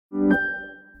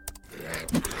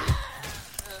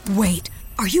Wait,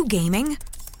 are you gaming?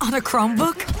 On a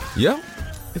Chromebook? Yep.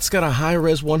 It's got a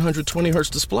high-res 120Hz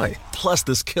display, plus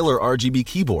this killer RGB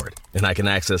keyboard. And I can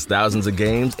access thousands of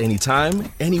games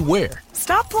anytime, anywhere.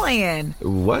 Stop playing.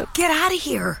 What? Get out of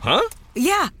here. Huh?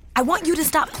 Yeah, I want you to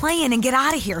stop playing and get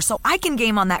out of here so I can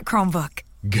game on that Chromebook.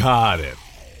 Got it.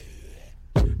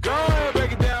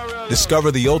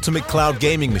 Discover the ultimate cloud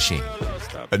gaming machine,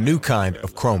 a new kind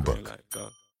of Chromebook.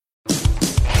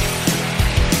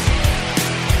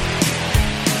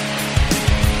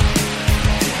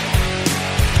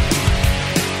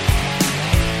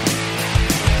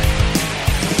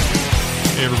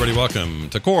 Hey everybody, welcome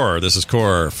to Core. This is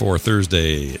Core for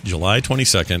Thursday, July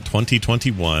 22nd,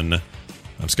 2021.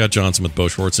 I'm Scott Johnson with Bo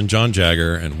Schwartz and John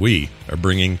Jagger, and we are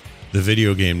bringing the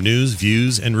video game news,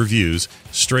 views, and reviews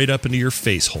straight up into your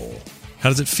face hole. How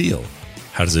does it feel?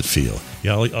 How does it feel?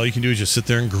 Yeah, all you can do is just sit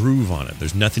there and groove on it.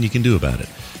 There's nothing you can do about it.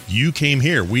 You came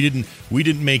here. We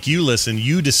didn't make you listen.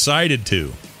 You decided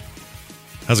to.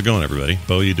 How's it going, everybody?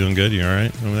 Bo, you doing good? You all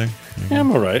right over there? Yeah,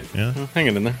 I'm all right. Yeah? I'm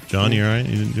hanging in there. John, you all right?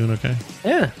 You doing okay?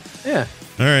 Yeah.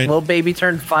 All right. Little baby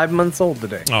turned 5 months old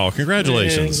today. Oh,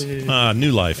 congratulations.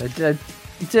 New life. I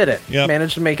did it. Yep.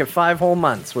 Managed to make it 5 whole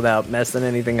months without messing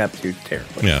anything up too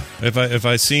terribly. Yeah. If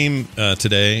I seem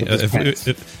today,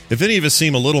 if any of us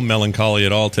seem a little melancholy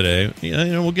at all today,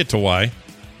 we'll get to why.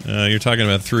 You're talking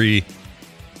about 3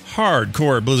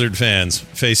 hardcore Blizzard fans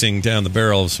facing down the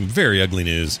barrel of some very ugly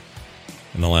news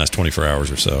in the last 24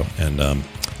 hours or so. And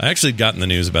I actually got in the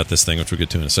news about this thing, which we'll get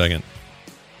to in a second,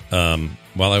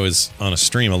 while I was on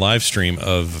a live stream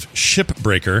of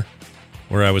Shipbreaker,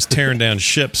 where I was tearing down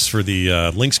ships for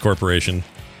the Lynx Corporation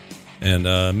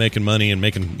and making money and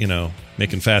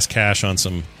making fast cash on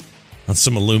some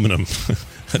aluminum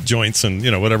joints and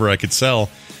whatever I could sell,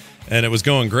 and it was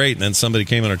going great. And then somebody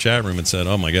came in our chat room and said,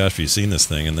 "Oh my gosh, have you seen this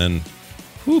thing?" And then,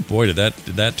 boy, did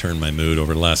that turn my mood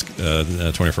over the last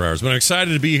 24 hours. But I'm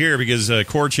excited to be here because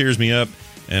Core cheers me up,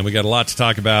 and we got a lot to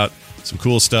talk about. Some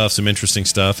cool stuff, some interesting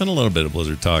stuff, and a little bit of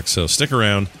Blizzard talk. So stick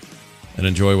around and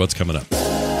enjoy what's coming up.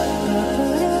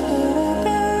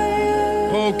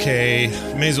 Okay,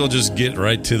 may as well just get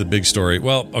right to the big story.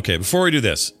 Well, okay, before we do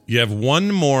this, you have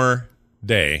one more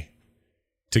day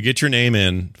to get your name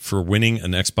in for winning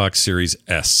an Xbox Series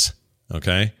S,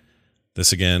 okay?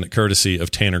 This, again, courtesy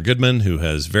of Tanner Goodman, who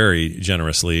has very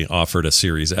generously offered a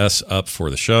Series S up for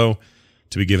the show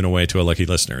to be given away to a lucky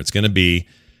listener. It's going to be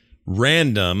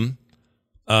random,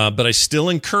 but I still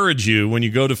encourage you, when you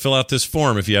go to fill out this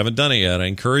form, if you haven't done it yet, I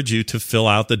encourage you to fill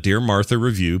out the Dear Martha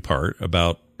review part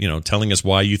about, telling us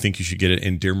why you think you should get it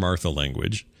in Dear Martha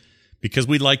language, because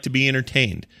we'd like to be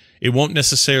entertained. It won't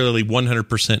necessarily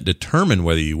 100% determine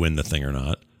whether you win the thing or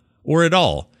not, or at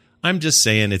all. I'm just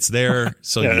saying it's there,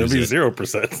 so yeah, it'll be use it.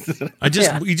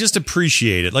 0%. We just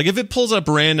appreciate it. Like, if it pulls up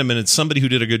random and it's somebody who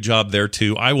did a good job there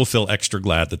too, I will feel extra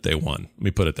glad that they won. Let me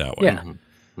put it that way. Yeah.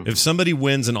 If somebody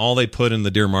wins and all they put in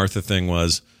the Dear Martha thing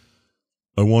was,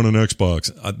 "I won an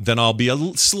Xbox," then I'll be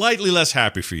slightly less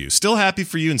happy for you. Still happy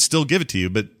for you and still give it to you,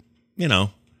 but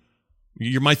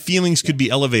my feelings could be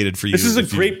elevated for you. This is a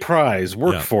great prize.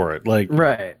 Work for it.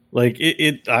 Right.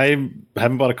 I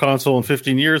haven't bought a console in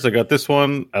 15 years. I got this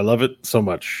one. I love it so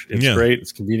much. It's great.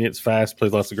 It's convenient. It's fast.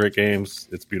 Plays lots of great games.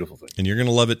 It's a beautiful thing. And you're going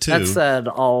to love it too. That said,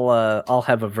 I'll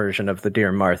have a version of the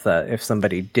Dear Martha if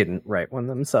somebody didn't write one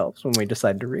themselves when we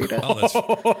decide to read it. Oh,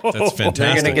 that's fantastic.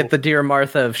 They're going to get the Dear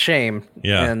Martha of shame,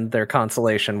 Yeah. and their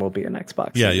consolation will be an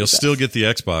Xbox. Yeah, Series you'll S. still get the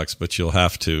Xbox, but you'll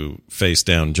have to face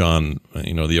down John,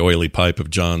 the oily pipe of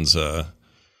John's.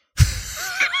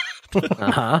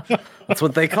 That's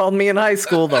what they called me in high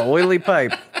school, the oily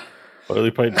pipe.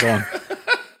 Oily pipe John.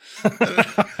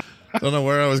 I don't know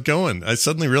where I was going. I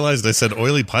suddenly realized I said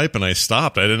oily pipe and I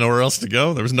stopped. I didn't know where else to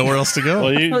go. There was nowhere else to go.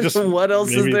 Well, you just, what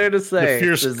else is there to say? The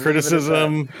fierce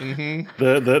criticism,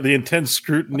 the intense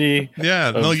scrutiny.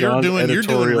 Yeah, no, you're doing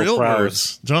real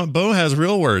words. Bo has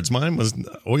real words. Mine was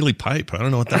oily pipe. I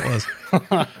don't know what that was.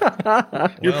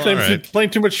 You're playing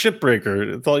too much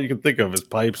Shipbreaker. It's all you can think of is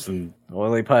pipes and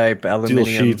oily pipe, aluminium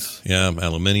sheets. Yeah,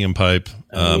 aluminium pipe.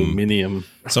 Aluminium.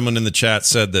 Someone in the chat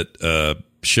said that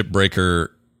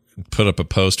Shipbreaker put up a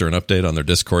post or an update on their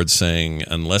Discord saying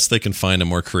unless they can find a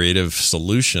more creative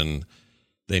solution,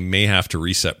 they may have to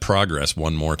reset progress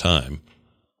one more time.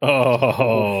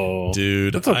 Oh,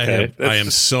 dude, that's okay. I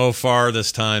am so far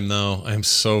this time, though. I am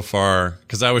so far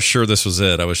because I was sure this was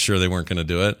it. I was sure they weren't going to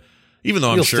do it, even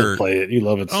though I'm sure still play it. You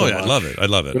love it. So much. I love it. I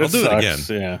love it. But I'll do it again.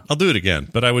 Yeah, I'll do it again.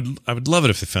 But I would love it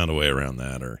if they found a way around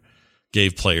that or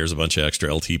gave players a bunch of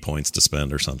extra LT points to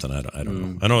spend or something. I don't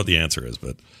know. I don't know what the answer is,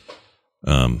 but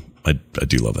I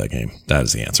do love that game. That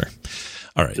is the answer.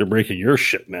 All right. They're breaking your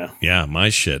shit now. Yeah, my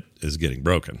shit is getting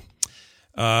broken.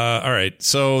 All right,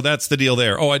 so that's the deal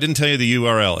there. Oh, I didn't tell you the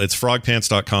URL. It's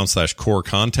frogpants.com/core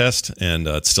contest, and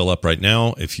it's still up right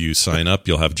now. If you sign up,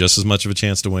 you'll have just as much of a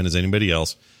chance to win as anybody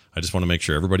else. I just want to make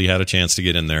sure everybody had a chance to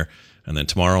get in there. And then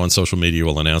tomorrow on social media,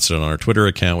 we'll announce it on our Twitter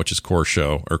account, which is Core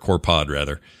Show, or Core Pod,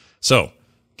 rather. So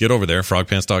get over there,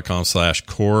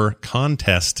 frogpants.com/core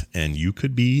contest, and you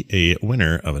could be a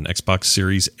winner of an Xbox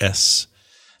Series S.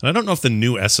 And I don't know if the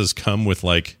new S's come with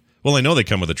well, I know they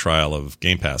come with a trial of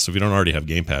Game Pass. So if you don't already have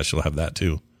Game Pass, you'll have that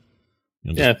too.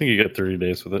 I think you get 30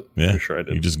 days with it. Yeah, I'm sure I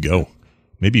did. You just go.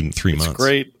 Maybe even 3 months. It's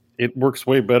great. It works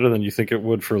way better than you think it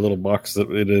would for a little box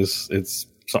that it is. It's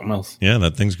something else. Yeah,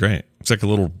 that thing's great. It's like a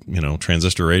little,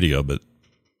 transistor radio, but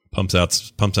pumps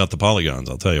out the polygons.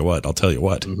 I'll tell you what.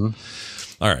 Mm-hmm.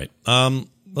 All right.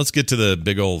 Let's get to the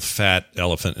big old fat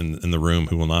elephant in the room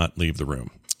who will not leave the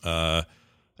room.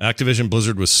 Activision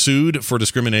Blizzard was sued for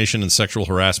discrimination and sexual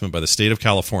harassment by the state of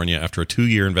California after a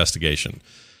 2-year investigation.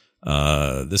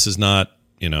 This is not,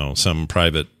 some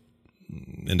private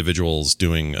individuals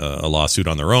doing a lawsuit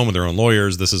on their own with their own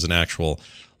lawyers. This is an actual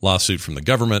lawsuit from the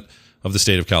government of the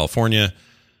state of California,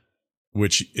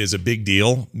 which is a big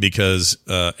deal because,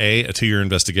 a 2-year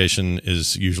investigation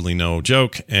is usually no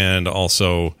joke, and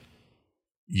also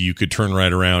you could turn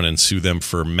right around and sue them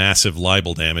for massive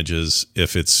libel damages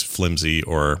if it's flimsy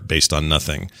or based on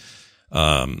nothing.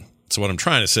 So what I'm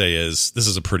trying to say is this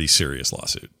is a pretty serious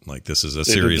lawsuit. Like, this is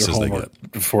as serious as they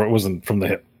get. Before it wasn't from the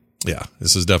hip. Yeah,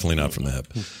 this is definitely not from the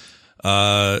hip.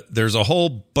 There's a whole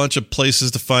bunch of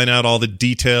places to find out all the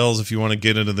details if you want to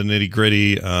get into the nitty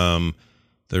gritty.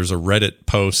 There's a Reddit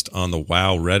post on the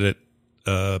WoW Reddit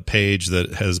page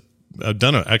that has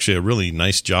done actually a really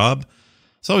nice job.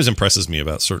 This always impresses me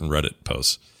about certain Reddit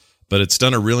posts, but it's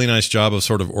done a really nice job of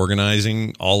sort of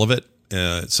organizing all of it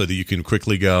so that you can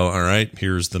quickly go, all right,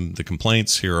 here's the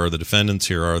complaints, here are the defendants,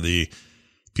 here are the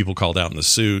people called out in the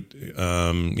suit,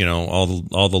 all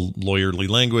the lawyerly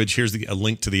language. Here's a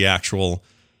link to the actual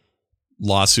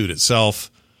lawsuit itself.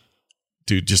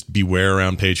 Dude, just beware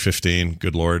around page 15.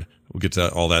 Good Lord. We'll get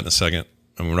to all that in a second.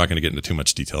 I mean, we're not going to get into too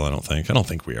much detail, I don't think. I don't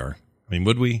think we are. I mean,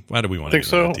 would we? Why do we want to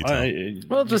get into that detail?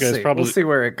 We'll just see. We'll see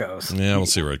where it goes. Yeah, we'll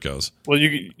see where it goes. Well,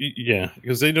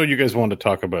 because they know you guys want to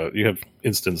talk about. You have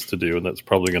instance to do, and that's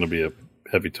probably going to be a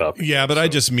heavy topic. Yeah, but I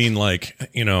just mean all right,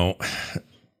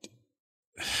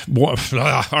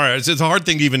 it's a hard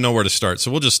thing to even know where to start.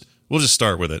 So we'll just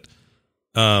start with it.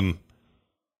 I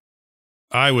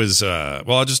was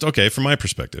from my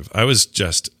perspective, I was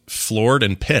just floored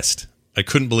and pissed. I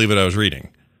couldn't believe what I was reading.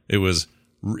 It's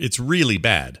really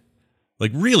bad.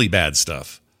 Like, really bad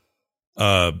stuff.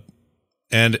 And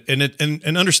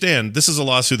understand, this is a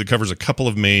lawsuit that covers a couple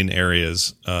of main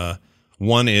areas.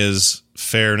 One is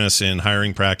fairness in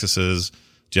hiring practices,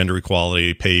 gender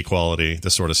equality, pay equality,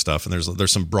 this sort of stuff. And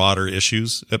there's some broader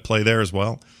issues at play there as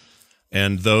well.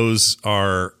 And those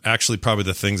are actually probably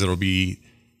the things that will be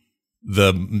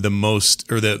the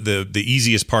most, or the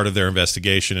easiest part of their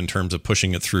investigation in terms of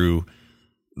pushing it through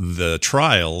the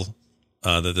trial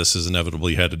that this is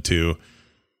inevitably headed to,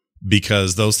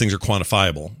 because those things are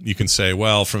quantifiable. You can say,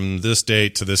 well, from this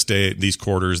date to this date, these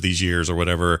quarters, these years, or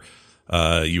whatever,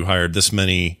 you hired this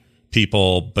many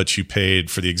people, but you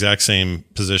paid for the exact same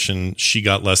position. She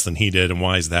got less than he did, and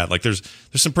why is that? Like, there's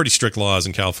some pretty strict laws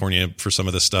in California for some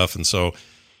of this stuff, and so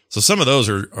some of those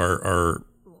are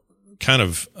kind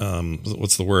of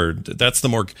what's the word? That's the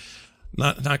more.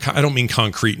 Not. I don't mean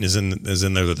concrete as in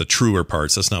they're the truer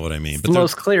parts. That's not what I mean. But the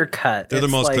most clear cut. They're the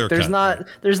most clear cut.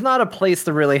 There's not a place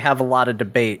to really have a lot of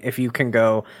debate if you can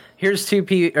go, here's two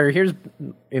people, or here's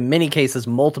in many cases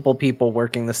multiple people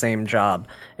working the same job,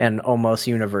 and almost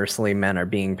universally men are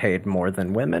being paid more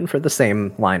than women for the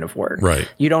same line of work.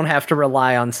 Right. You don't have to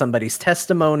rely on somebody's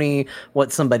testimony,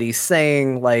 what somebody's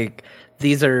saying. Like,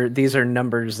 these are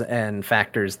numbers and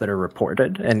factors that are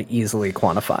reported and easily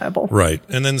quantifiable. Right.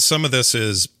 And then some of this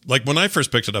is, like, when I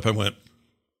first picked it up, I went,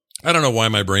 I don't know why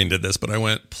my brain did this, but I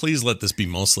went, please let this be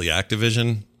mostly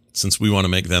Activision, since we want to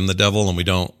make them the devil, and we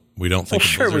don't think.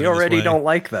 Sure, we already don't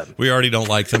like them. We already don't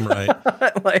like them, right?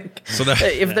 Like, so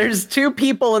if there's two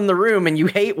people in the room and you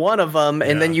hate one of them,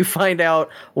 and then you find out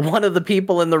one of the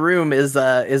people in the room is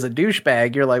a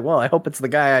douchebag, you're like, well, I hope it's the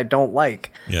guy I don't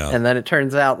like. Yeah. And then it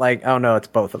turns out, like, oh no, it's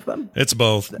both of them. It's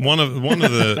both. One of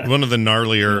the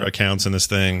gnarlier accounts in this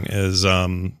thing is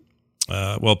I'll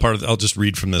just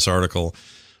read from this article.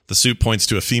 The suit points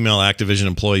to a female Activision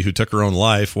employee who took her own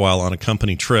life while on a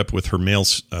company trip with her male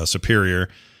superior.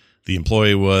 The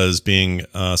employee was being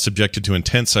subjected to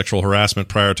intense sexual harassment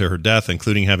prior to her death,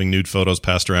 including having nude photos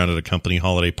passed around at a company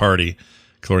holiday party,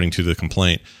 according to the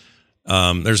complaint.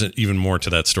 There's even more to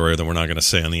that story that we're not going to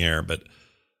say on the air, but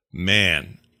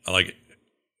man,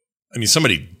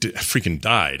 somebody freaking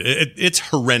died. It's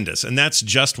horrendous, and that's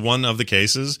just one of the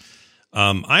cases.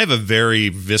 I have a very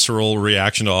visceral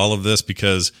reaction to all of this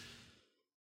because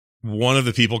one of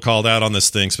the people called out on this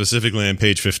thing, specifically on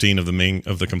page 15 of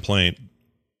the complaint,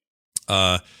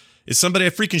 is somebody I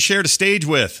freaking shared a stage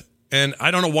with. And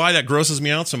I don't know why that grosses me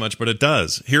out so much, but it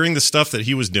does. Hearing the stuff that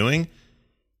he was doing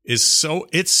it's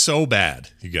so bad,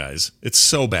 you guys. It's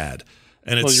so bad.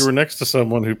 And you were next to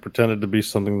someone who pretended to be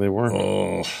something they weren't.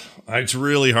 Oh, it's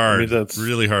really hard. That's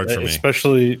really hard for me.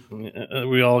 Especially,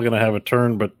 we all going to have a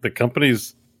turn, but the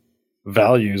company's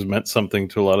values meant something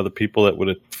to a lot of the people that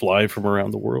would fly from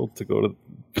around the world to go to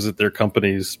visit their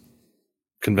company's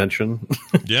convention.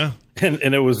 Yeah. and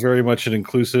it was very much an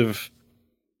inclusive,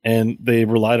 and they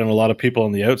relied on a lot of people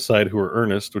on the outside who were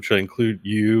earnest, which I include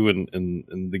you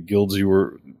and the guilds you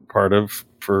were part of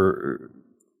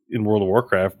in World of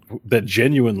Warcraft, that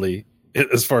genuinely,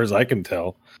 as far as I can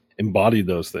tell, embodied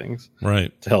those things.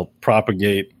 Right. To help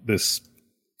propagate this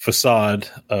facade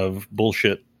of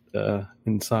bullshit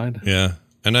inside. Yeah.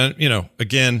 And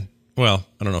again, well,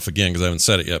 I don't know if again, because I haven't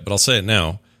said it yet, but I'll say it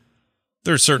now.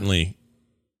 There's certainly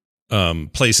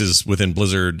places within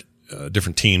Blizzard,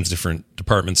 different teams, different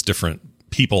departments, different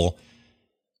people,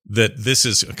 that this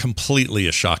is completely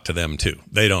a shock to them too.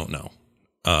 They don't know.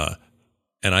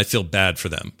 And I feel bad for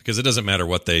them because it doesn't matter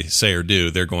what they say or do.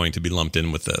 They're going to be lumped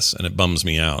in with this, and it bums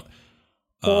me out.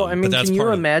 Well, can you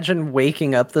imagine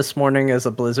waking up this morning as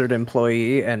a Blizzard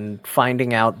employee and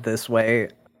finding out this way?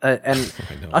 And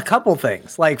a couple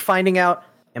things, like finding out,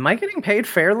 am I getting paid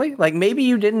fairly? Like maybe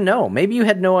you didn't know. Maybe you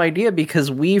had no idea because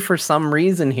we, for some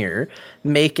reason here,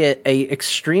 make it a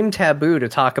extreme taboo to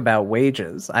talk about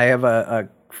wages. I have a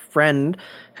friend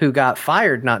who got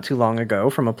fired not too long ago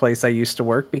from a place I used to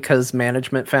work because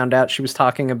management found out she was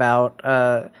talking about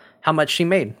how much she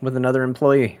made with another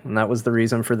employee. And that was the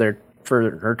reason for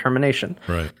her termination.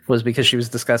 Right. Was because she was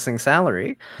discussing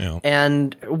salary. Yeah.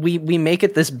 And we make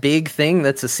it this big thing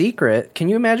that's a secret. Can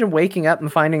you imagine waking up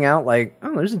and finding out like,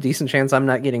 oh, there's a decent chance I'm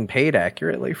not getting paid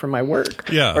accurately for my work?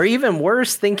 Yeah. Or even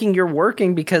worse, thinking you're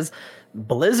working because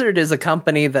Blizzard is a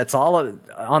company that's all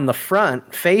on the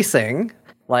front facing,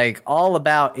 like all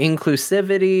about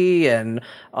inclusivity and,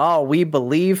 oh, we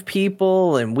believe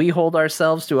people and we hold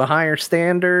ourselves to a higher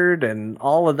standard and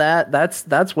all of that.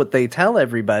 That's what they tell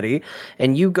everybody.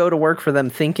 And you go to work for them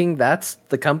thinking that's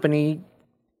the company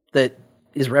that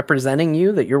is representing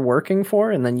you, that you're working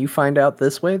for. And then you find out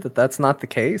this way that that's not the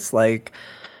case. Like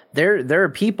there are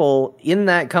people in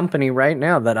that company right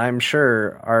now that I'm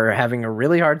sure are having a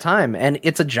really hard time. And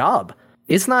it's a job.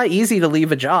 It's not easy to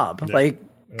leave a job. Yeah.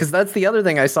 Because that's the other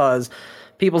thing I saw is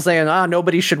people saying,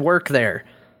 nobody should work there.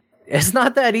 It's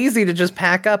not that easy to just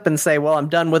pack up and say, well, I'm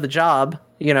done with a job,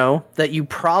 that you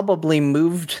probably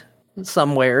moved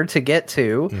somewhere to get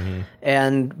to. Mm-hmm.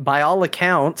 And by all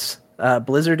accounts,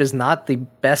 Blizzard is not the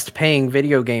best paying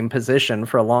video game position.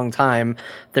 For a long time,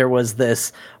 there was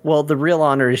this, well, the real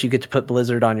honor is you get to put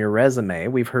Blizzard on your resume.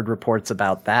 We've heard reports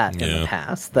about that in the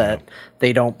past, that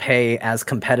they don't pay as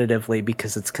competitively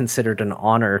because it's considered an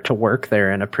honor to work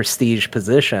there in a prestige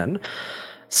position.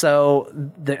 So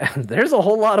there's a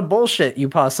whole lot of bullshit you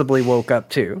possibly woke up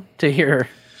to hear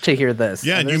this.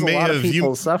 Yeah, and you may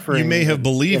have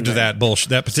believed that bullshit,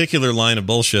 that particular line of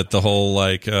bullshit, the whole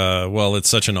well, it's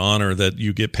such an honor that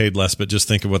you get paid less, but just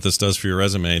think of what this does for your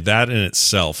resume. That in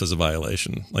itself is a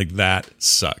violation. Like, that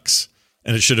sucks.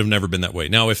 And it should have never been that way.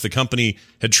 Now, if the company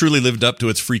had truly lived up to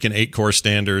its freaking 8-core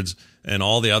standards and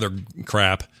all the other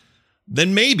crap,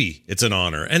 then maybe it's an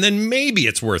honor, and then maybe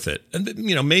it's worth it. And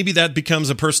maybe that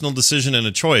becomes a personal decision and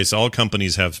a choice. All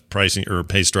companies have pricing or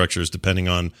pay structures depending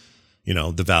on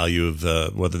the value of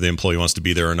whether the employee wants to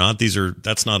be there or not.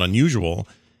 That's not unusual.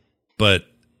 But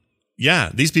yeah,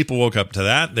 these people woke up to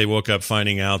that. They woke up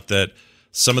finding out that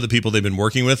some of the people they've been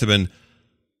working with have been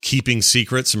keeping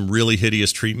secret some really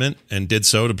hideous treatment, and did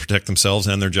so to protect themselves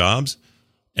and their jobs,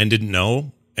 and didn't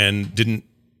know, and didn't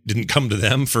come to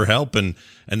them for help, and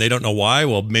they don't know why.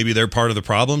 Well, maybe they're part of the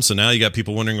problem. So now you got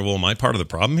people wondering, well, am I part of the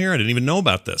problem here? I didn't even know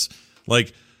about this.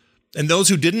 And those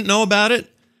who didn't know about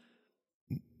it,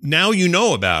 now you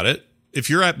know about it. If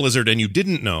you're at Blizzard and you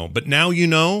didn't know, but now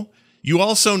you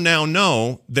also now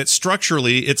know that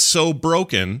structurally it's so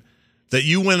broken that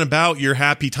you went about your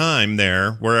happy time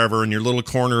there, wherever, in your little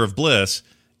corner of bliss,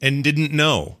 and didn't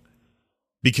know.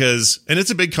 And it's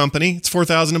a big company. It's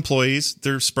 4,000 employees.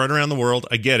 They're spread around the world.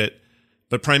 I get it.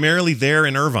 but primarily there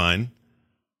in Irvine,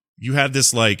 you had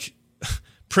this like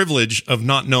privilege of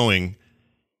not knowing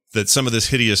that some of this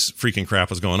hideous freaking crap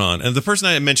was going on. And the person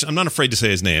I mentioned, I'm not afraid to say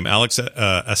his name, Alex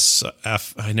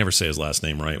I never say his last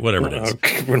name right, whatever it is.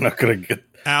 We're not going to get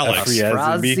Alex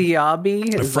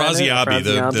Fraziabi.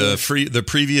 The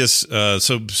previous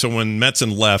so when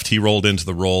Metzen left, he rolled into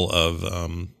the role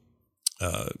of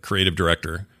creative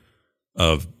director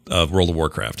of World of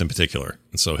Warcraft in particular.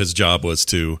 And so his job was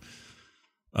to,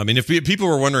 I mean, if people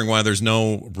were wondering why there's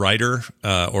no writer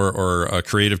or a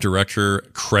creative director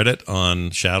credit on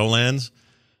Shadowlands,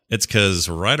 it's because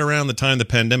right around the time the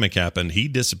pandemic happened, he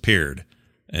disappeared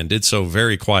and did so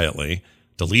very quietly,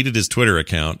 deleted his Twitter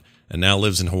account, and now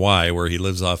lives in Hawaii, where he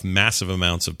lives off massive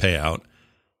amounts of payout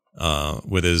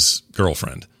with his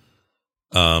girlfriend.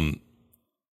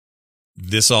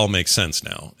 This all makes sense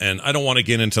now. And I don't want to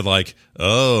get into like,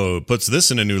 oh, puts this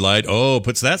in a new light. Oh,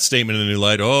 puts that statement in a new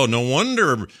light. Oh, no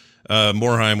wonder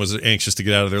Morheim was anxious to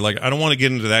get out of there. Like, I don't want to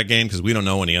get into that game because we don't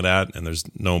know any of that. And there's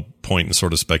no point in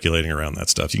sort of speculating around that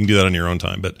stuff. You can do that on your own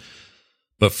time.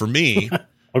 But for me,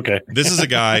 okay, this is a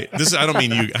guy, I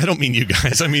don't mean you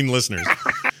guys. I mean listeners.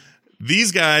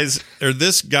 These guys, or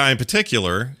this guy in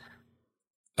particular,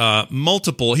 he's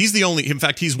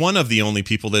one of the only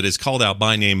people that is called out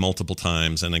by name multiple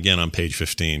times. And again, on page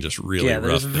 15, just really rough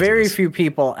there's business. very few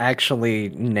people actually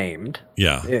named.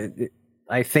 Yeah.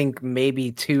 I think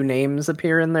maybe 2 names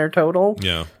appear in their total.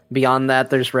 Yeah. Beyond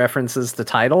that, there's references to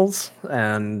titles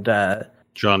and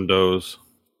John Doe's.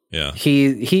 Yeah.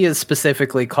 He is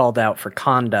specifically called out for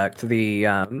conduct.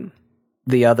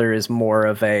 The other is more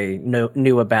of a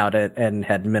knew about it and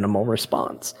had minimal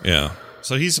response. Yeah.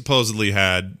 So he supposedly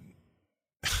had.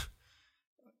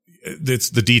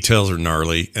 The details are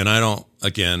gnarly, and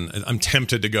I'm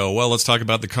tempted to go, well, let's talk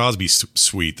about the Cosby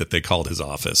suite that they called his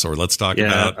office, or let's talk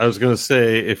about. I was going to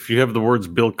say, if you have the words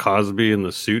Bill Cosby in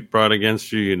the suit brought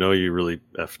against you, you know you really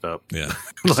effed up. Yeah.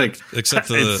 Except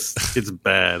it's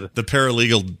bad. The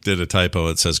paralegal did a typo.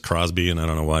 It says Crosby, and I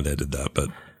don't know why they did that, but.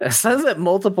 It says it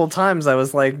multiple times. I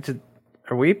was like,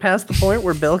 are we past the point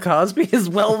where Bill Cosby is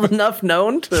well enough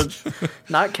known to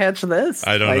not catch this?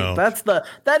 I don't know.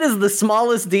 That is the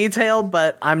smallest detail,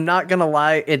 but I'm not gonna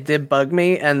lie, it did bug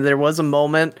me. And there was a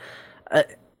moment,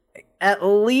 at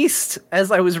least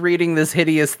as I was reading this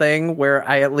hideous thing, where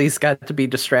I at least got to be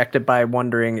distracted by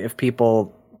wondering if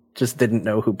people just didn't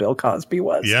know who Bill Cosby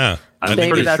was. Yeah.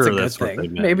 Maybe that's a good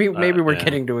thing. Maybe we're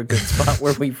getting to a good spot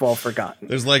where we've all forgotten.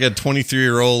 There's like a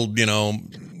 23-year-old,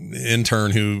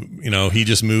 intern who, he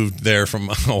just moved there from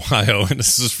Ohio, and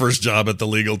this is his first job at the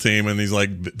legal team, and he's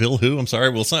like, Bill who? I'm sorry,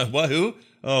 what, who?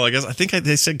 Oh, I think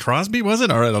they said Crosby, was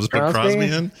it? All right, I'll just put Crosby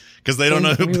in, because they don't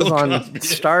know who Bill Cosby is. On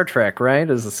Star Trek, right?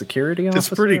 As a security officer? It's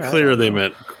pretty clear they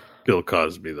meant Bill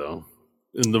Cosby, though.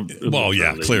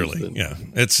 Clearly. Yeah.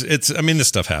 It's, I mean, this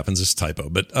stuff happens, it's a typo,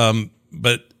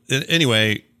 but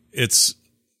anyway, it's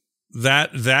that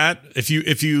if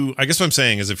you, I guess what I'm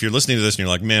saying is, if you're listening to this and you're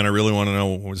like, man, I really want to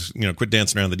know, quit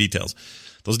dancing around the details.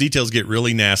 Those details get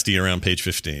really nasty around page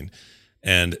 15.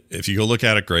 And if you go look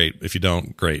at it, great. If you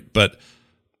don't, great. But,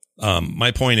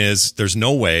 my point is, there's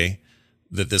no way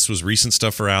that this was recent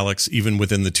stuff for Alex, even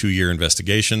within the 2-year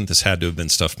investigation. This had to have been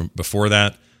stuff before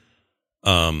that.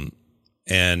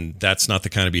 And that's not the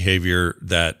kind of behavior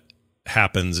that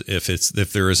happens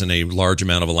if there isn't a large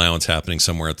amount of allowance happening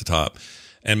somewhere at the top.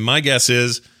 And my guess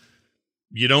is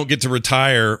you don't get to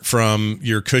retire from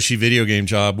your cushy video game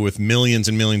job with millions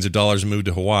and millions of dollars and move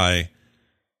to Hawaii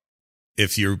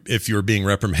if you're being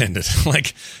reprimanded.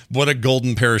 Like, what a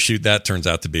golden parachute that turns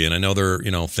out to be. And I know there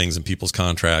are, things in people's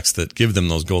contracts that give them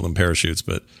those golden parachutes,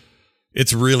 but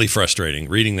it's really frustrating.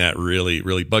 Reading that really,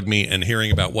 really bugged me, and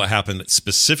hearing about what happened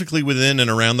specifically within and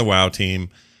around the WoW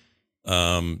team,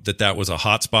 that was a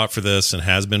hot spot for this and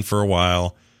has been for a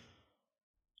while,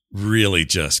 really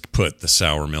just put the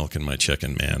sour milk in my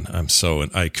chicken, man.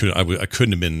 I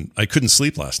couldn't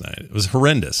sleep last night. It was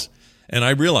horrendous. And I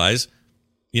realize,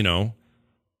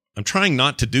 I'm trying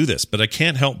not to do this, but I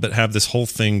can't help but have this whole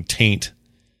thing tainted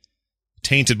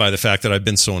by the fact that I've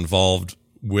been so involved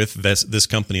with this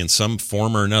company in some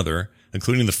form or another,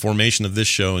 including the formation of this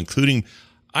show, including,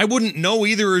 I wouldn't know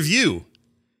either of you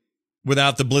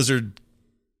without the Blizzard,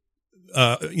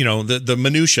 the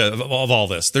minutia of all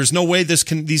this. There's no way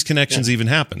these connections even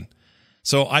happen.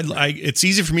 So it's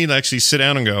easy for me to actually sit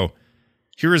down and go,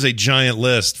 here is a giant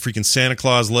list, freaking Santa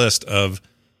Claus list of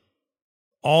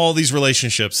all these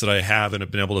relationships that I have and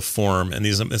have been able to form, and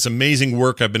this amazing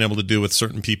work I've been able to do with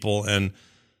certain people, and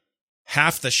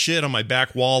half the shit on my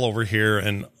back wall over here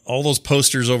and all those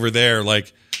posters over there.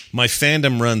 Like, my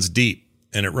fandom runs deep,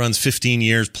 and it runs 15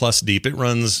 years plus deep. It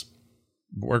runs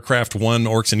Warcraft 1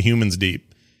 Orcs and Humans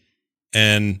deep.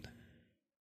 And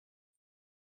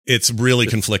it's really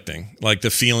conflicting. Like the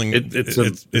feeling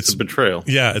it's a betrayal.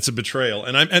 Yeah, it's a betrayal.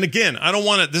 And again, I don't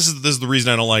want to, this is the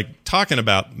reason I don't like talking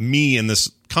about me in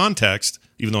this context,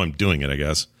 even though I'm doing it, I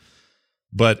guess.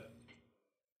 But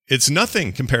it's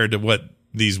nothing compared to what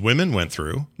these women went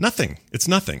through. Nothing. It's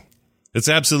nothing. It's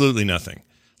absolutely nothing.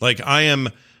 Like I'm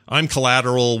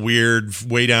collateral, weird,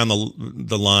 way down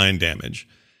the line damage.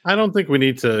 I don't think we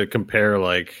need to compare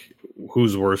like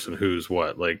who's worse and who's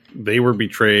what. Like they were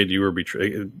betrayed, you were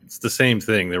betrayed. It's the same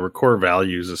thing. There were core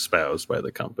values espoused by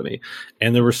the company,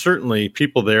 and there were certainly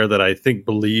people there that I think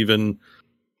believe in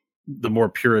the more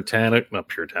not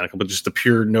puritanical, but just the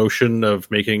pure notion of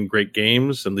making great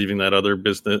games and leaving that other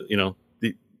business. You know,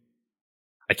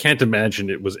 I can't imagine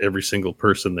it was every single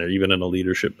person there, even in a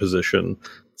leadership position.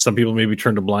 Some people maybe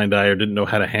turned a blind eye or didn't know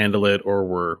how to handle it, or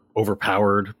were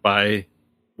overpowered by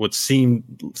what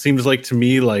seems like to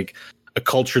me like a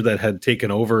culture that had taken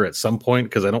over at some point,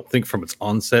 because I don't think from its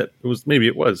onset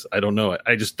it was. I don't know.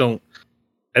 I just don't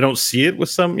see it with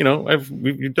some, you know,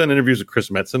 we've done interviews with Chris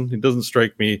Metzen. He doesn't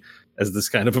strike me as this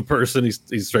kind of a person. He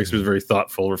strikes me as a very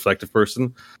thoughtful, reflective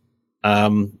person.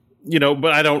 You know,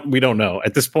 but we don't know.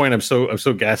 At this point, I'm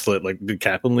so gaslit. Like, did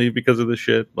Kaplan leave because of this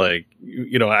shit? Like,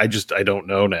 you know, I don't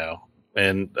know now.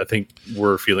 And I think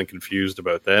we're feeling confused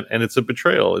about that. And it's a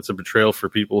betrayal. It's a betrayal for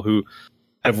people who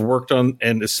have worked on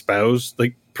and espoused,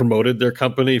 like promoted their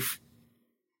company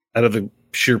out of the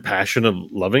sheer passion of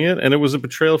loving it. And it was a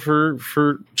betrayal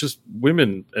for just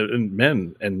women and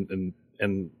men.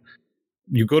 And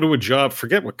you go to a job,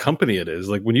 forget what company it is.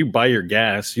 Like when you buy your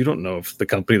gas, you don't know if the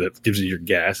company that gives you your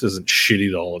gas isn't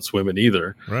shitty to all its women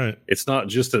either. Right. It's not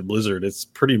just at Blizzard. It's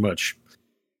pretty much,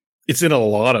 it's in a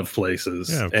lot of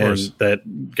places. Yeah, of and course.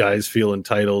 that guys feel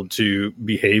entitled to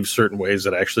behave certain ways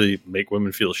that actually make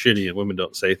women feel shitty, and women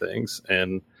don't say things.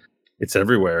 And it's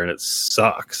everywhere, and it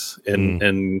sucks.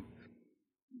 And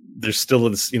there's still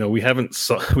this, you know, we haven't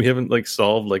like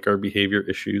solved like our behavior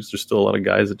issues. There's still a lot of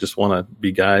guys that just want to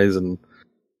be guys and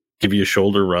give you a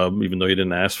shoulder rub, even though you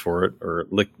didn't ask for it, or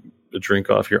lick a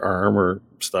drink off your arm or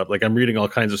stuff. Like I'm reading all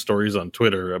kinds of stories on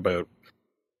Twitter about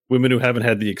women who haven't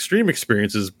had the extreme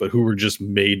experiences, but who were just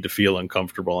made to feel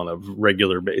uncomfortable on a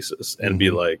regular basis and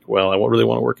be like, well, I really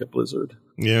want to work at Blizzard.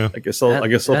 Yeah. I guess I'll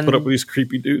put up with these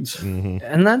creepy dudes. Mm-hmm.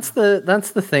 And that's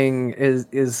the thing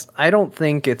is I don't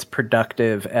think it's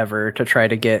productive ever to try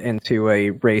to get into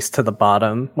a race to the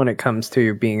bottom when it comes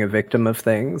to being a victim of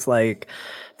things. Like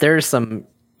there's some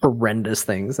horrendous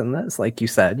things in this. Like you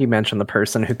said, you mentioned the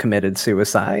person who committed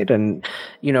suicide, and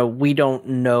you know, we don't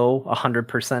know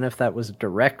 100% if that was a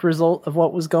direct result of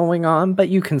what was going on, but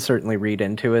you can certainly read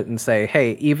into it and say,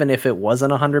 hey, even if it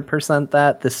wasn't 100%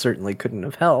 that, this certainly couldn't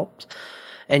have helped.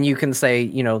 And you can say,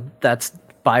 you know, that's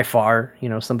by far, you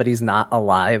know, somebody's not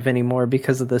alive anymore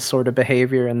because of this sort of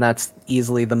behavior, and that's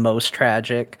easily the most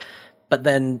tragic. But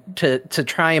then to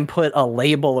try and put a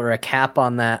label or a cap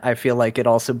on that, I feel like it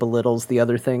also belittles the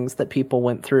other things that people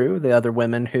went through, the other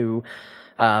women who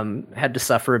had to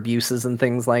suffer abuses and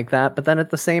things like that. But then at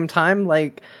the same time,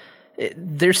 like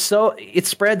it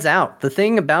spreads out. The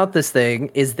thing about this thing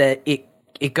is that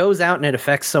it goes out and it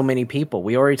affects so many people.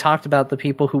 We already talked about the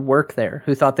people who work there,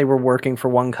 who thought they were working for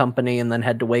one company and then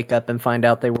had to wake up and find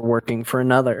out they were working for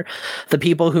another. The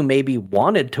people who maybe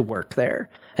wanted to work there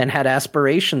and had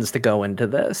aspirations to go into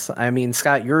this. I mean,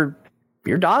 Scott, your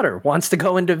daughter wants to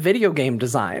go into video game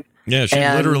design. Yeah, she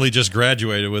literally just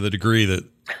graduated with a degree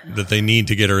that they need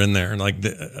to get her in there. And like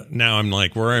now I'm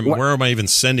like, where am I even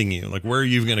sending you? Like, where are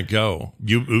you going to go?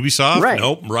 Ubisoft? Right.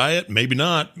 Nope. Riot? Maybe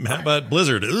not. How about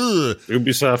Blizzard? Ugh.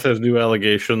 Ubisoft has new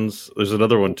allegations. There's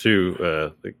another one too.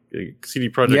 The CD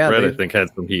Projekt Red, I think, had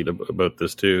some heat about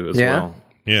this too as well.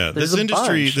 Yeah, There's this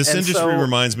industry so,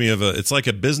 reminds me of it's like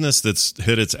a business that's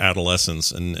hit its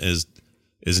adolescence and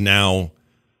is now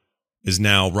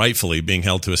rightfully being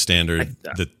held to a standard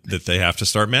that they have to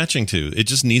start matching to. It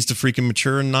just needs to freaking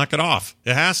mature and knock it off.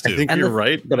 It has to. I think you're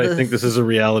right, but I think this is a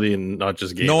reality and not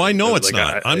just games. No, I know it's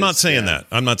not. I'm not saying that.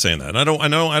 I'm not saying that. I don't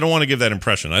want to give that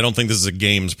impression. I don't think this is a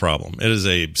games problem. It is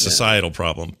a societal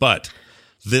problem. But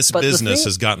this business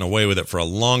has gotten away with it for a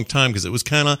long time because it was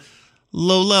kind of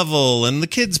low level and the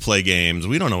kids play games.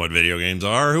 We don't know what video games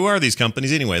are. Who are these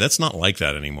companies anyway? That's not like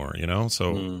that anymore, you know?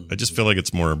 So I just feel like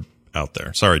it's more out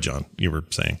there. Sorry, John, you were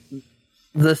saying.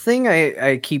 The thing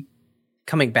I keep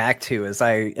coming back to as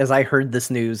I heard this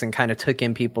news and kind of took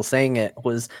in people saying it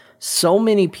was so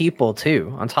many people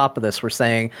too on top of this were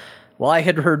saying, well, I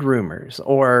had heard rumors,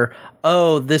 or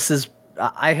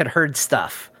I had heard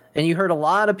stuff. And you heard a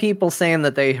lot of people saying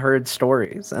that they heard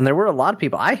stories, and there were a lot of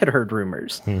people. I had heard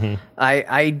rumors. Mm-hmm.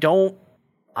 I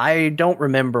don't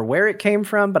remember where it came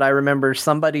from, but I remember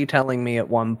somebody telling me at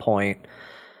one point,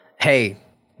 "Hey,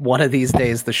 one of these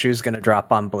days the shoe's going to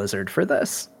drop on Blizzard for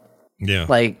this." Yeah,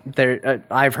 like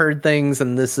I've heard things,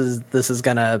 and this is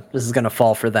gonna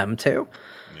fall for them too.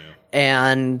 Yeah.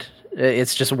 And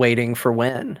it's just waiting for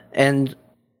when. And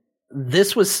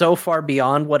this was so far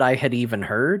beyond what I had even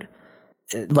heard.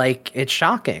 Like, it's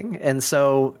shocking. And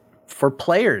so for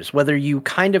players, whether you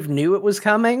kind of knew it was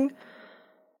coming,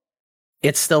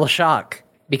 it's still a shock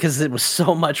because it was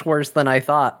so much worse than I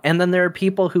thought. And then there are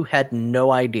people who had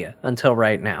no idea until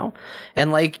right now.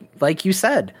 And like you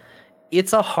said,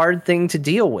 it's a hard thing to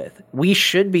deal with. We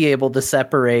should be able to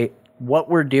separate what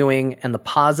we're doing and the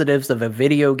positives of a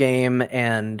video game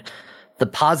and the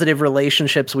positive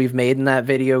relationships we've made in that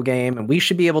video game. And we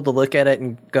should be able to look at it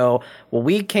and go, well,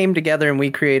 we came together and we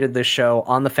created this show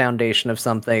on the foundation of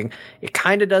something. It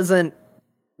kind of doesn't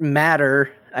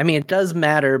matter. I mean, it does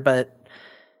matter, but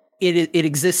it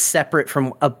exists separate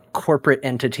from a corporate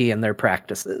entity and their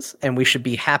practices. And we should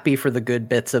be happy for the good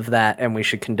bits of that, and we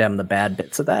should condemn the bad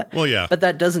bits of that. Well, yeah. But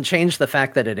that doesn't change the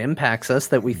fact that it impacts us,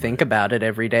 that we think about it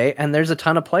every day, and there's a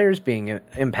ton of players being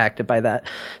impacted by that.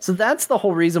 So that's the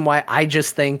whole reason why I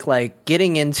just think, like,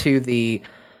 getting into the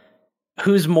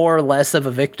who's more or less of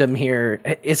a victim here,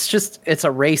 it's a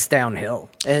race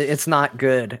downhill. It's not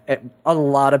good. A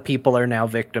lot of people are now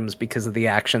victims because of the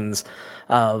actions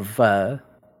of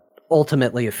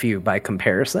ultimately a few by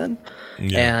comparison.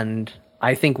 Yeah. And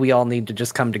I think we all need to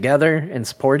just come together and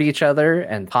support each other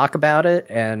and talk about it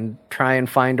and try and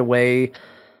find a way.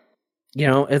 You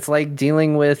know, it's like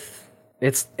dealing with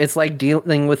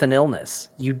an illness.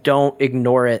 You don't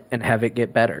ignore it and have it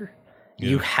get better.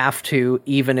 Yeah. You have to,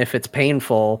 even if it's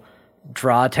painful,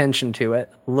 draw attention to it,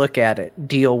 look at it,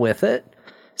 deal with it,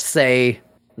 say,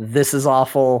 this is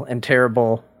awful and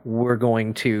terrible. We're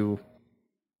going to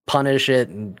punish it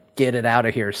and get it out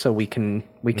of here so we can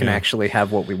actually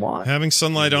have what we want. Having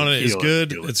sunlight on it is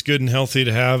good. It's good and healthy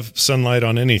to have sunlight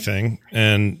on anything.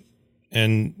 And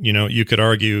you know, you could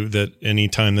argue that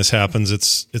anytime this happens,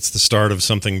 it's the start of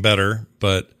something better.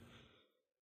 But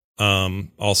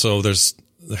also there's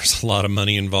a lot of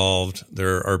money involved.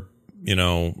 There are, you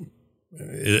know,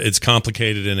 it's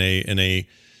complicated in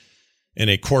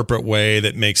a corporate way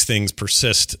that makes things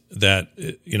persist. That,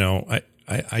 you know,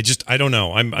 I don't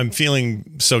know. I'm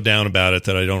feeling so down about it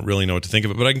that I don't really know what to think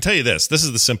of it. But I can tell you this. This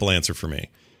is the simple answer for me.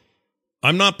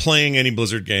 I'm not playing any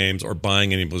Blizzard games or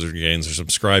buying any Blizzard games or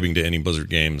subscribing to any Blizzard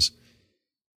games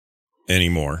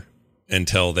anymore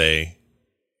until they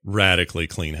radically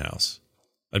clean house.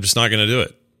 I'm just not going to do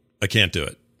it. I can't do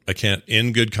it. I can't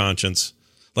in good conscience.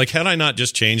 Like, had I not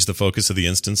just changed the focus of the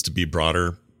instance to be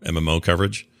broader MMO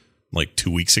coverage like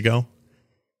 2 weeks ago?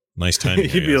 Nice timing.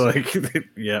 You'd be like,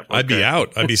 yeah. Okay. I'd be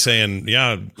out. I'd be saying,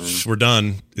 yeah, we're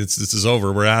done. This is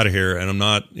over. We're out of here. And I'm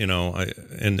not, you know,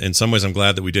 in some ways I'm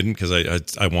glad that we didn't,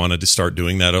 because I wanted to start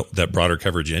doing that broader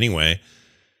coverage anyway.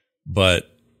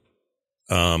 But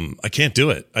I can't do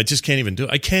it. I just can't even do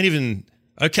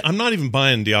it. I'm not even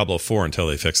buying Diablo 4 until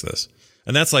they fix this.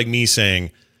 And that's like me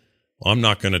saying, well, I'm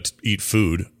not going to eat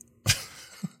food.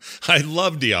 I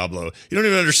love Diablo. You don't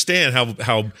even understand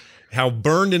how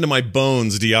burned into my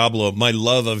bones my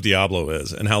love of Diablo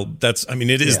is, and how it's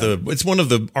one of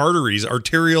the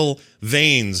arterial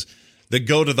veins that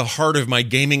go to the heart of my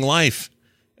gaming life,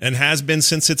 and has been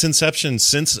since its inception,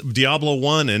 since Diablo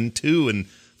 1 and 2 and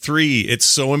 3. It's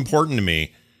so important to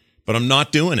me, but I'm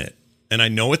not doing it. And I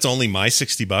know it's only my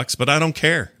 $60, but I don't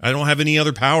care. I don't have any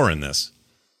other power in this.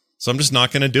 So I'm just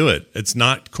not going to do it. It's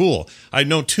not cool. I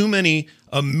know too many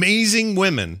amazing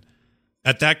women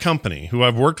at that company who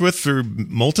I've worked with through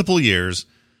multiple years,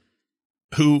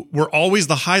 who were always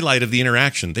the highlight of the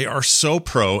interaction. They are so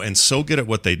pro and so good at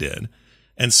what they did,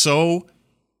 and so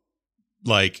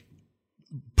like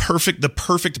the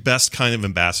perfect best kind of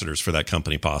ambassadors for that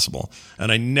company possible.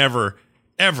 And I never,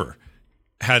 ever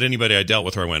had anybody I dealt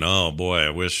with where I went, oh boy, I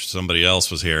wish somebody else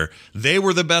was here. They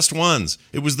were the best ones.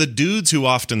 It was the dudes who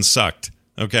often sucked,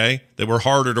 okay? They were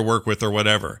harder to work with or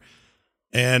whatever.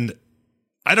 And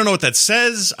I don't know what that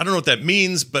says. I don't know what that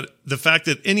means, but the fact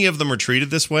that any of them are treated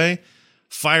this way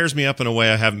fires me up in a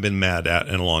way I haven't been mad at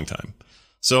in a long time.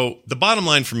 So the bottom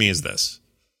line for me is this.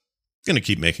 I'm going to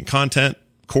keep making content.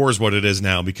 Core is what it is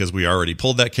now because we already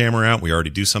pulled that camera out. We already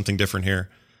do something different here.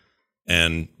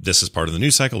 And this is part of the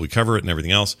news cycle. We cover it and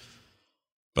everything else.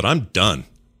 But I'm done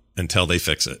until they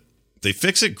fix it. If they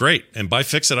fix it, great. And by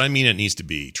fix it, I mean it needs to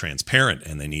be transparent,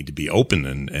 and they need to be open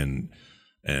and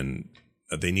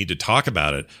they need to talk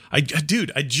about it.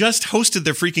 Dude, I just hosted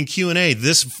their freaking Q&A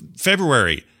this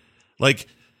February. Like,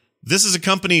 this is a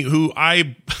company who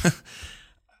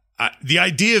the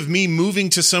idea of me moving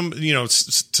to some, to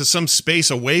some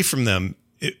space away from them,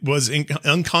 it was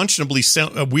unconscionably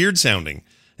weird sounding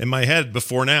in my head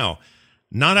before now.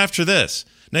 Not after this.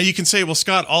 Now you can say, well,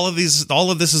 Scott, all of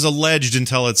this is alleged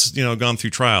until it's, gone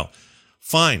through trial.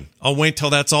 Fine. I'll wait till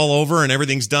that's all over and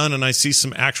everything's done and I see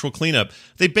some actual cleanup.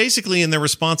 They basically, in their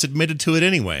response, admitted to it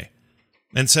anyway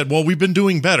and said, well, we've been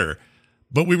doing better,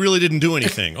 but we really didn't do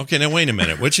anything. Okay, now wait a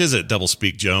minute. Which is it,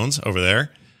 Doublespeak Jones over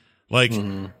there? Like,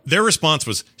 their response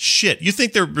was, shit. You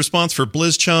think their response for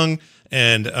BlizzChung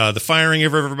and the firing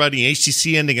of everybody,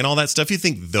 HTC ending and all that stuff, you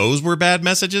think those were bad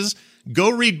messages?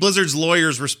 Go read Blizzard's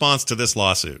lawyer's response to this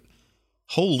lawsuit.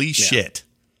 Holy shit.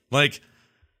 Like,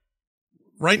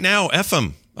 right now, F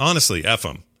them. Honestly, F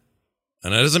them.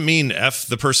 And that doesn't mean F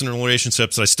the personal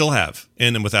relationships that I still have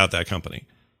in and without that company.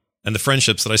 And the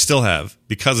friendships that I still have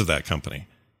because of that company.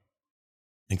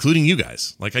 Including you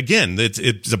guys. Like, again,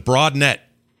 it's a broad net.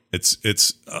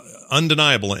 It's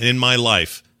undeniable in my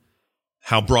life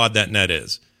how broad that net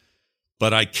is.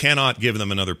 But I cannot give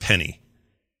them another penny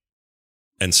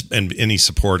and any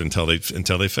support until they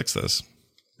fix this.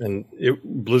 And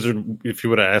Blizzard, if you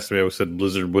would have asked me, I would have said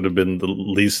Blizzard would have been the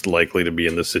least likely to be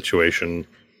in this situation,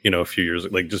 a few years,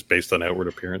 like just based on outward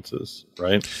appearances,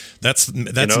 right? That's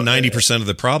 90% of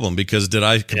the problem, because did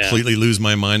I completely lose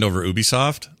my mind over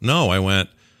Ubisoft? No, I went,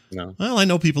 no. Well, I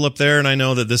know people up there and I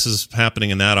know that this is happening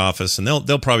in that office and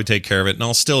they'll probably take care of it. And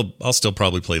I'll still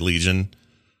probably play Legion.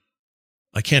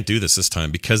 I can't do this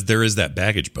time because there is that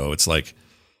baggage, Bo. It's like,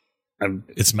 I'm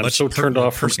so turned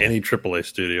off from any AAA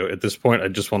studio at this point. I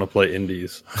just want to play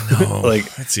indies. No,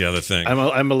 like, that's the other thing.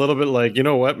 I'm a little bit like, you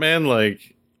know what, man?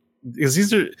 Like, because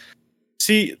these are,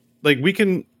 we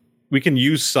can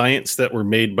use science that were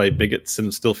made by bigots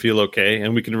and still feel okay,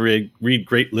 and we can read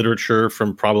great literature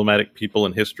from problematic people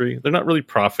in history. They're not really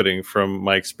profiting from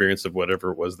my experience of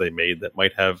whatever it was they made that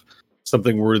might have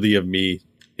something worthy of me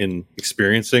in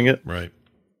experiencing it. Right.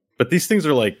 But these things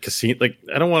are like casino. Like,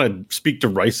 I don't want to speak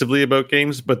derisively about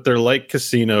games, but they're like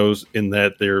casinos in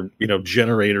that they're,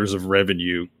 generators of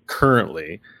revenue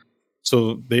currently.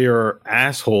 So they are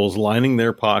assholes lining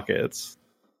their pockets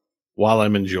while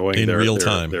I'm enjoying in real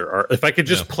time their art. If I could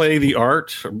just play the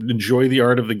art, enjoy the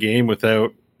art of the game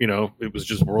without, it was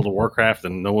just World of Warcraft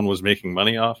and no one was making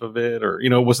money off of it, or, it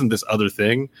wasn't this other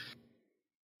thing.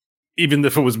 Even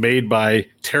if it was made by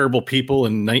terrible people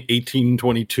in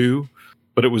 1822.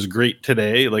 But it was great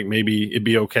today, like maybe it'd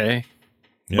be okay.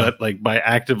 Yeah. But like by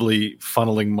actively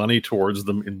funneling money towards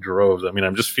them in droves, I mean,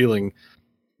 I'm just feeling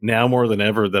now more than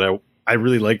ever that I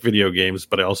really like video games,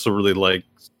 but I also really like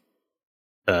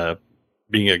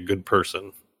being a good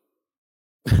person.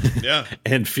 Yeah.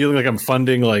 And feeling like I'm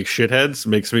funding like shitheads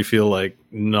makes me feel like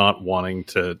not wanting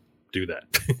to do that.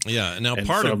 Yeah. Now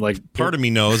part of me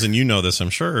knows, and you know this, I'm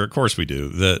sure, of course we do,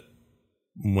 that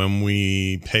when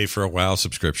we pay for a WoW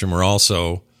subscription, we're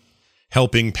also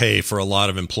helping pay for a lot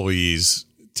of employees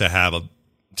to have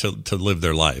to live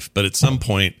their life. But at some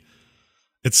point,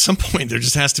 there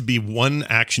just has to be one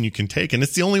action you can take, and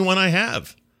it's the only one I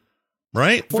have.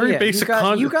 Right? Well, very basic.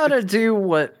 You got to do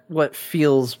what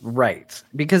feels right,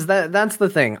 because that's the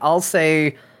thing. I'll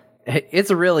say it's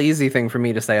a real easy thing for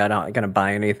me to say I'm not going to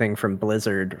buy anything from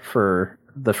Blizzard for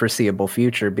the foreseeable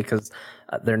future, because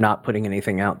they're not putting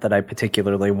anything out that I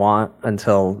particularly want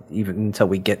until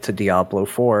we get to Diablo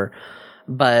 4.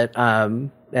 But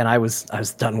and I was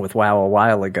done with WoW a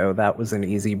while ago. That was an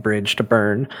easy bridge to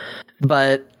burn.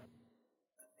 But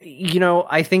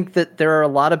I think that there are a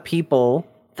lot of people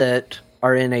that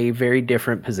are in a very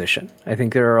different position. I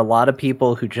think there are a lot of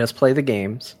people who just play the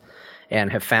games and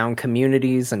have found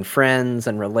communities and friends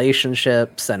and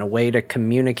relationships and a way to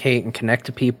communicate and connect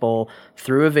to people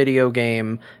through a video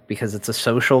game because it's a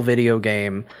social video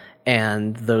game,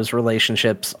 and those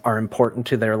relationships are important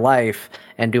to their life.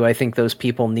 And do I think those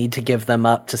people need to give them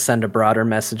up to send a broader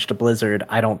message to Blizzard?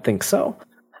 I don't think so.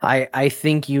 I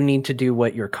think you need to do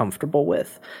what you're comfortable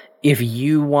with. If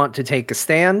you want to take a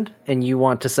stand and you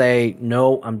want to say,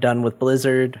 no, I'm done with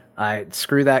Blizzard,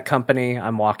 screw that company,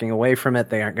 I'm walking away from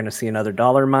it, they aren't going to see another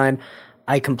dollar mine,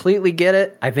 I completely get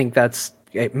it. I think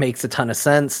it makes a ton of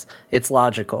sense. It's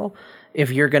logical. If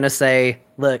you're going to say,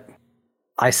 look,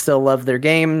 I still love their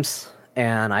games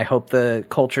and I hope the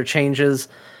culture changes,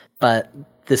 but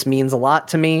this means a lot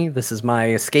to me. This is my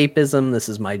escapism. This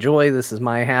is my joy. This is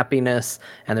my happiness.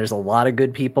 And there's a lot of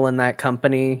good people in that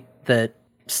company that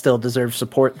still deserve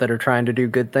support, that are trying to do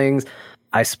good things.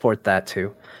 I support that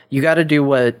too. You got to do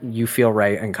what you feel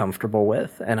right and comfortable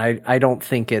with. And I don't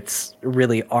think it's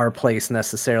really our place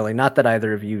necessarily. Not that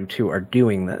either of you two are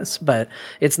doing this, but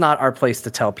it's not our place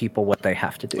to tell people what they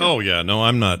have to do. Oh, yeah. No,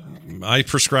 I'm not. I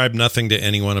prescribe nothing to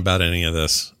anyone about any of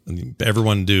this.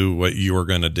 Everyone do what you're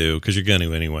going to do, because you're going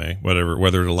to anyway, whether it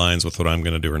aligns with what I'm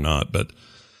going to do or not. But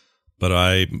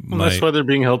that's why they're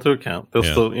being held to account. They'll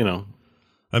still,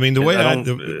 I mean, the way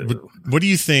what do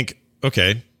you think?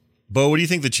 Okay, Bo, what do you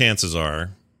think the chances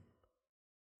are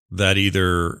that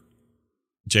either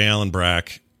J. Allen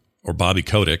Brack or Bobby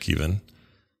Kotick, even,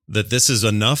 that this is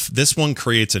enough? This one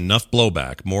creates enough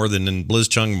blowback, more than in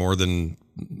Blizzchung, more than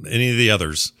any of the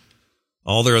others,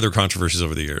 all their other controversies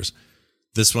over the years.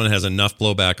 This one has enough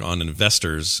blowback on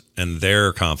investors and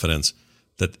their confidence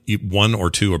that one or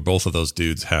two or both of those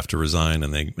dudes have to resign,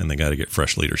 and they got to get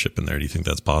fresh leadership in there. Do you think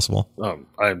that's possible?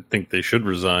 I think they should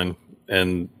resign,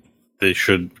 and they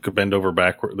should bend over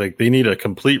backward. Like, they need a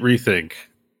complete rethink,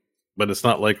 but it's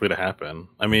not likely to happen.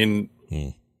 I mean,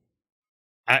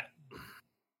 they're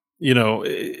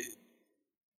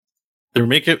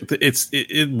making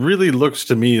it really looks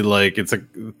to me like it's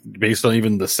based on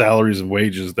even the salaries and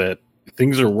wages that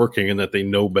things are working, and that they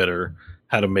know better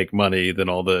how to make money than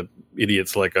all the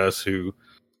idiots like us who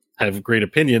have great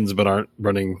opinions but aren't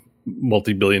running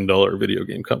multi-billion-dollar video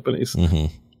game companies.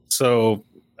 Mm-hmm. So,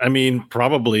 I mean,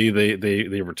 probably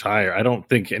they retire. I don't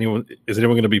think anyone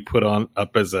going to be put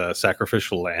up as a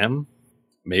sacrificial lamb.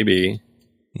 Maybe.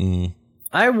 Mm.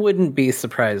 I wouldn't be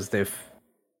surprised if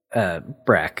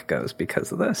Brack goes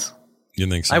because of this. You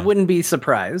think so? I wouldn't be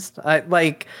surprised.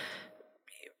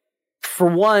 For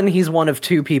one, he's one of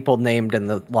two people named in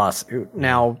the lawsuit.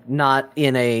 Now, not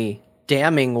in a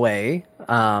damning way,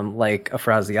 like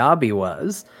Afrasiabi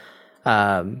was.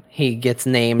 He gets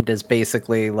named as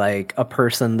basically like a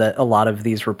person that a lot of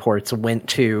these reports went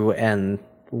to and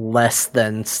less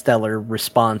than stellar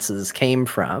responses came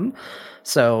from.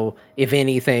 So, if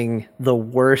anything, the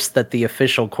worst that the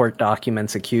official court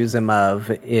documents accuse him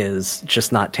of is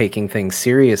just not taking things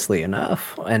seriously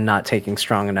enough and not taking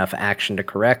strong enough action to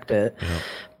correct it. Yeah.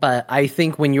 But I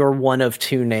think when you're one of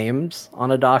two names on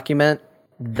a document,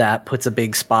 that puts a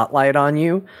big spotlight on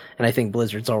you. And I think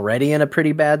Blizzard's already in a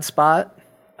pretty bad spot.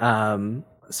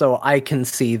 So I can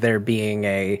see there being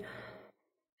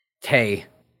hey,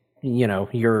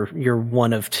 you're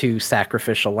one of two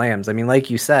sacrificial lambs. I mean,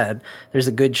 like you said, there's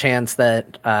a good chance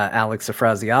that Alex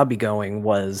Afrasiabi going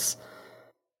was,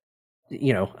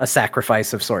 a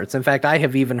sacrifice of sorts. In fact, I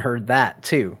have even heard that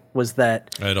too. Was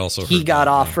that I'd also he got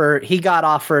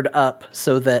offered up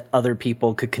so that other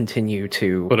people could continue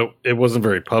to. But it wasn't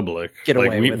very public. Get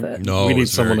away with it. No, we need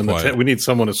someone we need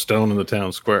someone a stone in the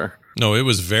town square. No, it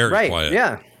was very quiet.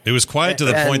 Yeah, it was quiet to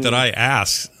the point that I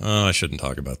asked. Oh, I shouldn't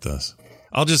talk about this.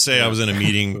 I'll just say I was in a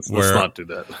meeting let's where not do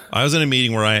that. I was in a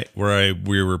meeting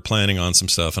we were planning on some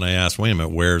stuff, and I asked, "Wait a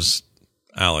minute, where's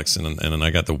Alex?" And I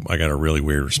got a really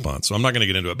weird response. So I'm not going to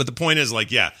get into it. But the point is,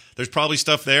 there's probably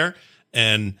stuff there,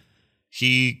 and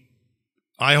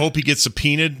I hope he gets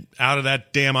subpoenaed out of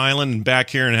that damn island and back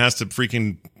here and has to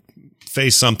freaking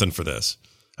face something for this.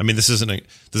 I mean, this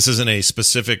isn't a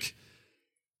specific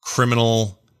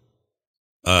criminal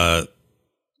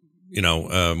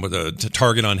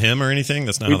target on him or anything.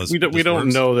 That's not how this we don't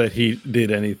works. know that he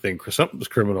did anything. Something was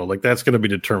criminal. Like, that's going to be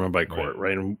determined by court,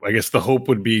 right? And I guess the hope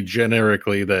would be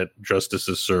generically that justice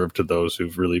is served to those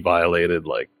who've really violated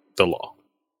the law.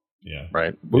 Yeah.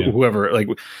 Right. Yeah. Whoever,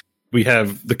 we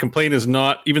have the complaint is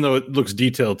not, even though it looks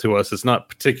detailed to us, it's not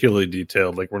particularly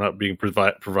detailed. Like, we're not being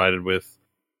provided with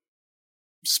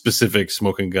specific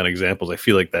smoking gun examples. I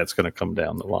feel like that's going to come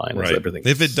down the line. Right.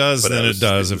 If it does, then it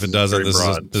does. If it doesn't,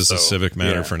 this is a civic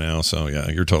matter for now. So yeah,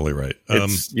 you're totally right.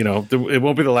 It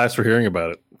won't be the last we're hearing about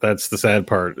it. That's the sad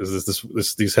part.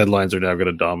 Is these headlines are now going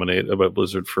to dominate about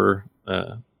Blizzard for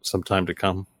some time to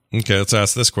come. Okay, let's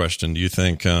ask this question. Do you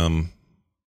think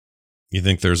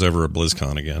there's ever a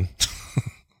BlizzCon again?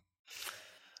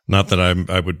 Not that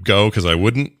I would go, because I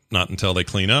wouldn't. Not until they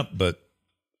clean up, but.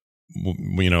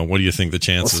 What do you think the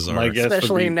chances are?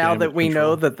 Especially now that we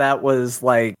know that was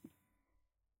like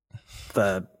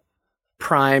the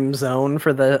prime zone for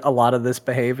a lot of this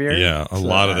behavior. Yeah, a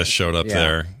lot of this showed up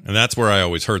there, and that's where I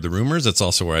always heard the rumors. It's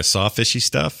also where I saw fishy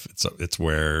stuff. It's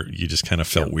where you just kind of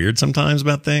felt weird sometimes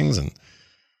about things, and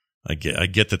I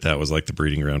get that was like the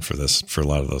breeding ground for a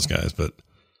lot of those guys, but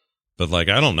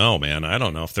I don't know, man. I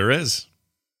don't know if there is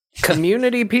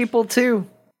community people too.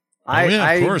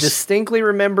 I distinctly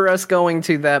remember us going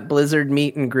to that Blizzard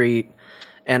meet and greet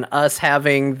and us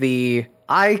having the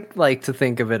I like to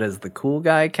think of it as the cool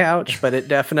guy couch, but it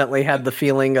definitely had the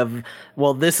feeling of,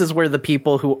 well, this is where the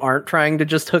people who aren't trying to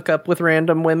just hook up with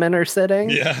random women are sitting.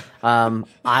 Yeah.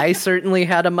 I certainly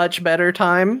had a much better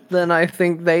time than I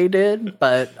think they did,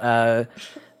 but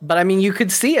I mean, you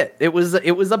could see it. It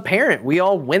was apparent. We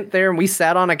all went there and we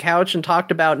sat on a couch and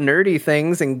talked about nerdy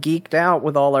things and geeked out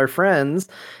with all our friends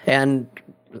and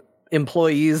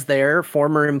employees there,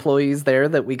 former employees there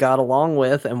that we got along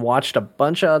with, and watched a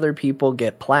bunch of other people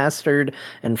get plastered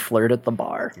and flirt at the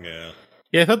bar.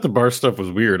 Yeah, I thought the bar stuff was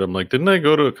weird. I'm like, didn't I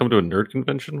come to a nerd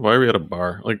convention? Why are we at a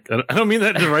bar? Like, I don't mean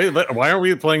that right. Why are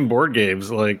we playing board games?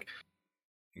 Like,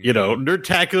 you know,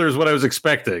 Nerdtacular is what I was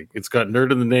expecting. It's got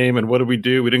nerd in the name, and what did we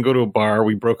do? We didn't go to a bar.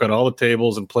 We broke out all the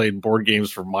tables and played board games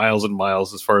for miles and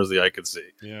miles as far as the eye could see.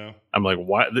 Yeah. I'm like,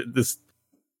 why this?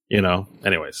 You know,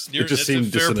 anyways, it just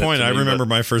seemed a fair point. I remember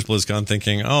my first BlizzCon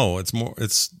thinking, oh,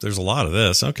 there's a lot of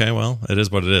this. Okay, well, it is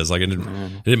what it is. Like, it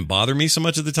didn't bother me so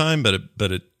much at the time,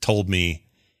 but it told me,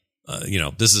 you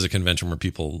know, this is a convention where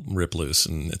people rip loose,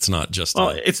 and it's not just.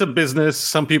 It's a business.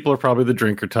 Some people are probably the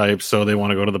drinker type, so they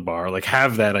want to go to the bar. Like,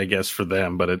 have that, I guess, for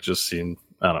them. But it just seemed,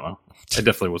 I don't know. I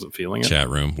definitely wasn't feeling it. Chat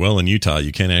room. Well, in Utah,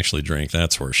 you can't actually drink.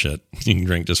 That's horseshit. You can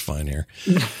drink just fine here.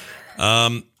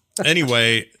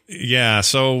 Anyway, yeah.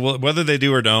 So whether they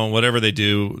do or don't, whatever they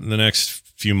do, the next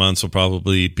few months will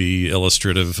probably be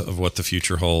illustrative of what the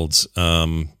future holds.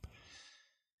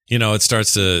 You know, it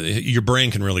starts to, your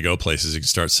brain can really go places. You can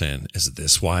start saying, is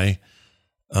this why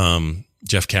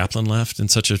Jeff Kaplan left in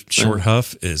such a short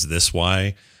huff? Is this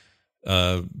why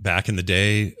back in the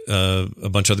day a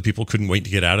bunch of other people couldn't wait to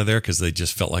get out of there because they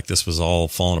just felt like this was all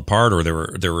falling apart, or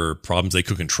there were problems they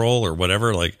could control or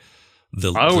whatever? Like,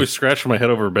 I always scratch my head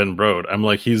over Ben Brode. I'm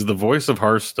like, he's the voice of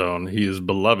Hearthstone. He is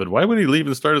beloved. Why would he leave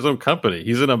and start his own company?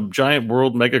 He's in a giant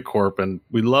world megacorp, and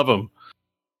we love him.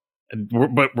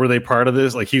 But were they part of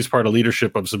this? Like, he's part of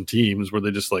leadership of some teams where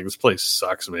they just like, this place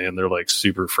sucks, man. They're like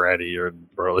super fratty, or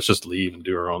bro, let's just leave and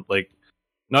do our own. Like,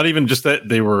 not even just that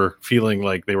they were feeling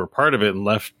like they were part of it and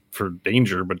left for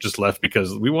danger, but just left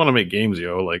because we want to make games,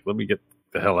 yo. Like, let me get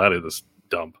the hell out of this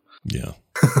dump. Yeah.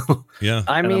 Yeah.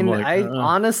 I mean, like,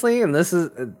 honestly, and this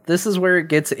is where it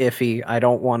gets iffy. I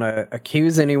don't want to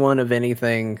accuse anyone of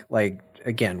anything. Like,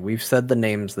 again, we've said the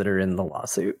names that are in the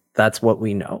lawsuit. That's what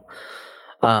we know.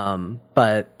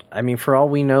 But I mean, for all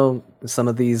we know, some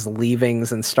of these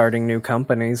leavings and starting new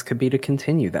companies could be to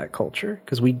continue that culture,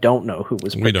 because we don't know who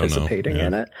was participating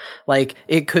in it. Like,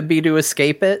 it could be to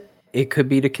escape it. It could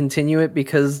be to continue it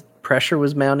because pressure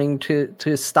was mounting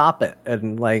to stop it,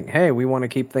 and like, hey, we want to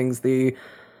keep things the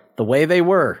way they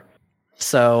were.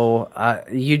 So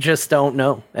you just don't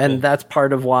know, and that's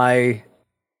part of why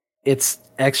it's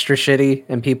extra shitty,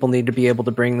 and people need to be able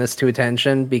to bring this to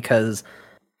attention, because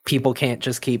people can't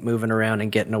just keep moving around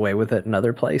and getting away with it in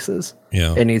other places.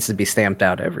 Yeah, it needs to be stamped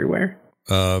out everywhere.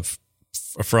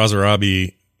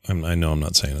 Frazarabi, I know I'm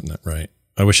not saying it right.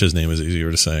 I wish his name was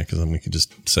easier to say, because then we could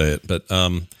just say it. But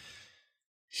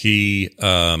he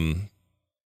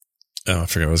I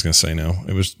forgot what I was going to say now.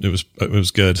 It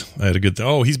was good. I had a good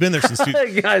he's been there since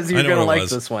guys, you're going to like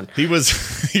this one. He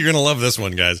was you're going to love this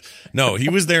one, guys. No, he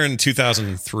was there in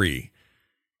 2003.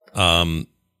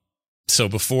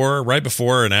 So right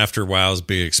before and after WoW's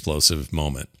big explosive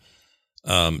moment.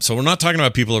 So we're not talking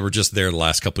about people that were just there the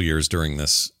last couple of years during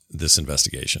this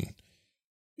investigation.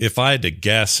 If I had to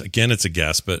guess, again, it's a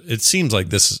guess, but it seems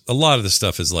like a lot of this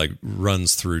stuff is like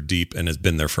runs through deep and has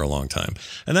been there for a long time.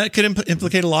 And that could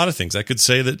implicate a lot of things. I could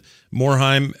say that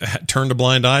Morhaime turned a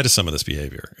blind eye to some of this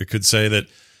behavior. It could say that,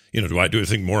 you know, do I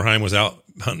think Morhaime was out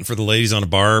hunting for the ladies on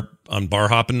bar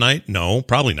hopping night? No,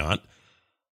 probably not.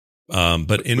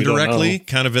 But indirectly,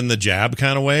 kind of in the jab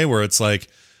kind of way, where it's like,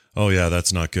 oh yeah,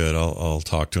 that's not good. I'll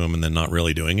talk to him, and then not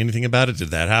really doing anything about it. Did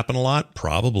that happen a lot?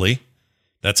 Probably.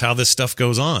 That's how this stuff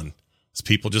goes on. Is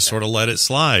people just sort of let it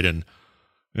slide. And,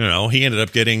 you know, he ended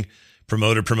up getting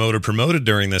promoted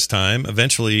during this time,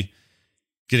 eventually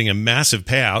getting a massive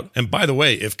payout. And by the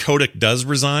way, if Kotick does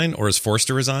resign or is forced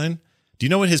to resign, do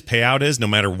you know what his payout is, no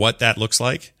matter what that looks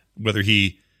like? Whether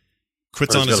he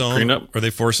quits on his own or they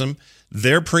force him?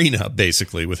 Their prenup,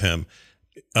 basically, with him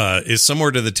is somewhere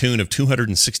to the tune of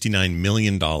 $269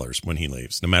 million when he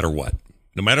leaves, no matter what.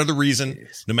 No matter the reason,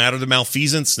 no matter the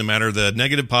malfeasance, no matter the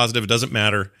negative, positive, it doesn't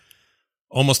matter.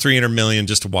 Almost $300 million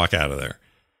just to walk out of there.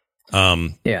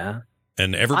 Yeah.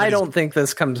 And I don't think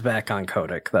this comes back on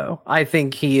Kotick, though. I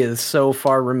think he is so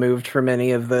far removed from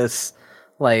any of this.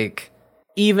 Like,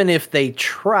 even if they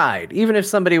tried, even if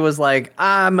somebody was like,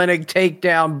 I'm going to take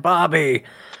down Bobby,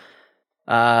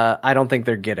 I don't think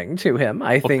they're getting to him.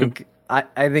 I think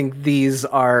I think these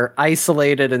are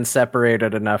isolated and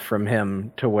separated enough from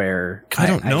him to where I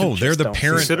don't know. They're the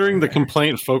parent. Considering the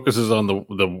complaint focuses on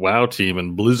the WoW team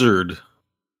and Blizzard,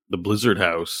 the Blizzard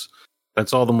house,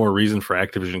 that's all the more reason for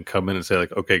Activision to come in and say,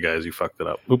 like, okay, guys, you fucked it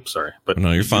up. Oops, sorry. But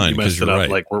no, you're fine. You messed it you're up. right.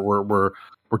 Like,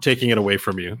 we're taking it away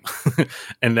from you.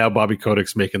 And now Bobby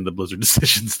Kotick's making the Blizzard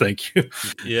decisions. Thank you.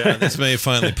 Yeah, this may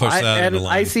finally push that in the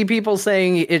line. I see people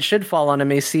saying it should fall on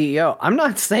him as CEO. I'm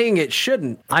not saying it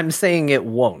shouldn't. I'm saying it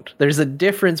won't. There's a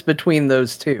difference between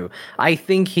those two. I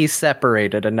think he's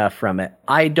separated enough from it.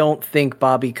 I don't think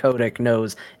Bobby Kotick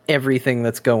knows everything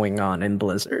that's going on in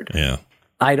Blizzard. Yeah.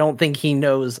 I don't think he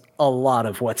knows a lot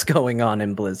of what's going on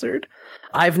in Blizzard.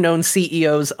 I've known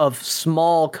CEOs of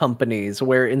small companies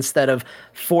where instead of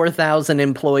 4,000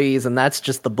 employees, and that's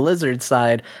just the Blizzard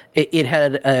side, it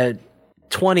had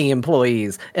 20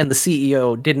 employees, and the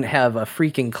CEO didn't have a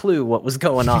freaking clue what was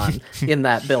going on in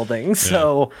that building. Yeah.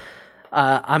 So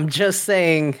I'm just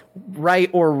saying,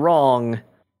 right or wrong,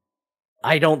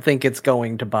 I don't think it's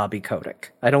going to Bobby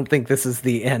Kotick. I don't think this is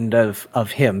the end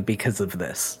of him because of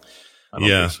this. I don't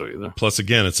think so either. Plus,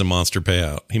 again, it's a monster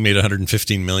payout. He made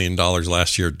 $115 million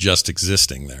last year just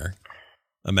existing there.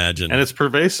 Imagine. And it's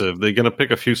pervasive. They're going to pick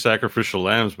a few sacrificial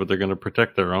lambs, but they're going to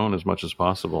protect their own as much as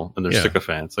possible. And they're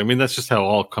sycophants. I mean, that's just how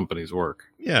all companies work.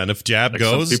 Yeah, and if Jab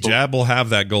goes, Jab will have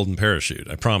that golden parachute.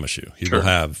 I promise you. He will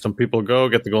have. Some people go,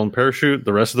 get the golden parachute.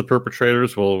 The rest of the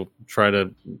perpetrators will try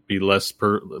to be less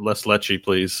lechy,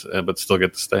 please, but still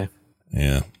get to stay.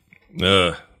 Yeah.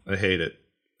 I hate it.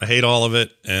 I hate all of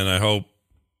it, and I hope.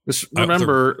 Just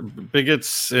remember,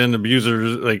 bigots and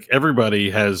abusers, like everybody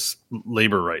has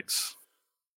labor rights.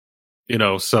 You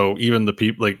know, so even the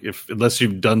people, like, unless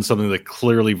you've done something that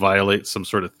clearly violates some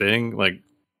sort of thing, like,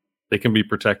 they can be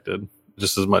protected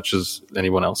just as much as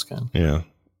anyone else can. Yeah.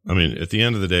 I mean, at the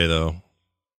end of the day, though,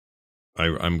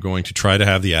 I'm going to try to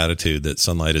have the attitude that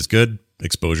sunlight is good,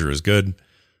 exposure is good,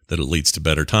 that it leads to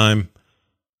better time,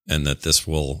 and that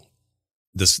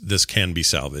this can be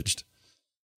salvaged.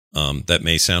 That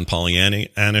may sound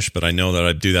Pollyannish, but I know that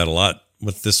I do that a lot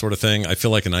with this sort of thing. I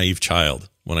feel like a naive child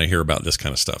when I hear about this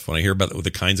kind of stuff. When I hear about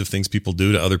the kinds of things people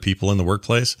do to other people in the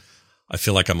workplace, I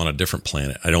feel like I'm on a different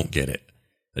planet. I don't get it.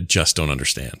 I just don't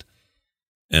understand.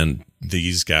 And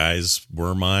these guys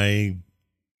were my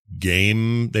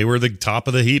game. They were the top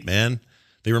of the heap, man.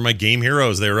 They were my game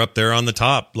heroes. They were up there on the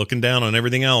top, looking down on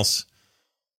everything else.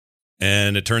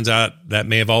 And it turns out that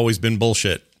may have always been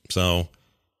bullshit. So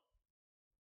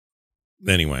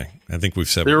anyway, I think we've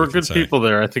said there were good people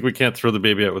there. I think we can't throw the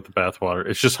baby out with the bathwater.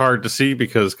 It's just hard to see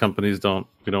because companies they're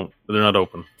not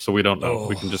open. So we don't know.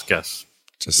 We can just guess.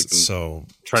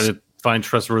 Try to find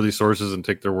trustworthy sources and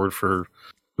take their word for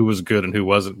who was good and who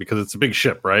wasn't, because it's a big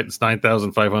ship, right? It's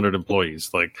 9,500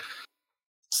 employees. Like,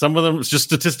 some of them, it's just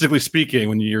statistically speaking,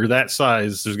 when you're that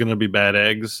size, there's going to be bad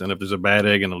eggs. And if there's a bad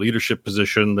egg in a leadership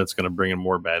position, that's going to bring in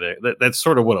more bad eggs. That's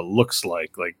sort of what it looks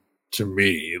like to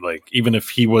me. Like, even if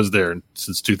he was there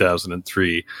since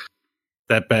 2003,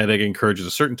 that bad egg encourages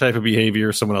a certain type of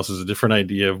behavior. Someone else has a different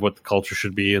idea of what the culture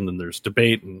should be. And then there's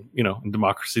debate. And, in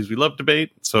democracies, we love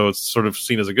debate. So it's sort of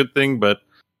seen as a good thing. But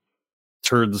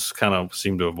turds kind of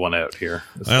seem to have won out here.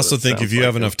 I also think if you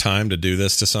have enough time to do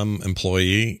this to some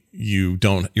employee,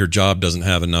 your job doesn't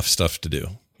have enough stuff to do.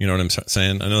 You know what I'm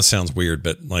saying? I know it sounds weird,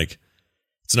 but like,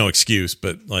 it's no excuse,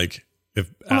 but like, if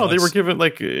they were given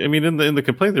in the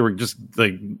complaint, they were just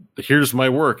like, here's my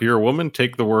work. You're a woman,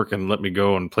 take the work and let me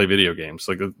go and play video games.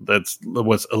 Like, that's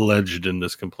what's alleged in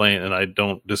this complaint. And I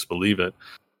don't disbelieve it.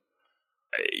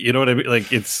 You know what I mean?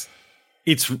 Like, it's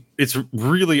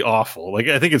really awful. Like,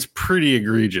 I think it's pretty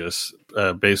egregious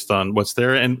based on what's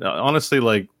there. And honestly,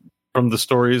 like, from the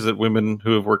stories that women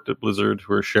who have worked at Blizzard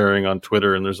who are sharing on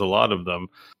Twitter, and there's a lot of them,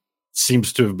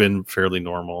 seems to have been fairly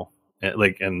normal.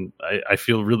 And I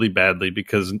feel really badly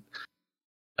because,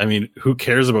 I mean, who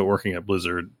cares about working at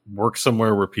Blizzard? Work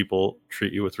somewhere where people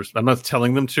treat you with respect. I'm not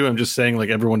telling them to. I'm just saying, like,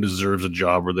 everyone deserves a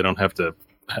job where they don't have to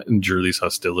endure these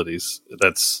hostilities.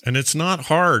 And it's not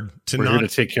hard we're here to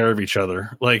take care of each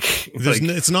other.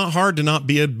 It's not hard to not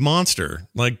be a monster.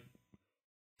 Like,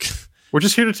 we're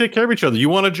just here to take care of each other. You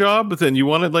want a job, but then you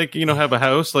want to have a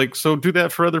house. Like, so do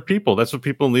that for other people. That's what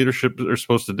people in leadership are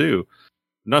supposed to do.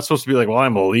 You're not supposed to be like, well,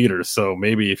 I'm a leader, so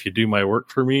maybe if you do my work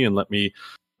for me and let me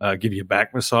give you a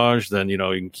back massage, then you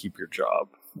can keep your job.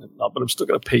 But I'm still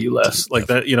going to pay you less. Like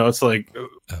that, it's like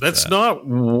that's not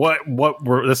what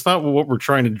we're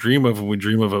trying to dream of when we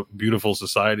dream of a beautiful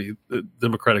society, the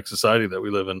democratic society that we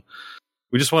live in.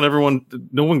 We just want everyone.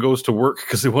 No one goes to work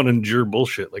because they want to endure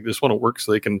bullshit. Like, they just want to work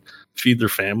so they can feed their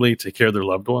family, take care of their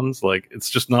loved ones. Like, it's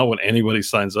just not what anybody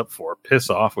signs up for. Piss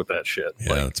off with that shit. Yeah,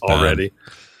 like, it's bad. already.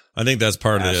 I think that's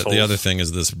part Assholes. of it. The other thing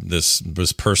is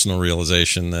this personal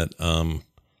realization that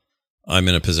I'm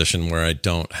in a position where I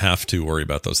don't have to worry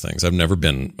about those things. I've never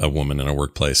been a woman in a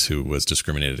workplace who was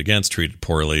discriminated against, treated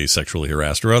poorly, sexually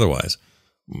harassed, or otherwise.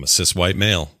 I'm a cis white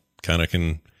male, kind of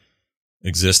can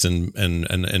exist and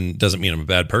doesn't mean I'm a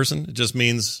bad person. It just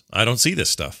means I don't see this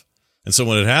stuff. And so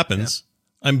when it happens,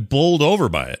 I'm bowled over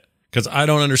by it because I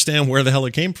don't understand where the hell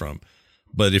it came from.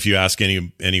 But if you ask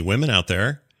any women out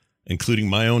there, including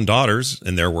my own daughters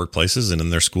in their workplaces and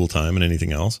in their school time and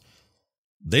anything else,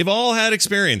 they've all had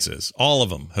experiences. All of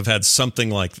them have had something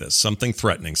like this, something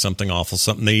threatening, something awful,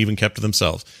 something they even kept to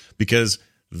themselves, because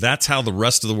that's how the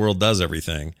rest of the world does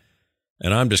everything.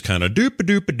 And I'm just kind of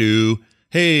doop-a-doop-a-doo.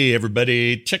 Hey,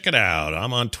 everybody, check it out.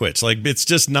 I'm on Twitch. Like, it's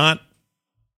just not.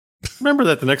 Remember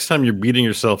that the next time you're beating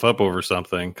yourself up over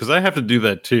something, because I have to do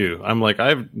that too. I'm like,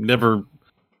 I've never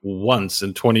once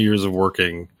in 20 years of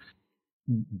working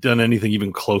done anything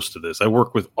even close to this. I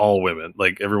work with all women.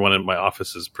 Like, everyone in my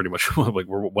office is pretty much like,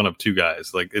 we're one of two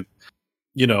guys. Like, it,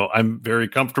 I'm very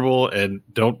comfortable and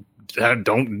don't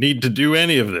need to do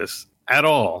any of this at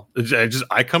all.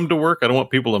 I come to work. I don't want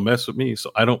people to mess with me,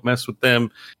 so I don't mess with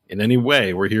them in any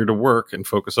way. We're here to work and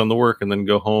focus on the work, and then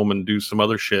go home and do some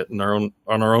other shit on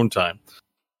our own time.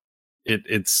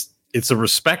 It's a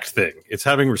respect thing. It's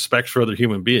having respect for other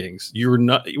human beings. You're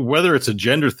not, whether it's a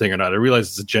gender thing or not. I realize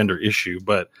it's a gender issue,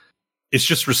 but it's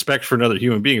just respect for another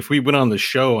human being. If we went on the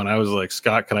show and I was like,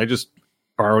 Scott, can I just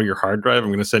borrow your hard drive? I'm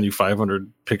going to send you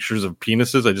 500 pictures of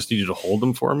penises. I just need you to hold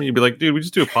them for me. You'd be like, dude, we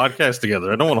just do a podcast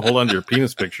together. I don't want to hold on to your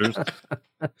penis pictures.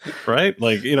 Right?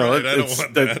 Like, Right, I don't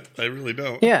want that. I really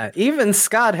don't. Yeah, even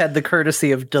Scott had the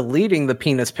courtesy of deleting the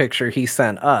penis picture he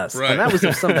sent us. Right. And that was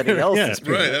of somebody else's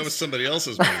penis. Right, that was somebody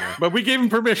else's penis. But we gave him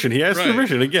permission. He asked Right.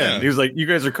 permission again. Yeah. He was like, you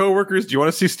guys are coworkers. Do you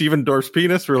want to see Steven Dorff's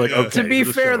penis? We're like, Yeah. okay. To be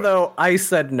let's fair, show it. though, I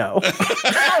said no.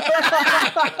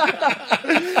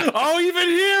 Oh, even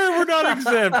here, we're not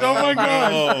exempt. Oh, my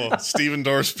God. Oh, Steven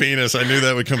Dorff's penis. I knew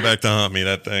that would come back to haunt me,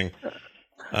 that thing.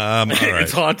 All right.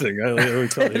 It's haunting. I will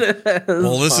tell you.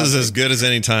 Well, this is as good as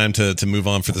any time to move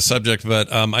on for the subject,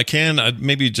 but I can,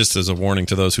 maybe just as a warning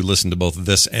to those who listen to both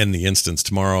this and The Instance,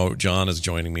 tomorrow John is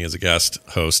joining me as a guest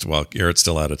host while Garrett's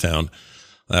still out of town.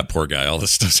 That poor guy. All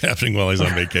this stuff's happening while he's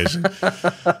on vacation.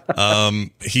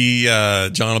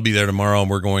 John will be there tomorrow, and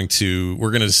we're going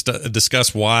to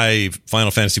discuss why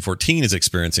Final Fantasy XIV is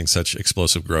experiencing such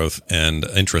explosive growth and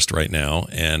interest right now,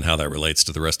 and how that relates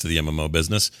to the rest of the MMO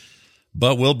business.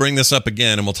 But we'll bring this up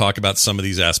again, and we'll talk about some of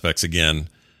these aspects again,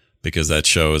 because that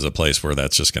show is a place where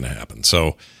that's just going to happen.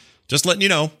 So just letting you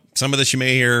know, some of this you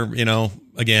may hear,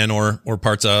 again, or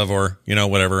parts of, or,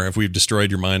 whatever. If we've destroyed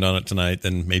your mind on it tonight,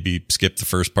 then maybe skip the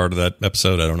first part of that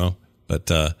episode. I don't know. But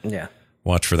yeah,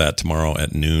 watch for that tomorrow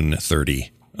at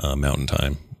 12:30 Mountain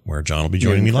Time, where John will be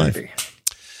joining me live.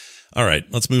 All right,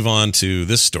 let's move on to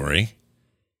this story.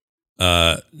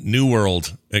 New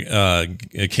World,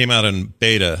 it came out in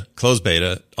beta, closed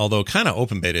beta, although kind of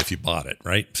open beta if you bought it,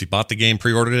 right? If you bought the game,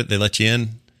 pre-ordered it, they let you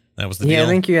in. That was the deal. I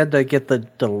think you had to get the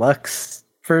deluxe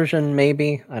version,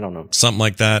 maybe. I don't know. Something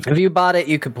like that. If you bought it,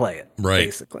 you could play it, right?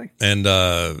 Basically. And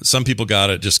some people got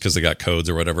it just because they got codes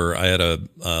or whatever. I had a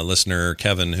listener,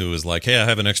 Kevin, who was like, hey, I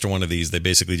have an extra one of these. They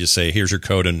basically just say, here's your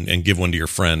code, and give one to your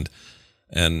friend.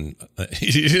 And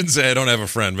he didn't say, I don't have a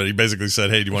friend, but he basically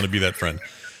said, hey, do you want to be that friend?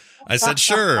 I said,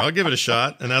 sure, I'll give it a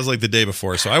shot. And that was like the day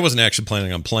before. So I wasn't actually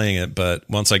planning on playing it, but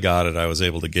once I got it, I was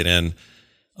able to get in.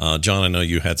 John, I know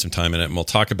you had some time in it, and we'll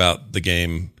talk about the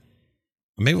game.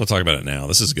 Maybe we'll talk about it now.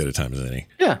 This is as good a time as any.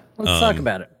 Yeah, let's talk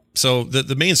about it. So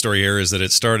the main story here is that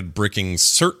it started bricking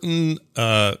certain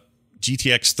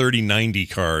GTX 3090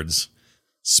 cards.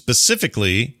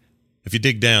 Specifically, if you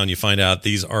dig down, you find out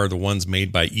these are the ones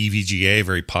made by EVGA, a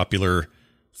very popular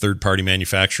third-party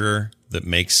manufacturer that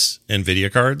makes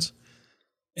NVIDIA cards.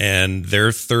 And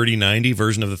their 3090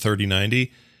 version of the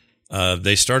 3090,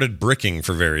 they started bricking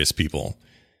for various people.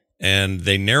 And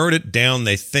they narrowed it down,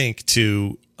 they think,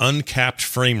 to uncapped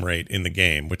frame rate in the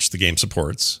game, which the game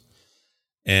supports.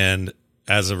 And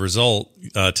as a result,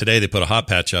 today they put a hot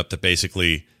patch up that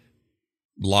basically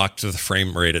locked the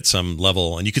frame rate at some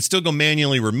level. And you could still go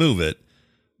manually remove it,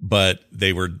 but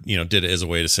they were, did it as a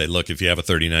way to say, look, if you have a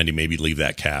 3090, maybe leave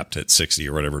that capped at 60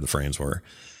 or whatever the frames were.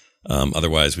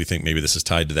 Otherwise, we think maybe this is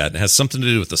tied to that. It has something to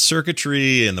do with the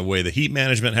circuitry and the way the heat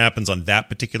management happens on that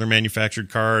particular manufactured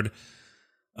card.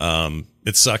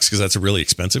 It sucks because that's a really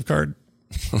expensive card.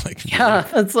 Yeah,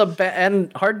 that's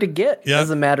and hard to get, as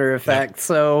a matter of fact.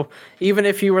 So even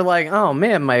if you were like, oh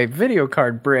man, my video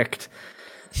card bricked,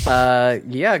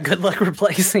 good luck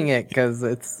replacing it, because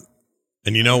it's.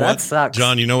 And you know what, sucks.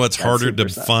 John? You know what's harder to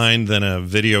find than a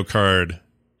video card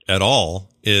at all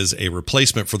is a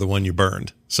replacement for the one you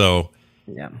burned. So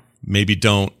maybe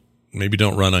don't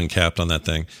run uncapped on that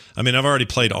thing. I mean, I've already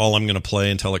played all I'm going to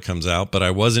play until it comes out, but I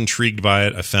was intrigued by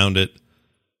it. I found it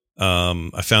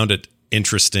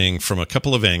interesting from a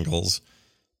couple of angles.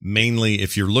 Mainly,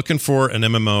 if you're looking for an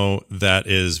MMO that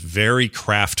is very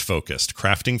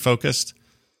crafting focused,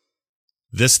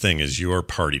 this thing is your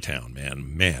party town,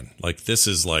 man. Like, this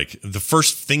is like the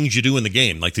first things you do in the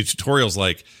game. Like, the tutorial's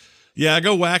like, yeah,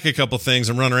 go whack a couple things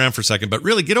and run around for a second, but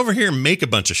really get over here and make a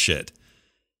bunch of shit.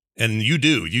 And you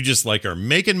just like are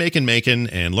making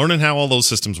and learning how all those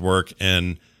systems work.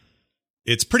 And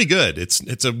it's pretty good.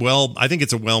 I think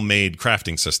it's a well-made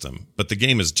crafting system, but the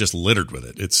game is just littered with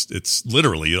it. It's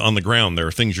literally on the ground. There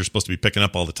are things you're supposed to be picking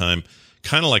up all the time,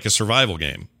 kind of like a survival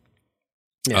game.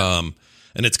 Yeah.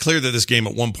 And it's clear that this game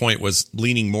at one point was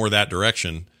leaning more that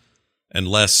direction and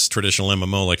less traditional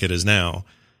MMO like it is now.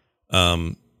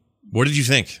 What did you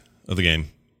think of the game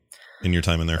in your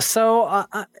time in there? So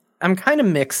I'm kind of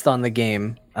mixed on the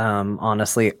game,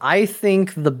 honestly. I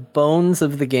think the bones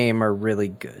of the game are really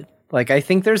good. Like, I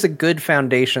think there's a good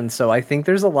foundation, so I think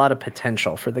there's a lot of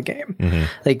potential for the game. Mm-hmm.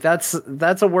 Like, that's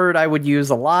a word I would use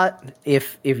a lot.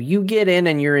 If you get in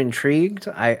and you're intrigued,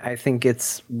 I think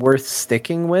it's worth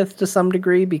sticking with to some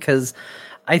degree, because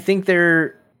I think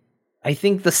the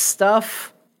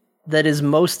stuff that is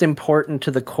most important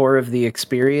to the core of the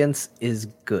experience is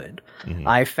good. Mm-hmm.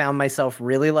 I found myself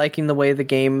really liking the way the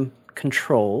game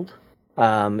controlled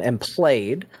and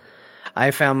played.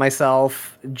 I found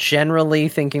myself generally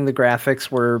thinking the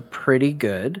graphics were pretty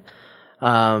good.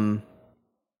 Like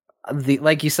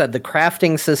you said, the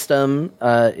crafting system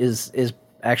is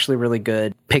actually really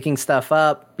good. Picking stuff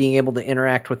up, being able to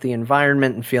interact with the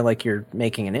environment and feel like you're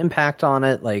making an impact on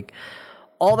it, like,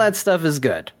 all that stuff is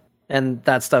good, and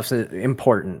that stuff's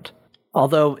important.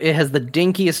 Although it has the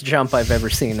dinkiest jump I've ever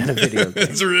seen in a video game.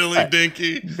 It's really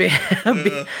dinky. The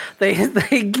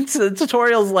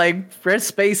tutorials like press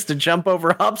space to jump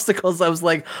over obstacles. I was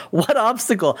like, what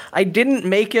obstacle? I didn't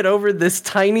make it over this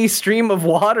tiny stream of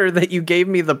water that you gave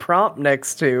me the prompt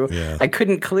next to. Yeah. I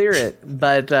couldn't clear it.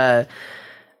 But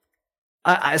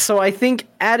so I think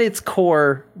at its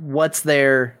core, what's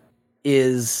there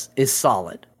is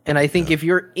solid. And I think if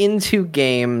you're into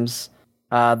games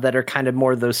that are kind of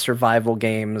more those survival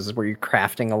games where you're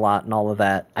crafting a lot and all of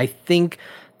that, I think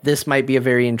this might be a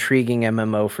very intriguing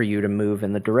MMO for you to move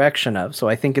in the direction of. So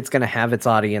I think it's going to have its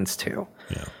audience too.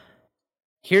 Yeah.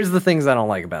 Here's the things I don't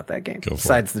like about that game,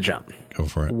 besides the jump. Go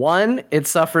for it. One, it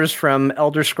suffers from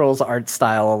Elder Scrolls art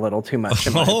style a little too much,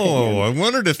 in my opinion. I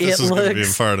wondered if this was going to be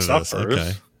a part of this.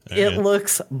 Okay. It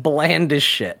looks bland as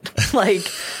shit. Like,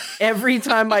 every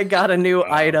time I got a new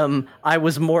item, I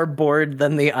was more bored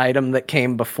than the item that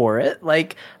came before it.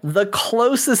 Like, the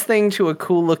closest thing to a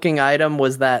cool looking item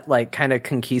was that, like, kind of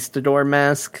conquistador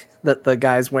mask that the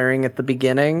guy's wearing at the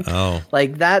beginning. Oh.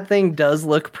 Like, that thing does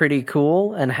look pretty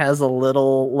cool and has a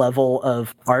little level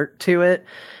of art to it.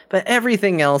 But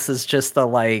everything else is just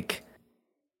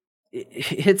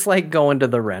it's like going to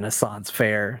the Renaissance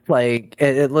fair. Like,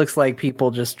 it looks like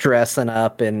people just dressing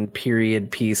up in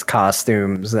period piece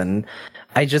costumes, and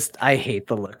I hate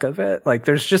the look of it. Like,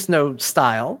 there's just no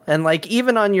style. And like,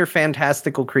 even on your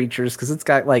fantastical creatures, because it's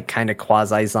got like kind of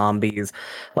quasi zombies,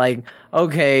 like,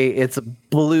 okay, it's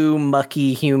blue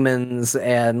mucky humans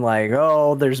and like,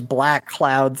 oh, there's black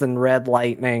clouds and red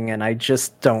lightning, and I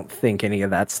just don't think any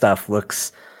of that stuff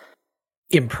looks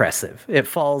impressive. It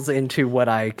falls into what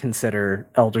I consider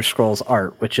Elder Scrolls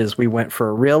art, which is we went for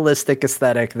a realistic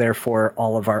aesthetic, therefore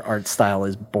all of our art style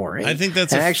is boring. I think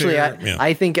that's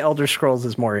I think Elder Scrolls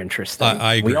is more interesting.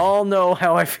 I agree. We all know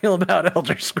how I feel about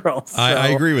Elder Scrolls. So. I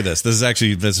agree with this. This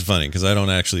is funny because I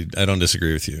don't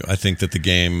disagree with you. I think that the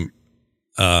game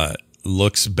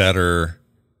looks better,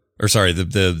 or sorry,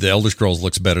 the Elder Scrolls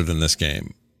looks better than this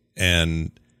game,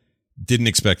 and didn't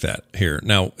expect that here.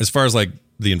 Now, as far as like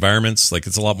the environments, like,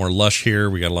 it's a lot more lush here.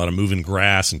 We got a lot of moving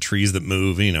grass and trees that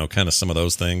move, kind of some of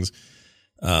those things.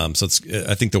 So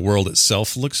I think the world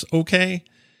itself looks okay,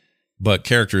 but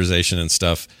characterization and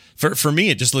stuff for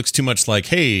me, it just looks too much like,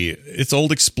 hey, it's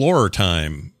old explorer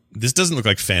time. This doesn't look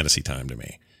like fantasy time to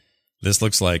me. This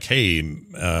looks like, hey,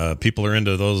 people are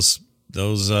into those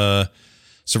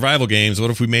survival games. What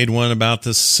if we made one about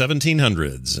the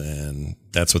 1700s? And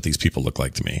that's what these people look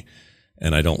like to me.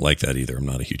 And I don't like that either. I'm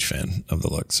not a huge fan of the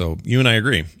look. So you and I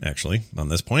agree, actually, on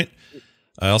this point.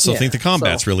 I also think the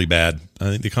combat's really bad. I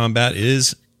think the combat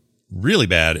is really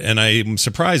bad, and I'm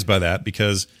surprised by that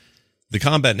because the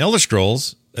combat in Elder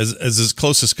Scrolls, as its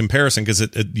closest comparison, because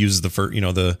it uses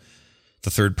the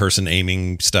third person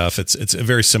aiming stuff. It's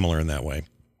very similar in that way.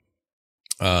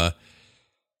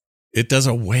 It does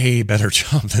a way better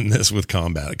job than this with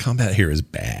combat. Combat here is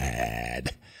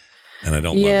bad, and I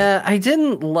don't love it. Yeah, I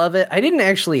didn't love it. I didn't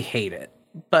actually hate it,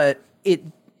 but it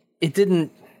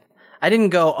didn't. I didn't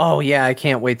go, oh yeah, I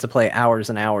can't wait to play hours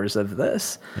and hours of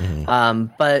this.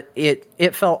 But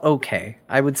it felt okay.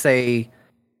 I would say.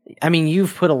 I mean,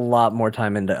 you've put a lot more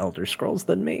time into Elder Scrolls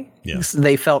than me. Yeah.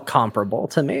 They felt comparable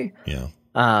to me. Yeah.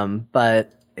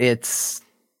 But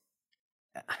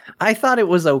I thought it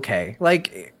was okay.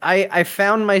 Like, I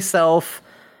found myself,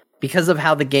 because of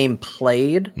how the game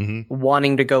played,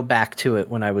 wanting to go back to it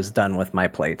when I was done with my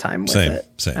playtime with it.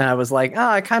 Same. And I was like,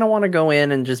 I kind of want to go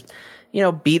in and just,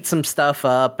 beat some stuff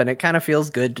up. And it kind of feels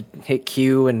good to hit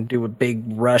Q and do a big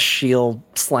rush shield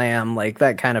slam. Like,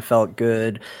 that kind of felt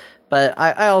good. But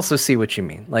I also see what you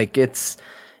mean. Like, it's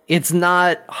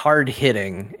not hard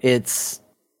hitting. It's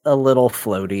a little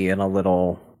floaty and a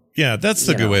little... Yeah, that's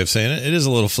the good way of saying it. It is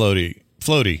a little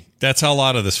floaty. That's how a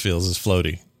lot of this feels, is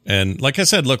floaty. And like I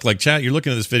said, look, like chat, you're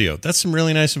looking at this video. That's some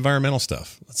really nice environmental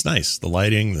stuff. That's nice. The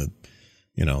lighting,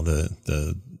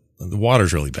 the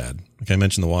water's really bad. Like I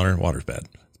mentioned, the water's bad.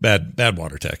 Bad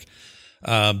water tech.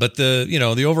 But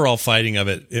the overall fighting of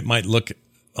it, it might look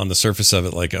on the surface of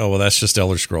it like, oh, well, that's just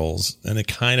Elder Scrolls. And it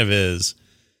kind of is.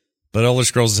 But Elder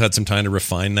Scrolls has had some time to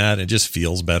refine that. It just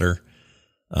feels better.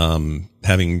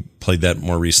 Having played that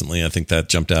more recently, I think that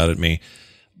jumped out at me.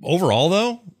 Overall,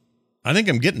 though, I think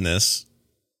I'm getting this.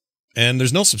 And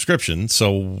there's no subscription,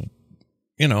 so,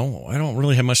 I don't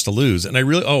really have much to lose. And the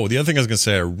other thing I was going to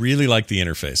say, I really like the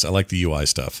interface. I like the UI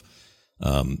stuff.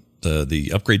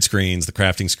 The upgrade screens, the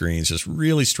crafting screens, just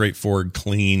really straightforward,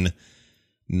 clean,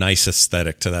 nice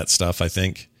aesthetic to that stuff, I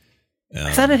think.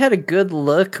 I thought it had a good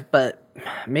look, but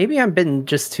maybe I've been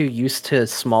just too used to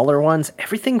smaller ones.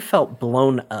 Everything felt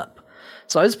blown up.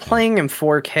 So I was playing in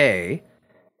 4K,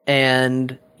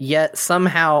 and yet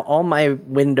somehow all my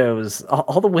windows,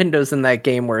 all the windows in that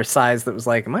game were a size that was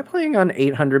like, am I playing on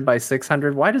 800 by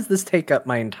 600? Why does this take up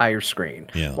my entire screen?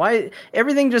 Yeah. Why?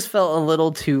 Everything just felt a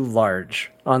little too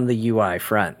large on the UI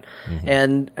front.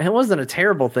 And it wasn't a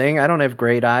terrible thing. I don't have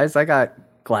great eyes. I got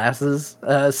glasses.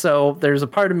 So there's a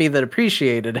part of me that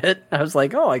appreciated it. I was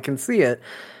like, oh, I can see it.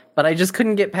 But I just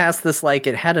couldn't get past this. Like,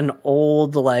 it had an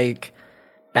old, like,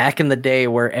 back in the day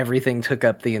where everything took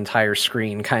up the entire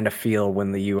screen kind of feel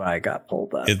when the UI got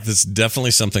pulled up. It's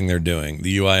definitely something they're doing.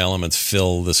 The UI elements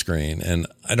fill the screen, and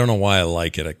I don't know why I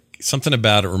like it. Something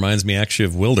about it reminds me actually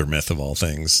of Wildermyth, of all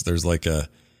things. There's like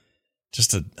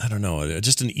just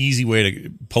an easy way to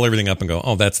pull everything up and go,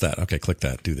 oh, that's that. Okay, click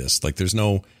that, do this. Like it's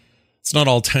not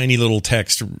all tiny little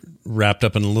text wrapped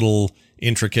up in a little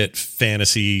intricate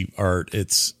fantasy art.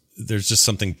 There's just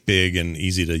something big and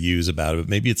easy to use about it.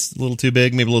 Maybe it's a little too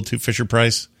big, maybe a little too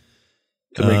Fisher-Price.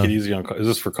 To make it easy is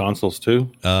this for consoles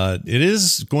too? It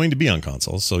is going to be on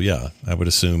consoles, so yeah, I would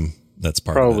assume that's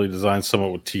probably of it. Designed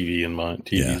somewhat with TVs in mind.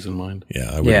 Yeah,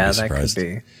 I wouldn't be surprised. That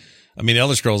could be. I mean,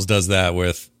 Elder Scrolls does that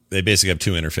with, they basically have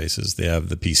two interfaces. They have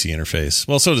the PC interface.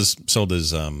 Well, so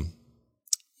does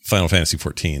Final Fantasy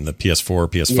 14. The PS4,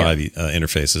 PS5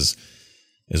 interface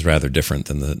is rather different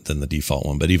than the default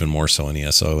one, but even more so in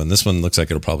ESO. And this one looks like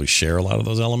it'll probably share a lot of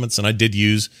those elements. And I did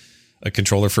use a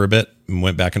controller for a bit and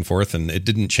went back and forth, and it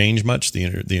didn't change much. The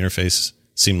interface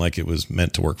seemed like it was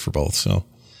meant to work for both. So,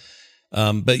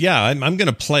 but yeah, I'm going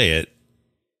to play it.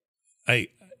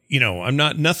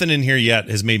 Nothing in here yet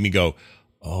has made me go,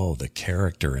 oh, the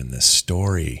character in this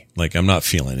story. Like, I'm not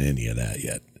feeling any of that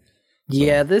yet.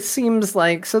 Yeah, this seems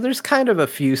like, so there's kind of a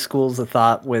few schools of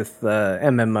thought with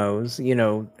MMOs,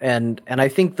 and I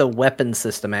think the weapon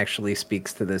system actually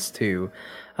speaks to this too.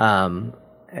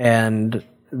 And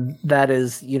that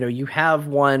is, you have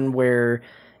one where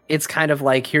it's kind of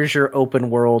like, here's your open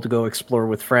world, go explore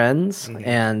with friends. Mm-hmm.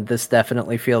 And this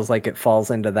definitely feels like it falls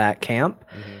into that camp.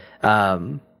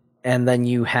 Mm-hmm. And then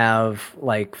you have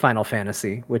like Final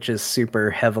Fantasy, which is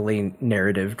super heavily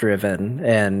narrative driven,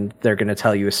 and they're going to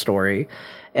tell you a story.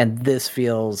 And this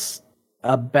feels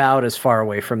about as far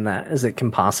away from that as it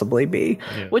can possibly be,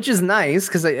 which is nice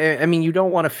because I mean, you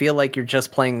don't want to feel like you're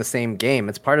just playing the same game.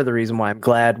 It's part of the reason why I'm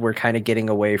glad we're kind of getting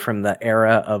away from the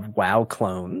era of WoW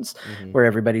clones, where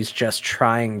everybody's just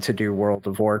trying to do World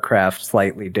of Warcraft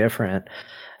slightly different.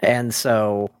 And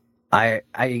so I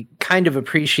kind of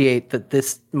appreciate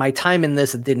that my time in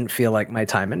this didn't feel like my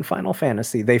time in Final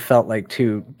Fantasy. They felt like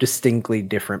two distinctly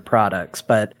different products,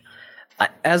 but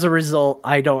as a result,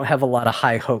 I don't have a lot of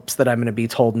high hopes that I'm going to be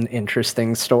told an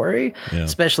interesting story,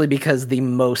 especially because the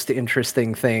most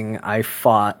interesting thing I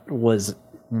fought was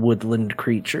woodland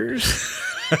creatures.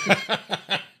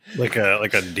 Like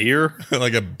a deer,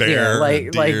 like a bear,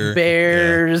 like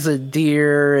bears, a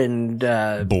deer, and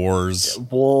boars,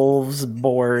 wolves,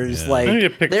 boars.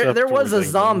 Like there was a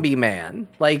zombie man.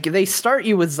 Like they start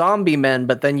you with zombie men,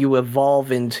 but then you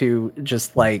evolve into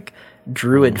just like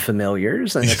druid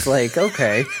familiars, and it's like,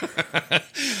 okay.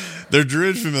 They're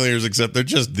druid familiars, except they're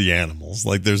just the animals.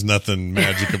 Like there's nothing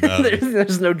magic about it.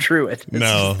 There's no druid.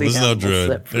 There's no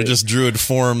druid. They're just druid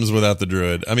forms without the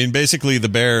druid. I mean, basically the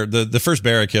bear, the first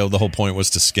bear I killed, the whole point was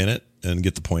to skin it and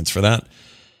get the points for that.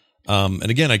 And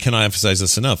again, I cannot emphasize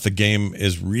this enough. The game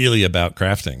is really about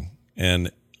crafting.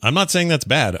 And I'm not saying that's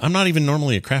bad. I'm not even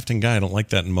normally a crafting guy. I don't like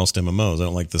that in most MMOs. I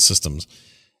don't like the systems.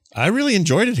 I really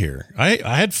enjoyed it here. I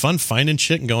had fun finding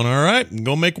shit and going, all right,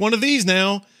 go make one of these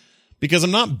now. Because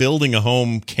I'm not building a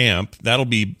home camp. That'll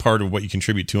be part of what you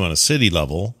contribute to on a city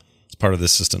level. It's part of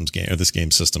this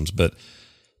game systems. But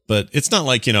it's not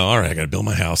like, all right, I got to build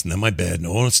my house and then my bed.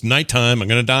 No, it's nighttime. I'm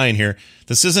going to die in here.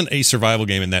 This isn't a survival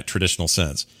game in that traditional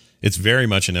sense. It's very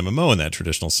much an MMO in that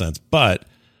traditional sense. But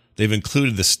they've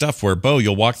included this stuff where, Bo,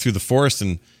 you'll walk through the forest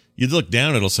and you look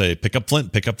down, it'll say, pick up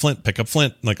flint, pick up flint, pick up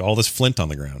flint. Like all this flint on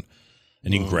the ground.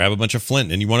 And you can grab a bunch of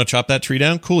flint, and you want to chop that tree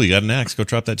down? Cool, you got an axe, go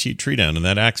chop that tree down. And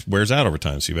that axe wears out over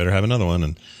time, so you better have another one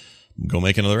and go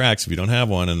make another axe if you don't have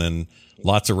one. And then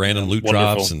lots of random loot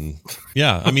drops. And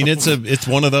I mean, it's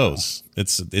one of those.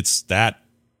 It's that.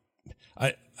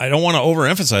 I don't want to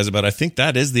overemphasize it, but I think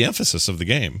that is the emphasis of the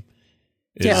game.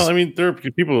 I mean, there are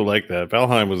people who like that.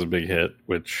 Valheim was a big hit,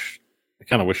 which I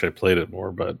kind of wish I played it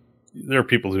more, but there are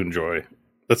people who enjoy.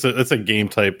 That's a game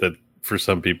type that for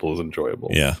some people is enjoyable.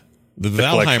 Yeah. The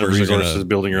Valheimers resources,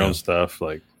 building your own stuff,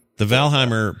 like the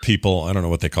Valheimer people. I don't know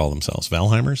what they call themselves.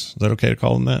 Valheimers? Is that okay to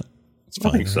call them that? It's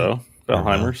fine. I think so.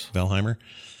 Valheimers. Valheimer.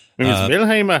 Maybe it's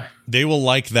Valheimer. They will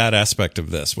like that aspect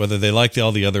of this, whether they like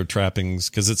all the other trappings,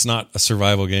 because it's not a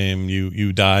survival game.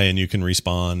 You die and you can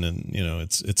respawn, and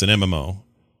it's an MMO.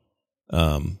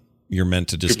 You're meant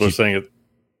to just. People are saying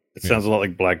it sounds a lot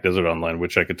like Black Desert Online,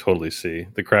 which I could totally see.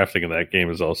 The crafting in that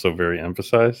game is also very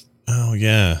emphasized. Oh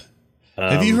yeah.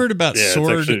 Have you heard about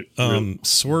Sword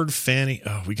Sword Fanny?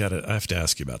 Oh, I have to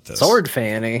ask you about this. Sword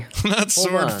Fanny. Not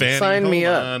Sword Fanny. Sign me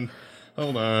up.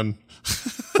 Hold on.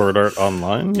 Sword Art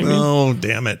Online? Oh,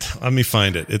 damn it. Let me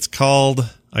find it. It's called,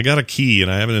 I got a key and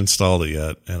I haven't installed it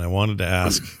yet. And I wanted to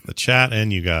ask the chat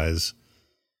and you guys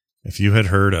if you had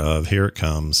heard of, here it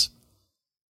comes,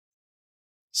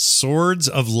 Swords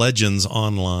of Legends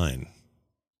Online.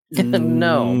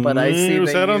 No, but I see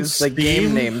they use the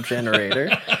game name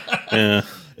generator. Yeah.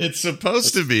 It's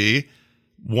supposed to be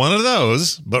one of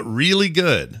those, but really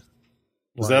good.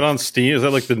 Is that on Steam? Is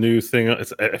that like the new thing?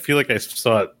 I feel like I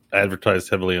saw it advertised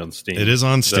heavily on Steam. It is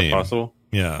on Steam. Is that possible?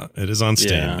 Yeah, it is on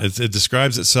Steam. Yeah. It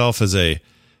describes itself as a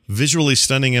visually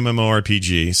stunning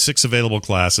MMORPG, 6 available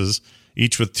classes,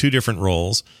 each with 2 different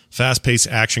roles, fast-paced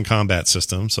action combat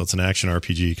system, so it's an action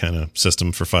RPG kind of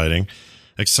system for fighting,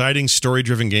 exciting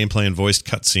story-driven gameplay and voiced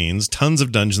cutscenes, tons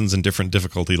of dungeons and different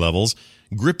difficulty levels,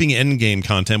 gripping endgame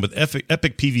content with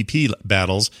epic PvP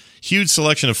battles, huge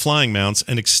selection of flying mounts,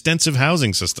 and extensive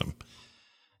housing system.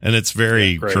 And it's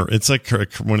it's like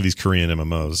one of these Korean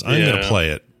MMOs. I'm going to play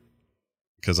it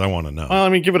because I want to know. Well, I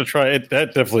mean, give it a try.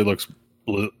 That definitely looks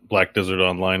Black Desert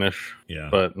Online-ish,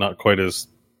 but not quite as...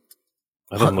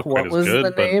 What was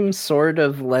the name? Sword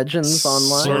of Legends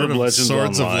Online?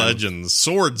 Swords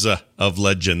of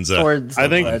Legends. I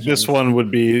think this one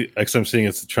would be, because I'm seeing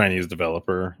it's a Chinese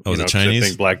developer. Oh, is it Chinese? I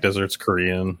think Black Desert's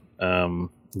Korean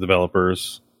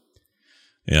developers.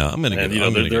 Yeah, I'm going to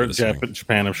give it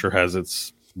Japan, I'm sure, has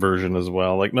its version as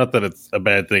well. Like, not that it's a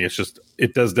bad thing. It's just,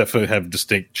 it does definitely have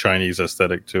distinct Chinese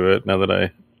aesthetic to it now that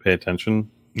I pay attention.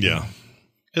 Yeah.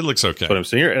 It looks okay. That's what I'm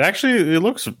seeing here. It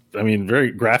looks, I mean,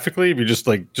 very graphically. If you just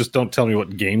don't tell me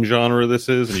what game genre this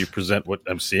is and you present what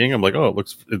I'm seeing, I'm like, oh,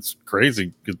 it's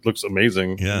crazy. It looks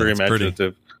amazing. Yeah, very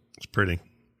imaginative. It's pretty.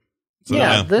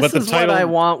 So, this is what I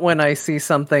want when I see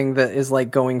something that is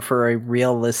like going for a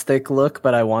realistic look,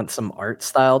 but I want some art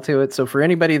style to it. So for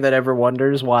anybody that ever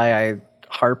wonders why I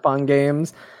harp on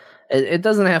games, it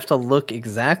doesn't have to look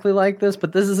exactly like this,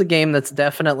 but this is a game that's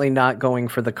definitely not going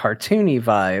for the cartoony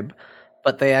vibe,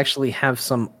 but they actually have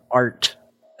some art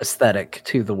aesthetic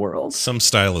to the world, some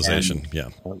stylization.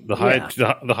 The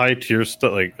high tier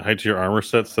stuff, like high tier armor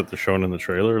sets that they're showing in the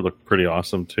trailer, look pretty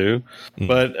awesome too.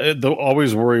 But they'll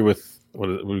always worry with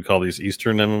what we call these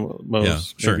Eastern MMOs. Yeah,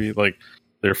 sure. Maybe like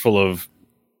they're full of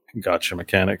gotcha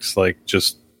mechanics, like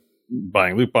just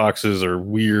buying loot boxes or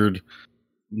weird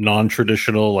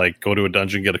non-traditional, like go to a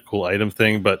dungeon, get a cool item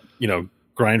thing, but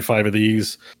grind 5 of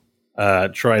these,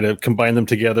 try to combine them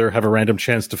together, have a random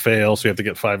chance to fail, so you have to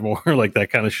get 5 more, like that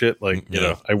kind of shit. Like,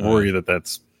 I worry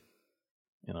that's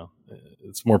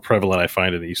it's more prevalent, I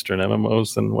find, in Eastern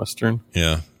MMOs than Western.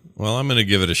 Yeah. Well, I'm going to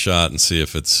give it a shot and see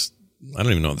if it's, I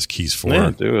don't even know what this key's for.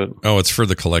 Yeah, do it. Oh, it's for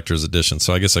the collector's edition.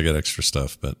 So I guess I get extra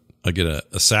stuff, but I get a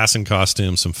assassin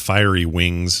costume, some fiery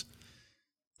wings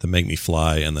that make me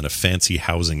fly, and then a fancy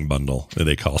housing bundle,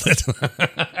 they call it.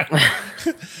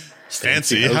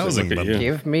 Fancy housing bundle.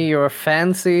 Give me your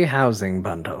fancy housing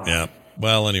bundle. Yeah.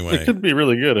 Well, anyway. It could be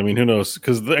really good. I mean, who knows?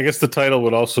 Because I guess the title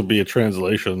would also be a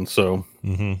translation. So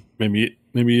maybe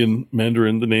in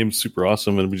Mandarin the name's super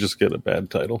awesome and we just get a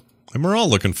bad title. And we're all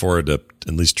looking forward to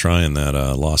at least trying that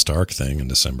Lost Ark thing in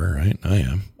December, right? I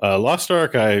am. Lost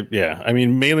Ark, I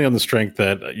mean, mainly on the strength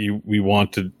that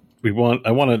I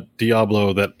want a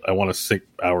Diablo that I want to sink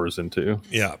hours into.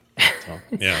 Yeah.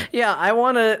 Yeah. Yeah, I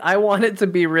want it to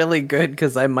be really good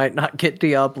because I might not get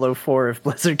Diablo 4 if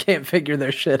Blizzard can't figure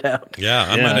their shit out.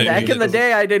 Yeah. Back in the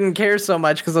day, I didn't care so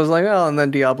much because I was like, oh, and then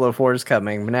Diablo 4 is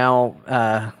coming. Now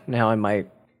I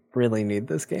might really need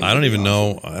this game. I don't even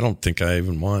know. I don't think I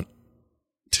even want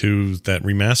to that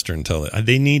remaster until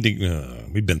they need to.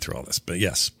 We've been through all this, but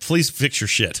yes, please fix your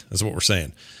shit. That's what we're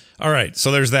saying. All right,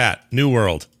 so there's that New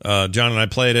World. John and I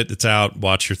played it. It's out.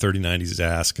 Watch your 3090's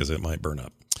ass because it might burn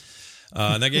up.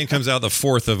 And that game comes out the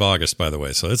 4th of August, by the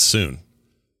way, so it's soon.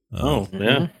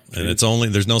 Yeah.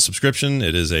 And there's no subscription.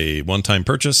 It is a one-time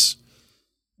purchase,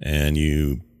 and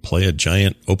you play a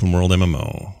giant open world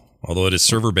MMO. Although it is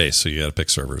server-based, so you got to pick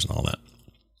servers and all that.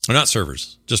 Or not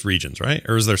servers, just regions, right?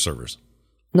 Or is there servers?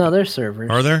 No, there's servers.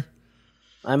 Are there?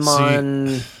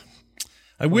 on.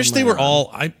 I wish they were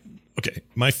all. Okay,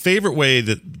 my favorite way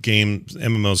that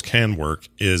MMOs can work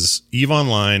is EVE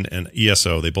Online and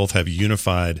ESO. They both have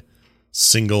unified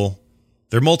single.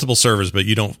 They're multiple servers, but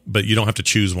you don't have to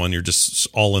choose one. You're just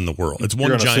all in the world. It's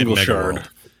one giant mega shard. world.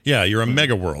 Yeah, you're a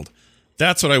mega world.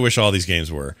 That's what I wish all these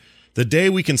games were. The day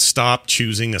we can stop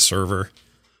choosing a server,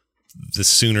 the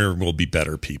sooner we'll be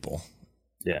better people.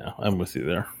 Yeah, I'm with you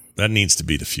there. That needs to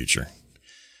be the future.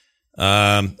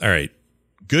 All right.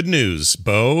 Good news,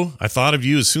 Bo. I thought of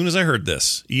you as soon as I heard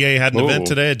this. EA had an event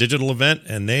today, a digital event,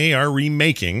 and they are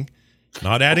remaking,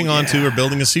 not adding on to or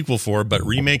building a sequel for, but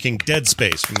remaking Dead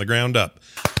Space from the ground up.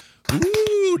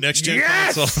 Ooh, next gen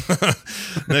console,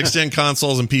 next gen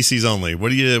consoles and PCs only. What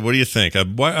do you think?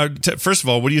 First of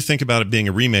all, what do you think about it being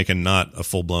a remake and not a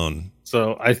full blown?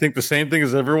 So I think the same thing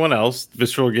as everyone else.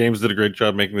 Visceral Games did a great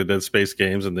job making the Dead Space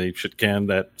games, and they shit canned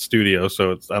that studio.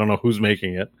 So I don't know who's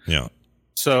making it. Yeah.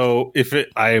 So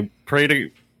I pray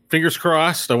to, fingers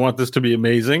crossed, I want this to be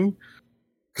amazing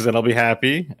because then I'll be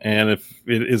happy. And if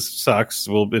it sucks,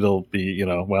 it'll be,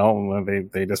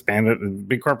 they disbanded, a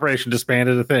big corporation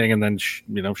disbanded a thing and then,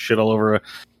 shit all over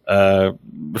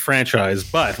the franchise.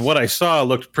 But what I saw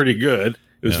looked pretty good.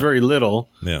 It was very little.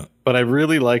 Yeah. But I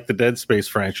really like the Dead Space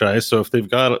franchise. So if they've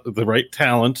got the right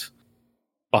talent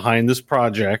behind this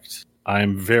project,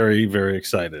 I'm very, very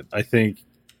excited. I think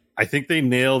they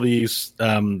nail these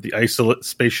the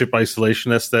spaceship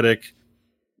isolation aesthetic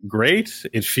great.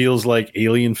 It feels like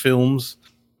Alien films,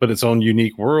 but its own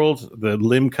unique world. The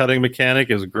limb cutting mechanic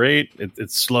is great.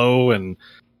 It's slow and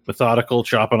methodical,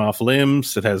 chopping off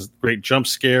limbs. It has great jump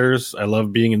scares. I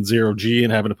love being in 0G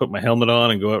and having to put my helmet on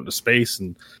and go out into space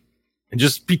and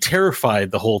just be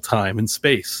terrified the whole time in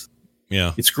space.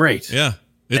 Yeah, it's great. Yeah,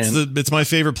 it's my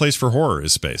favorite place for horror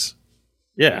is space.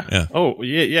 Yeah. Oh,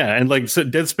 yeah. And so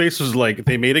Dead Space was like,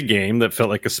 they made a game that felt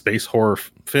like a space horror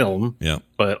film,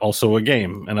 but also a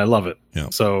game, and I love it. Yeah.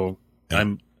 So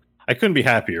I couldn't be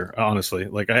happier, honestly.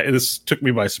 This took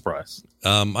me by surprise.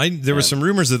 There were some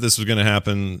rumors that this was going to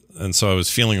happen, and so I was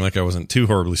feeling like I wasn't too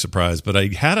horribly surprised, but I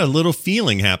had a little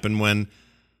feeling happen when,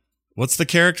 what's the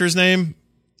character's name?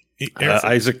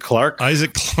 Isaac Clarke.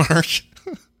 Isaac Clarke.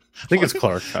 I think it's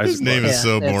Clarke. His name is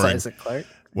so boring. Isaac Clarke.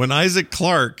 When Isaac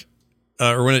Clarke,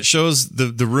 or when it shows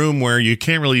the room where you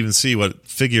can't really even see what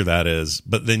figure that is,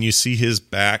 but then you see his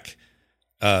back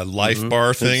life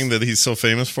bar thing that he's so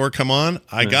famous for. Come on.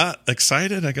 I got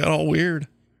excited. I got all weird.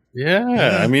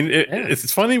 Yeah. I mean,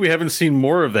 it's funny we haven't seen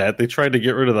more of that. They tried to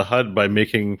get rid of the HUD by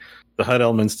making the HUD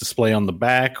elements display on the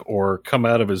back or come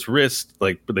out of his wrist.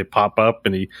 They pop up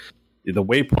and the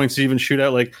waypoints even shoot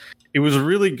out. It was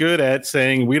really good at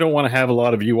saying, we don't want to have a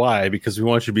lot of UI because we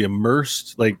want you to be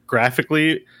immersed.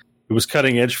 Graphically, it was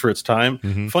cutting edge for its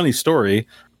time. Funny story.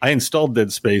 I installed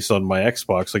Dead Space on my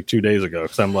Xbox like 2 days ago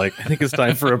because I'm like, I think it's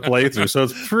time for a playthrough. So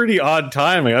it's pretty odd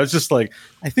timing. I was just like,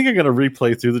 I think I'm going to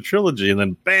replay through the trilogy, and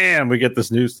then bam, we get this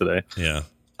news today. Yeah.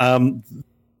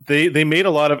 They made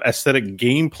a lot of aesthetic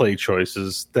gameplay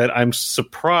choices that I'm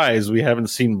surprised we haven't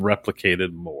seen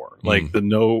replicated more. Like the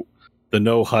no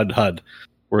HUD,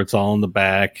 where it's all in the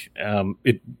back.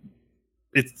 It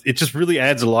just really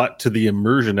adds a lot to the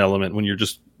immersion element when you're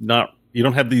just not. You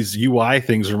don't have these UI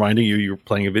things reminding you you're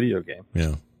playing a video game.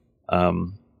 Yeah.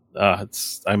 I'm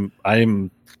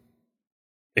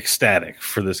ecstatic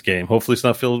for this game. Hopefully it's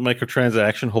not filled with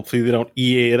microtransaction. Hopefully they don't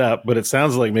EA it up, but it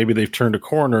sounds like maybe they've turned a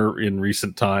corner in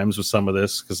recent times with some of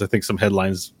this, because I think some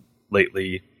headlines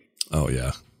lately. Oh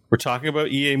yeah. We're talking about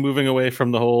EA moving away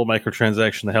from the whole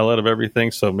microtransaction the hell out of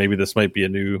everything. So maybe this might be a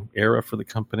new era for the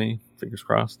company. Fingers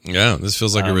crossed. Yeah, this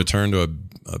feels like a return to a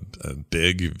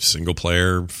big single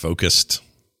player focused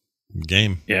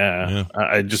game. Yeah.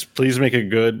 I just please make it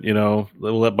good.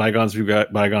 Let bygones be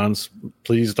bygones.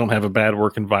 Please don't have a bad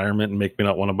work environment and make me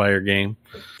not want to buy your game.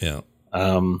 Yeah.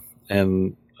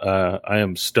 And I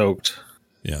am stoked.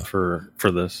 Yeah. For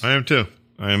this. I am too.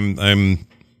 I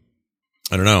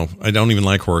don't know. I don't even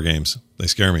like horror games. They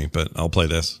scare me, but I'll play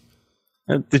this.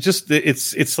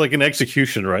 It's like an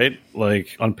execution, right?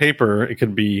 Like on paper, it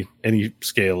could be any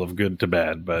scale of good to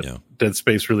bad, but Dead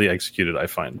Space really executed, I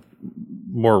find,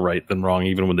 more right than wrong,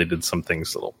 even when they did some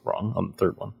things a little wrong on the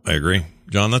third one. I agree.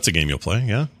 John, that's a game you'll play,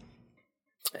 yeah?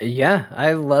 Yeah,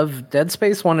 I love Dead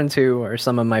Space 1 and 2 are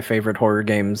some of my favorite horror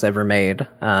games ever made.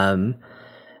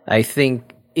 I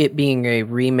think it being a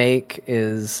remake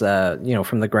is,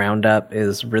 from the ground up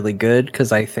is really good,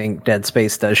 because I think Dead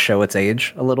Space does show its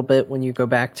age a little bit when you go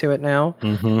back to it now.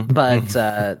 Mm-hmm. But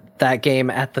that game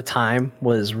at the time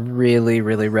was really,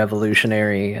 really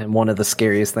revolutionary and one of the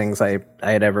scariest things I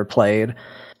had ever played.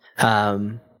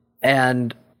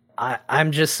 And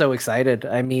I'm just so excited.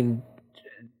 I mean,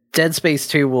 Dead Space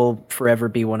 2 will forever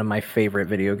be one of my favorite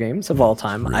video games of all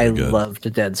time. Really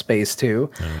loved Dead Space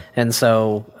 2. Yeah. And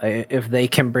so if they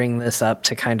can bring this up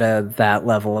to kind of that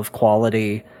level of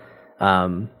quality,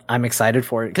 I'm excited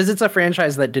for it, because it's a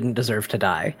franchise that didn't deserve to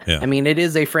die. Yeah. I mean, it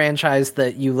is a franchise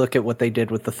that you look at what they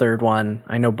did with the third one.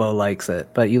 I know Bo likes it,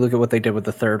 but you look at what they did with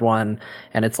the third one,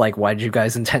 and it's like, why did you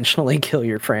guys intentionally kill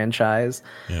your franchise?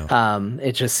 Yeah.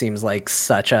 It just seems like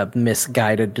such a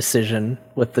misguided decision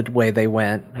with the way they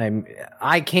went.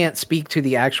 I can't speak to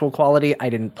the actual quality. I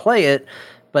didn't play it,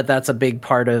 but that's a big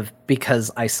part of,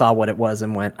 because I saw what it was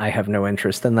and went, I have no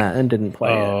interest in that, and didn't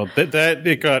play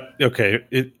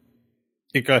it.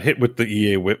 It got hit with the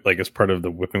EA whip, like as part of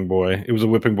the whipping boy. It was a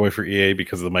whipping boy for EA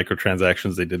because of the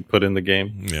microtransactions they did put in the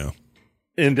game. Yeah.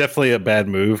 And definitely a bad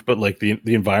move, but like the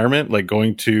environment, like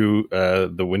going to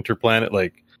the winter planet,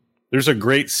 like there's a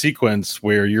great sequence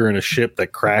where you're in a ship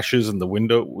that crashes and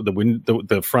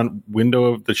the front window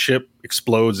of the ship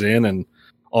explodes in and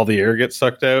all the air gets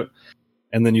sucked out.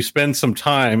 And then you spend some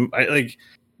time,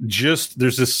 there's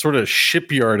this sort of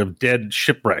shipyard of dead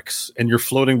shipwrecks, and you're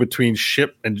floating between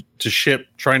ship and to ship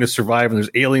trying to survive, and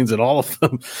there's aliens at all of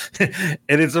them.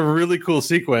 And it's a really cool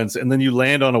sequence. And then you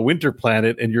land on a winter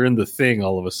planet and you're in the Thing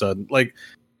all of a sudden. Like,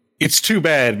 it's too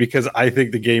bad, because I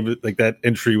think the game, like, that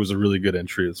entry was a really good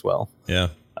entry as well. Yeah.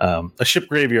 A ship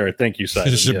graveyard. Thank you,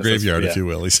 Simon. A ship graveyard, if you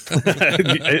will.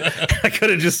 I could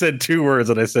have just said 2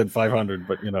 words and I said 500,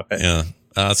 but Yeah.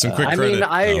 Some quick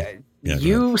credit.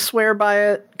 You swear by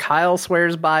it. Kyle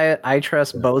swears by it. I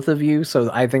trust both of you,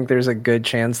 so I think there's a good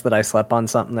chance that I slept on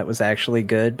something that was actually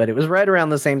good. But it was right around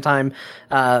the same time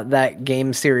that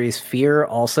game series Fear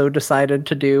also decided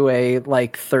to do a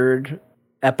third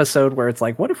episode where it's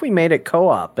like, what if we made it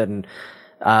co-op? And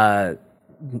that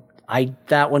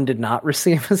one did not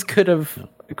receive as good of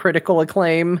critical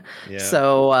acclaim. Yeah.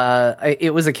 So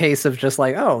it was a case of just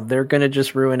like, oh, they're going to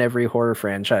just ruin every horror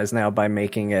franchise now by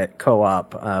making it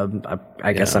co-op.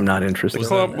 I guess I'm not interested. The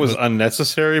co-op was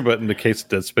unnecessary, but in the case of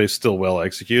Dead Space, still well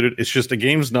executed. It's just a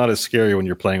game's not as scary when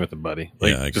you're playing with a buddy.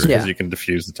 Like, I agree. Just because you can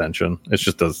diffuse the tension. It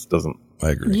just doesn't. I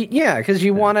agree. Yeah, because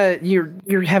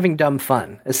you're having dumb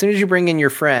fun. As soon as you bring in your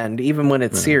friend, even when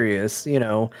it's serious,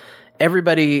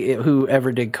 everybody who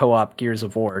ever did co-op Gears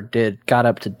of War got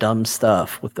up to dumb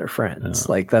stuff with their friends.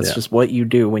 That's just what you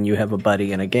do when you have a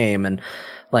buddy in a game. And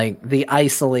the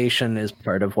isolation is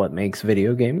part of what makes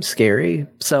video games scary.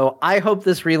 So I hope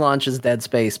this relaunches Dead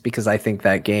Space, because I think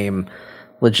that game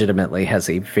legitimately has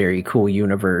a very cool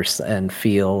universe and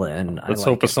feel. And let's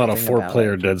hope it's not a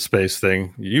 4-player Dead Space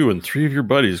thing. You and 3 of your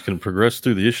buddies can progress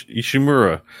through the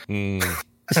Ishimura. If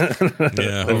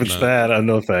it's that,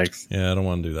 no thanks. Yeah, I don't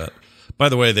want to do that. By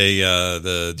the way,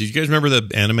 did you guys remember the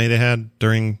anime they had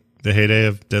during the heyday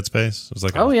of Dead Space? It was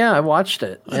like, yeah, I watched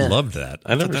it. I loved that.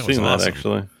 I never seen that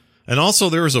actually. And also,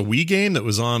 there was a Wii game that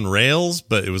was on rails,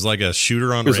 but it was like a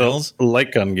shooter on rails. A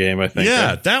light gun game, I think.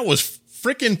 Yeah, that was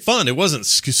freaking fun. It wasn't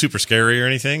super scary or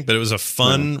anything, but it was a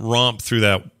fun romp through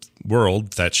that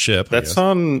world, that ship. That's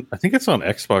on. I think it's on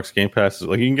Xbox Game Pass.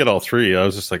 Like you can get all three. I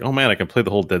was just like, oh man, I can play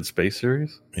the whole Dead Space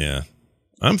series. Yeah,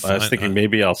 I was thinking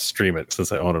maybe I'll stream it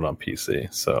since I own it on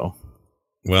PC. So,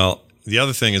 well. The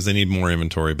other thing is they need more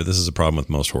inventory, but this is a problem with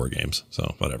most horror games.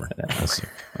 So whatever.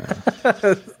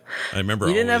 I remember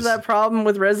you didn't have that problem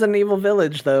with Resident Evil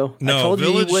Village, though. No, I told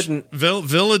you wouldn't.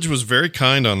 Village was very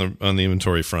kind on the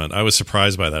inventory front. I was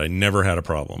surprised by that. I never had a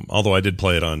problem, although I did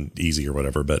play it on easy or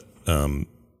whatever. But I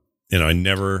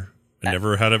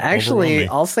never had a. Actually,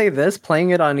 I'll say this: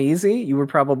 playing it on easy, you were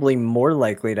probably more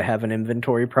likely to have an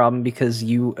inventory problem because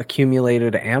you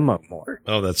accumulated ammo more.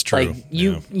 Oh, that's true. Like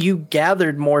you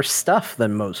gathered more stuff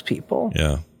than most people.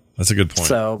 Yeah, that's a good point.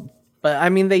 So, but I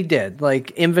mean, they did. Like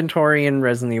inventory in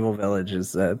Resident Evil Village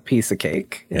is a piece of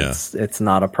cake. It's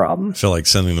not a problem. I feel like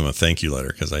sending them a thank you letter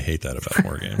because I hate that about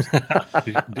horror games.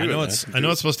 I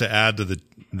know it's supposed to add to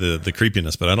the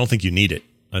creepiness, but I don't think you need it.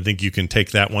 I think you can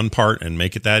take that one part and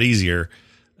make it that easier,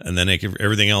 and then make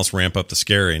everything else ramp up the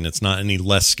scary, and it's not any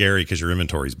less scary because your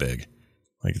inventory's big.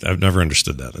 Like I've never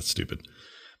understood that. That's stupid.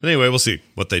 But anyway, we'll see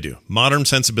what they do. Modern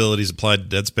sensibilities applied to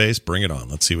Dead Space. Bring it on.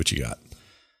 Let's see what you got.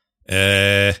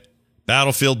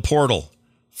 Battlefield Portal.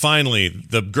 Finally,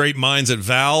 the great minds at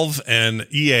Valve and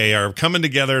EA are coming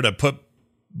together to put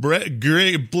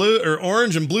blue or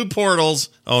orange and blue portals.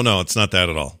 Oh no, it's not that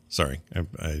at all. Sorry,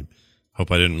 I hope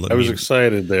I didn't. I was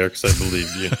excited there because I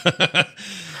believed you.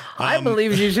 I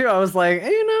believed you too. I was like,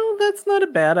 that's not a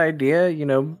bad idea.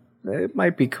 It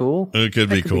might be cool. It could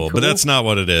be cool, but that's not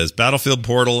what it is. Battlefield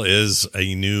Portal is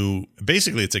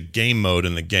basically it's a game mode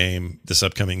in the game, this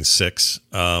upcoming 6.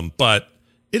 But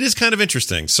it is kind of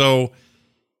interesting. So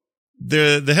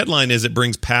the headline is it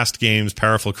brings past games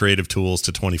powerful creative tools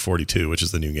to 2042, which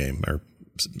is the new game, or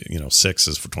 6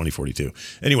 is for 2042.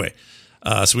 Anyway.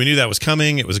 So we knew that was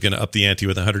coming. It was going to up the ante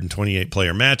with 128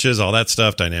 player matches, all that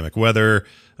stuff, dynamic weather,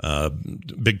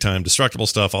 big time destructible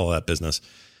stuff, all that business.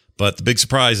 But the big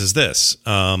surprise is this.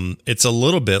 It's a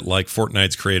little bit like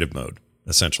Fortnite's creative mode,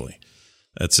 essentially.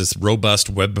 It's this robust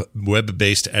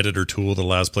web-based editor tool that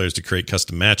allows players to create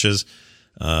custom matches.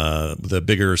 The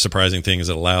bigger surprising thing is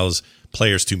it allows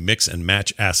players to mix and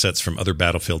match assets from other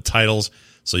Battlefield titles.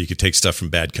 So you could take stuff from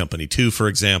Bad Company 2, for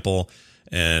example,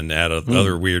 and add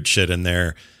other weird shit in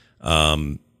there.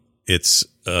 It's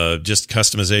just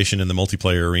customization in the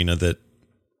multiplayer arena that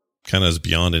kind of is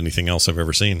beyond anything else I've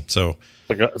ever seen. So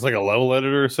it's like a level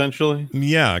editor, essentially.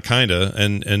 Yeah, kind of.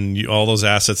 And all those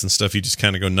assets and stuff, you just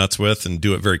kind of go nuts with and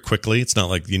do it very quickly. It's not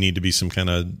like you need to be some kind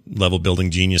of level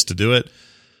building genius to do it.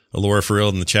 Allura for real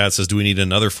in the chat says, do we need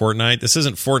another Fortnite? This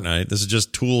isn't Fortnite. This is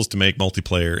just tools to make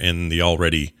multiplayer in the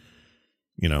already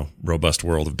robust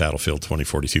world of Battlefield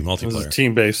 2042 multiplayer. This is a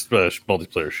team-based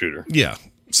multiplayer shooter. Yeah,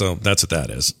 so that's what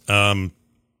that is.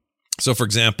 So, for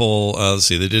example, let's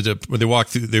see, they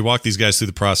walk these guys through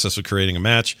the process of creating a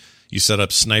match. You set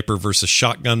up sniper versus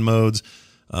shotgun modes.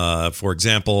 For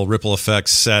example, ripple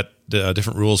effects set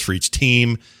different rules for each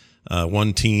team.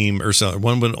 One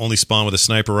would only spawn with a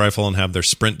sniper rifle and have their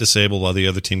sprint disabled, while the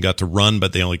other team got to run,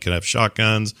 but they only could have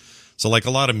shotguns. So like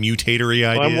a lot of mutatory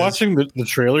ideas. I'm watching the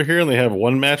trailer here, and they have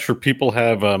one match where people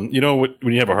have, when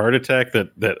you have a heart attack, the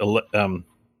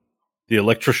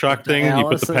electroshock thing, you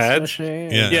put the pads.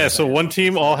 Yeah. So one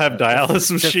team all have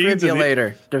dialysis machines.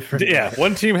 Defibrillator.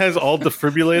 One team has all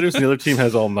defibrillators, and the other team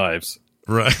has all knives.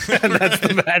 Right. And that's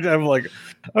the match. I'm like,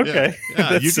 okay.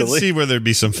 Yeah, you can see where there'd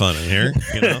be some fun in here.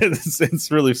 It's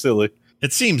really silly.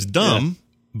 It seems dumb,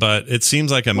 but it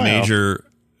seems like a major...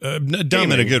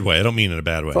 dumb in a good way. I don't mean in a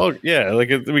bad way.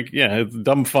 It's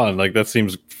dumb fun. Like that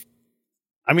seems.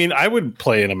 I mean, I would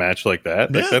play in a match like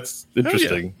that. Like, that's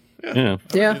interesting. Yeah.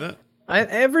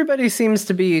 Everybody seems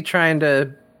to be trying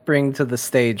to bring to the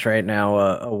stage right now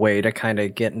a way to kind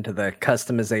of get into the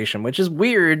customization, which is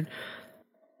weird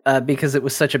because it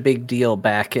was such a big deal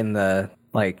back in the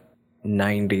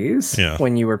 90s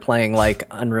when you were playing like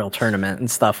Unreal Tournament and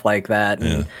stuff like that,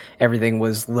 and everything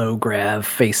was low grav,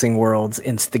 facing worlds,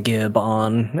 insta-gib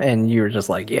on, and you were just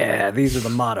like, these are the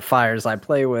modifiers I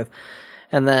play with.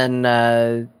 And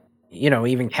then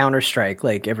even Counter-Strike,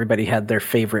 like everybody had their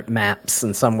favorite maps,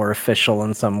 and some were official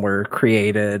and some were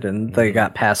created, and they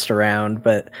got passed around,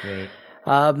 but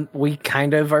we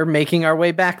kind of are making our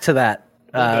way back to that,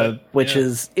 which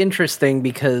is interesting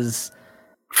because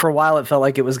for a while it felt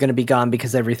like it was going to be gone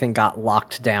because everything got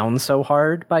locked down so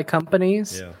hard by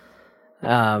companies.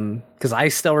 Because I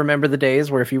still remember the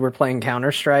days where if you were playing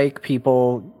Counter-Strike,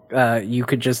 people, you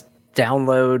could just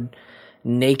download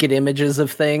naked images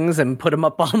of things and put them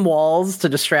up on walls to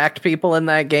distract people in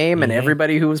that game, and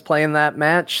everybody who was playing that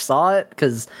match saw it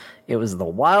because it was the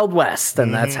Wild West,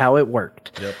 and that's how it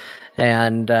worked. Yep.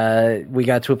 And we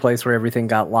got to a place where everything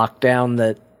got locked down,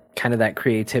 that kind of that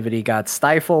creativity got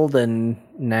stifled, and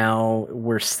now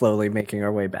we're slowly making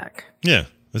our way back. Yeah,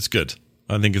 that's good.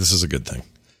 I think this is a good thing.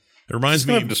 It reminds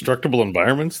me of destructible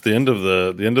environments. The end of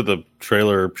the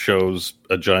trailer shows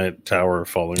a giant tower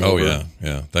falling over. Oh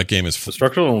yeah. That game is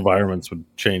destructible environments would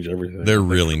change everything. They're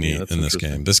really neat in this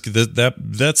game. That's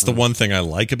the one thing I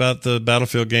like about the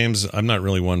Battlefield games. I'm not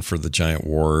really one for the giant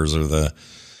wars or the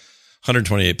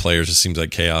 128 players. It seems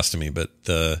like chaos to me, but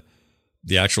the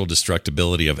actual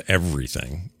destructibility of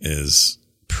everything is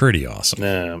pretty awesome.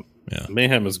 Yeah.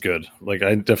 Mayhem is good. Like,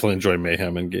 I definitely enjoy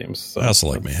Mayhem in games. So I also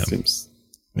like Mayhem.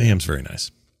 Mayhem's very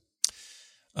nice.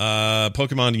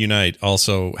 Pokemon Unite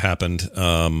also happened.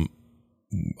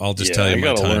 I'll just tell you my time.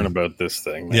 You gotta learn about this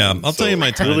thing, man. Yeah, I'll tell you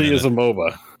my time. It really is a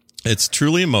MOBA. It's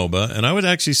truly a MOBA, and I would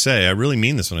actually say, I really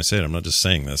mean this when I say it. I'm not just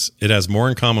saying this. It has more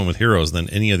in common with Heroes than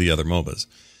any of the other MOBAs.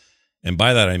 And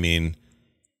by that, I mean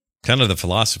kind of the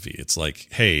philosophy. It's like,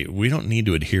 hey, we don't need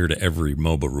to adhere to every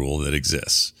MOBA rule that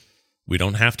exists. We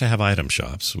don't have to have item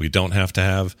shops. We don't have to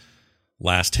have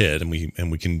last hit,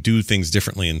 and we can do things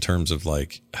differently in terms of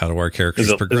like, how do our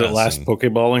characters progress? Is it last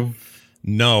Pokeballing?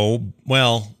 No.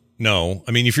 Well, no.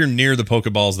 I mean, if you're near the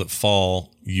Pokeballs that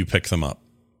fall, you pick them up.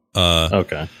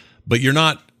 Okay. But you're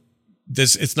not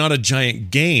it's not a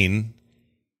giant gain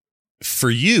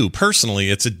for you personally.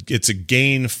 It's a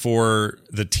gain for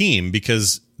the team,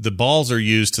 because the balls are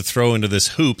used to throw into this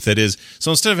hoop that is,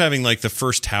 so instead of having like the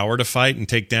first tower to fight and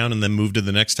take down and then move to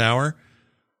the next tower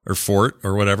or fort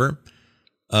or whatever,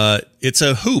 it's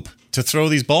a hoop to throw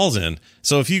these balls in.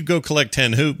 So if you go collect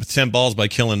 10 balls by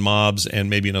killing mobs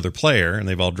and maybe another player, and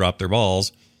they've all dropped their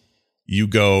balls, you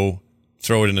go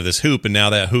throw it into this hoop, and now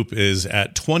that hoop is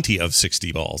at 20 of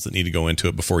 60 balls that need to go into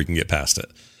it before you can get past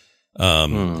it.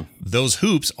 Those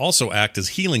hoops also act as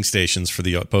healing stations for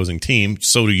the opposing team.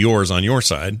 So do yours on your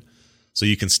side. So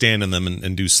you can stand in them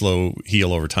and do slow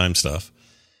heal over time stuff.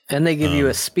 And they give you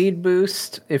a speed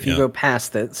boost if you go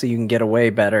past it, so you can get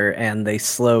away better, and they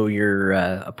slow your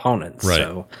opponents. Right.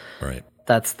 So right.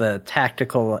 That's the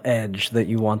tactical edge that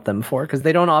you want them for, because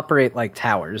they don't operate like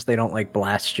towers. They don't like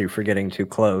blast you for getting too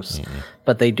close,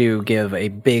 but they do give a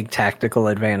big tactical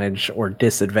advantage or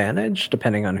disadvantage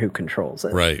depending on who controls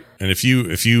it. Right. And if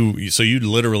you so you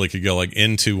literally could go like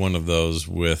into one of those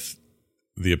with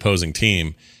the opposing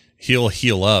team, he'll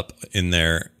heal up in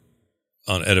there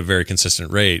at a very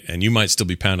consistent rate, and you might still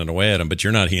be pounding away at him, but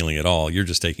you're not healing at all. You're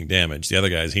just taking damage. The other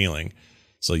guy's healing.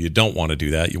 So you don't want to do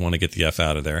that. You want to get the F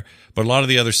out of there. But a lot of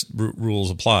the other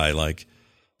rules apply. Like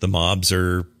the mobs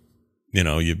are,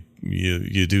 you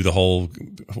do the whole,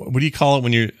 what do you call it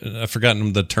when I've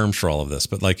forgotten the terms for all of this,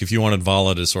 but like if you wanted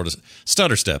Vala to sort of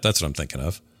stutter step, that's what I'm thinking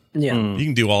of. Yeah. You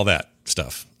can do all that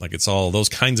stuff. Like it's all those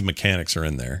kinds of mechanics are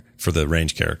in there for the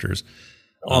range characters.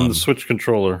 On the Switch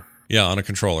controller. Yeah, on a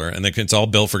controller. And it's all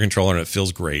built for controller, and it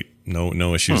feels great.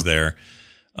 No issues there.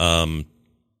 The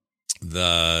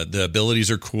abilities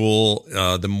are cool.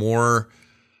 The more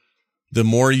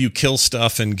you kill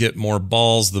stuff and get more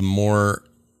balls, the more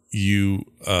you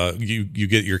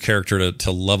get your character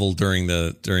to level during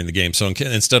the game. So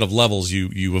instead of levels,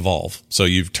 you evolve. So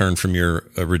you've turned from your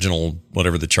original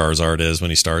whatever the Charizard is when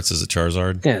he starts. Is it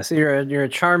Charizard? Yeah. So you're a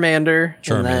Charmander.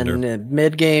 And then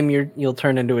mid game you'll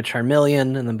turn into a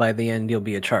Charmeleon, and then by the end you'll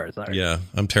be a Charizard. Yeah,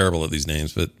 I'm terrible at these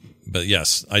names, but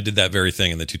yes, I did that very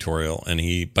thing in the tutorial, and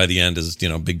he by the end is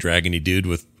big dragony dude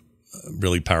with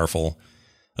really powerful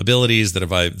abilities that I've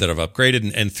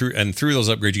upgraded, and through those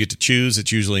upgrades you get to choose.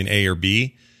 It's usually an A or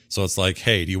B, so it's like,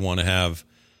 hey, do you want to have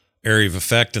area of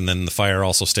effect and then the fire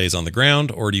also stays on the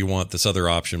ground, or do you want this other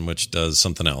option which does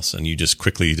something else? And you just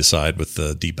quickly decide with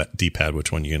the D-pad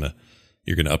which one you're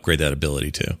gonna upgrade that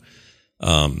ability to.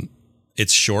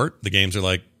 It's short. The games are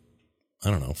like,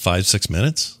 I don't know, 5-6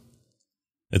 minutes.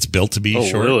 It's built to be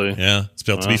short. Really? Yeah, it's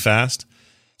built to be fast.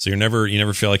 So you never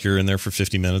feel like you're in there for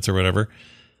 50 minutes or whatever.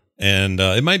 And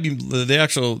it might be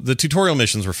the tutorial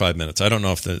missions were 5 minutes. I don't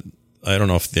know if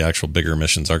the actual bigger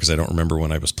missions are, because I don't remember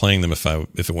when I was playing them if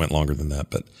it went longer than that.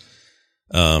 But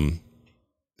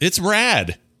it's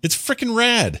rad. It's freaking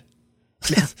rad.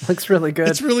 Yeah, looks really good.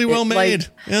 It's really well made.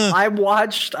 Yeah. I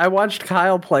watched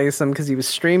Kyle play some because he was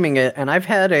streaming it, and I've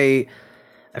had a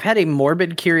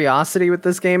morbid curiosity with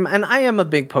this game, and I am a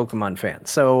big Pokemon fan,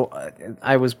 so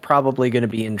I was probably going to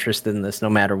be interested in this no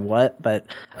matter what, but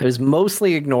I was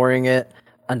mostly ignoring it.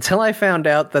 until I found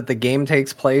out that the game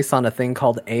takes place on a thing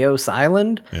called Eos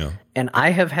Island. Yeah. And I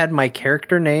have had my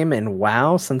character name in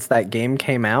WoW since that game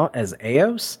came out as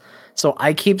Eos. So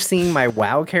I keep seeing my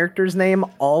WoW character's name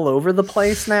all over the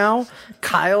place now.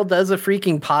 Kyle does a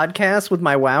freaking podcast with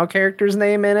my WoW character's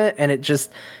name in it, and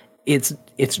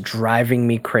it's driving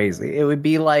me crazy. It would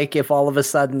be like if all of a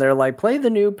sudden they're like, play the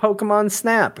new Pokemon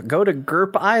Snap, go to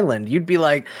Gerp Island. You'd be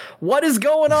like, what is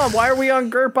going on? Why are we on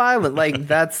Gerp Island? Like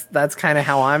that's kind of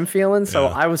how I'm feeling. So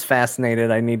I was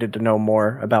fascinated. I needed to know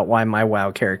more about why my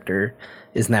WoW character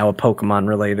is now a Pokemon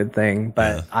related thing.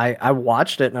 But I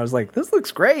watched it and I was like, this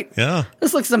looks great. Yeah.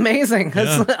 This looks amazing.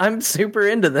 Yeah. I'm super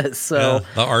into this. So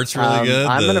the art's really good.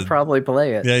 I'm going to probably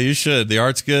play it. Yeah, you should. The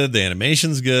art's good. The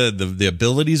animation's good. The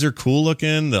abilities are cool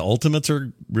looking. The ultimates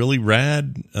are really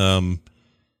rad.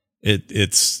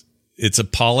 It's a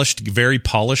polished, very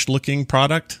polished looking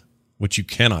product, which you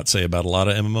cannot say about a lot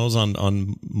of MMOs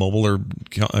on mobile or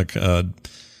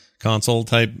console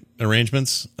type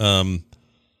arrangements.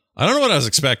 I don't know what I was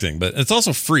expecting, but it's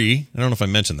also free. I don't know if I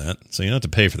mentioned that. So you don't have to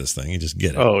pay for this thing. You just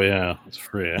get it. Oh, yeah. It's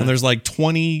free. Yeah. And there's like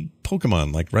 20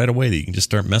 Pokemon like right away that you can just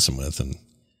start messing with. And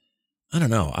I don't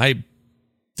know. I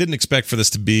didn't expect for this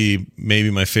to be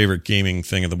maybe my favorite gaming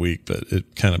thing of the week, but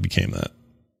it kind of became that.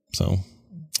 So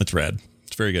it's rad.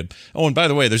 It's very good. Oh, and by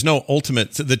the way, there's no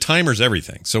ultimate. The timer's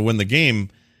everything. So when the game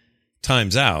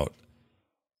times out,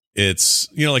 it's,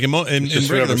 you know, like in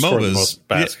regular MOBAs,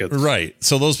 baskets. Right.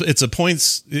 So it's a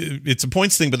points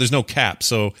thing, but there's no cap.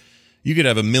 So you could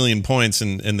have 1 million points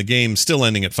and the game still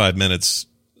ending at 5 minutes.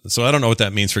 So I don't know what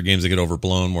that means for games that get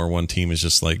overblown, where one team is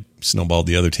just like snowballed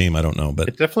the other team. I don't know, but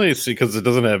it definitely is, because it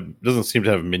doesn't seem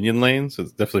to have minion lanes.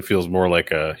 It definitely feels more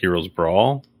like a Heroes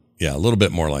Brawl. Yeah, a little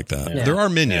bit more like that. Yeah. There are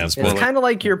minions. It's kind of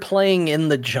like you're playing in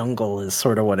the jungle is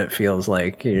sort of what it feels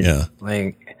like.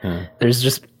 There's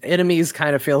just enemies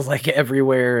kind of feels like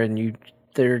everywhere, and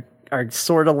there are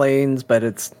sort of lanes, but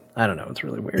I don't know, it's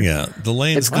really weird. Yeah, the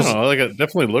lanes. I don't know, like it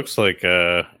definitely looks like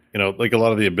like a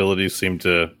lot of the abilities seem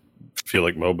to feel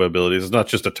like MOBA abilities. It's not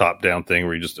just a top-down thing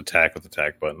where you just attack with the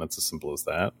attack button. That's as simple as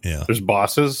that. Yeah. There's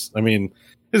bosses. I mean,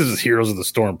 this is Heroes of the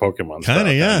Storm Pokemon. Kind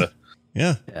of, yeah.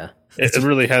 It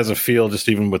really has a feel, just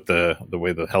even with the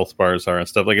way the health bars are and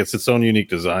stuff. Like it's its own unique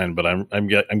design, but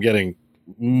I'm getting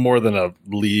more than a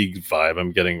League vibe.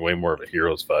 I'm getting way more of a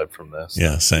Heroes vibe from this.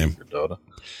 Yeah, same. Dota.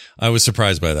 I was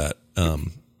surprised by that.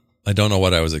 I don't know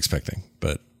what I was expecting,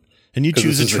 and you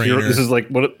choose a trainer. This is like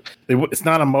it's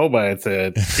not a MOBA. It's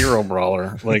a hero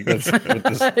brawler. Like that's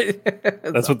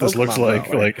what this looks like.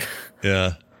 Brawler. Like,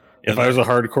 yeah. If I was a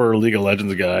hardcore League of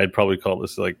Legends guy, I'd probably call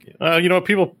this like,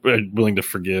 people are willing to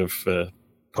forgive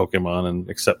Pokemon and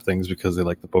accept things because they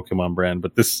like the Pokemon brand.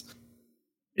 But this,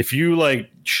 if you like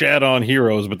shat on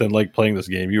Heroes, but then like playing this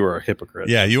game, you are a hypocrite.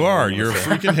 Yeah, you are. You're a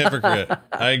freaking hypocrite.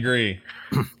 I agree.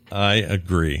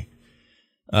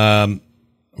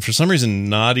 For some reason,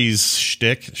 Naughty's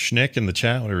Schnick in the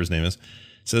chat, whatever his name is,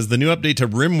 says the new update to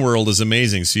RimWorld is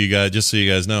amazing. So you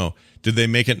guys know. Did they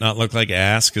make it not look like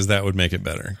ass? Because that would make it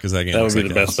better. Because that game would be like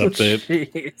the best update.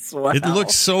 Jeez, wow. It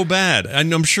looks so bad.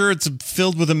 I'm sure it's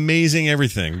filled with amazing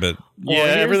everything, but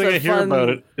everything I hear about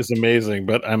it is amazing.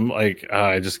 But I'm like,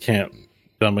 I just can't.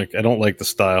 I'm like, I don't like the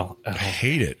style. I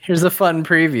hate it. Here's a fun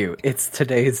preview. It's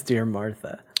today's Dear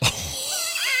Martha.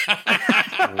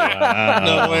 Wow.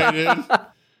 No way, dude.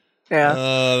 Yeah.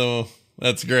 Oh,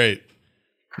 that's great.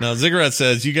 Now Ziggurat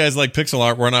says, "You guys like pixel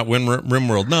art? Why not win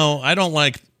RimWorld?" No, I don't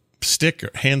like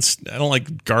I don't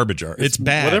like garbage art. It's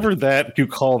bad. Whatever that you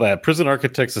call that. Prison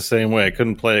Architect's the same way. I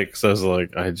couldn't play it because I was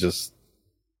like, I just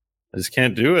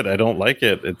can't do it. I don't like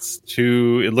it.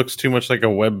 It looks too much like a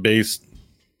web-based.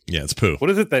 Yeah, it's poo.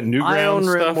 What is it? That Newgrounds I own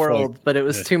stuff? RimWorld, but it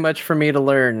was too much for me to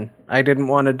learn. I didn't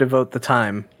want to devote the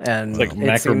time, and like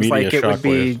it seems like it would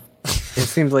be. It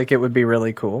seems like it would be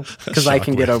really cool because I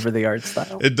can get over the art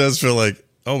style. It does feel like,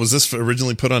 oh, was this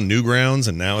originally put on Newgrounds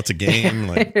and now it's a game?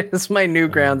 Like, it's my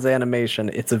Newgrounds animation.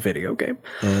 It's a video game.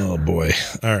 Oh boy!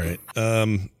 All right.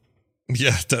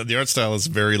 Yeah, the art style is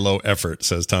very low effort,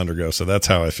 says Tondergo. So that's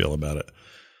how I feel about it.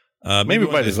 Maybe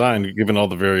by design, given all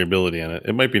the variability in it,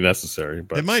 it might be necessary.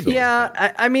 But it might be.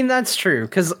 Yeah, I mean that's true.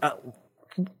 Because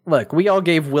look, we all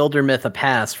gave Wildermyth a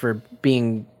pass for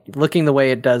looking the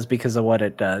way it does because of what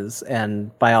it does,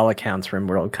 and by all accounts,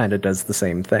 RimWorld kind of does the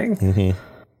same thing. Mm-hmm.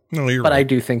 No, you're but right. I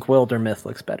do think Wildermyth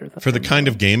looks better than for the kind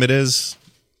of game it is.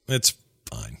 It's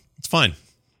fine. It's fine.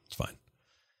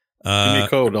 Give me a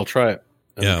code. I'll try it.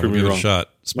 Yeah, we'll give it a shot.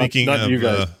 Speaking not of you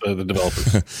guys, the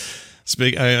developers.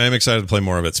 I'm excited to play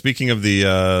more of it. Speaking of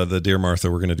the Dear Martha,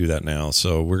 we're going to do that now.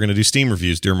 So we're going to do Steam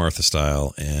reviews, Dear Martha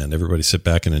style, and everybody sit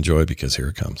back and enjoy because here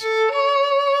it comes.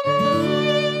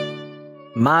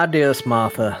 My dearest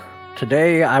Martha,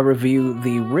 today I review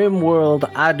the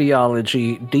RimWorld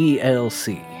Ideology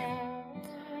DLC.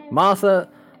 Martha,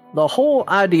 the whole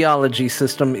ideology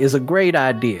system is a great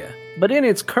idea, but in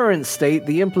its current state,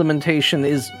 the implementation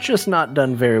is just not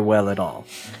done very well at all.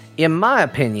 In my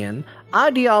opinion,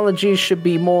 ideology should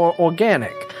be more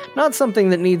organic, not something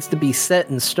that needs to be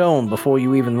set in stone before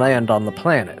you even land on the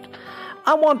planet.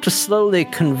 I want to slowly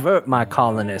convert my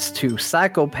colonists to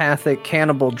psychopathic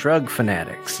cannibal drug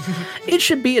fanatics. It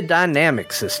should be a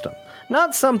dynamic system,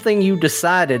 not something you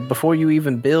decided before you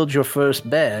even build your first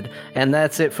bed, and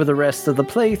that's it for the rest of the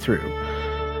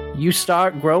playthrough. You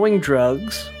start growing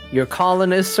drugs, your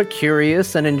colonists are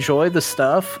curious and enjoy the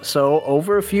stuff, so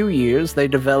over a few years they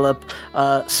develop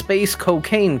a space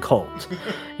cocaine cult.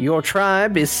 Your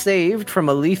tribe is saved from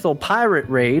a lethal pirate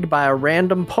raid by a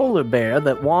random polar bear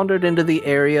that wandered into the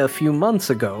area a few months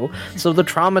ago, so the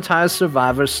traumatized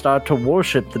survivors start to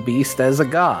worship the beast as a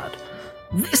god.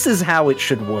 This is how it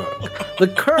should work. The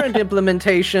current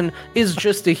implementation is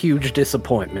just a huge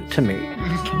disappointment to me.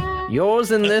 Yours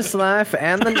in this life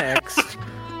and the next,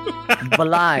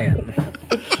 Belian.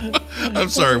 I'm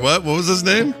sorry, what? What was his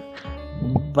name?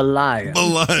 Belian.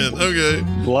 Belian, okay.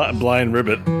 Blind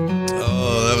Ribbit.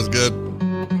 Oh, that was good.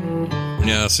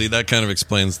 Yeah, see, that kind of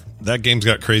explains. That game's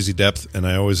got crazy depth, and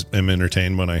I always am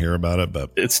entertained when I hear about it.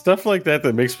 But It's stuff like that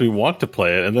that makes me want to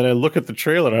play it, and then I look at the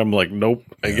trailer and I'm like, nope,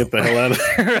 I get the hell out of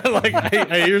there.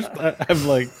 I'm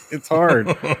like, it's hard.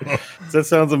 That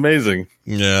sounds amazing.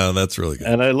 yeah, that's really good.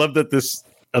 And I love that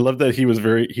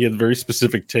he had very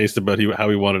specific taste about how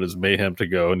he wanted his mayhem to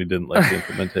go, and he didn't like the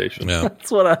implementation. Yeah,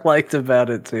 That's what I liked about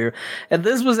it too. And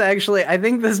this was actually, I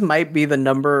think this might be the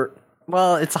number.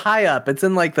 Well, it's high up. It's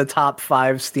in like the top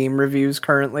 5 Steam reviews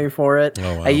currently for it.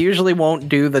 Oh, wow. I usually won't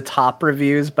do the top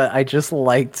reviews, but I just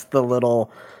liked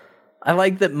I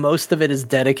like that most of it is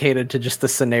dedicated to just the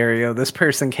scenario this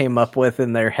person came up with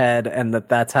in their head, and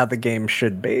that's how the game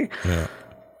should be. yeah.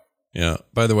 Yeah.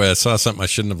 By the way, I saw something I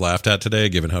shouldn't have laughed at today,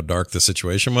 given how dark the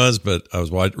situation was. But I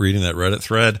was reading that Reddit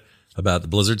thread about the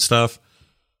Blizzard stuff,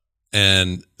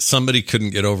 and somebody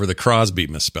couldn't get over the Crosby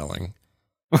misspelling.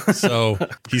 So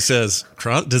he says,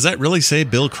 "Does that really say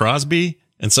Bill Crosby?"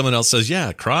 And someone else says,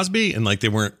 "Yeah, Crosby," and like they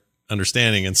weren't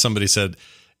understanding. And somebody said,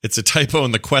 "It's a typo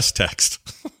in the quest text."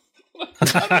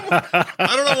 I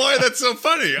don't know why that's so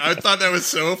funny. I thought that was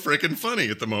so freaking funny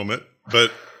at the moment,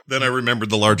 but. Then I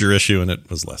remembered the larger issue, and it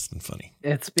was less than funny.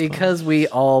 It's because we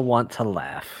all want to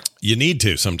laugh. You need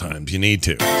to sometimes. You need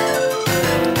to.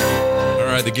 All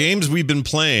right, the games we've been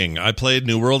playing. I played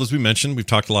New World, as we mentioned. We've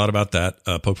talked a lot about that.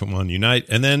 Pokemon Unite.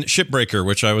 And then Shipbreaker,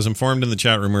 which I was informed in the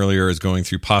chat room earlier is going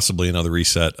through possibly another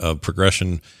reset of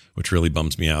progression, which really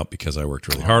bums me out because I worked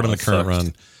really hard on the current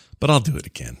run. But I'll do it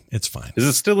again. It's fine. Is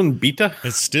it still in beta?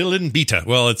 It's still in beta.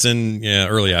 Well, it's in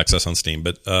early access on Steam.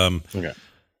 But Okay.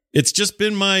 It's just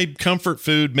been my comfort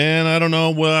food, man. I don't know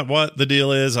what the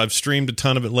deal is. I've streamed a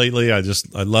ton of it lately. I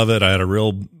love it. I had a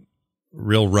real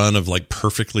run of like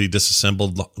perfectly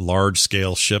disassembled large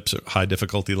scale ships at high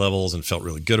difficulty levels and felt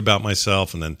really good about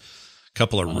myself. And then a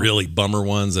couple of really bummer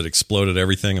ones that exploded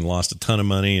everything and lost a ton of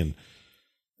money. And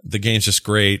the game's just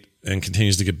great and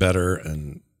continues to get better.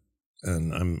 And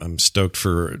I'm stoked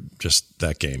for just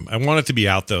that game. I want it to be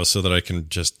out though, so that I can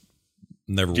just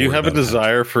never. Do you have a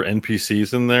desire for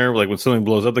NPCs in there? Like when something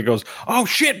blows up that goes, "Oh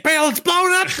shit, Bale, it's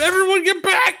blown up! Everyone get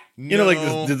back!" You know, like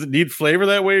does it need flavor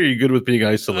that way? Or are you good with being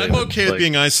isolated? I'm okay with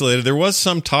being isolated. There was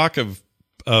some talk of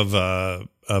a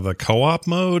co-op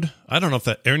mode. I don't know if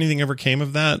anything ever came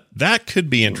of that. That could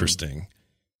be interesting.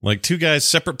 Like 2 guys,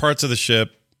 separate parts of the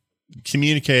ship,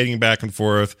 communicating back and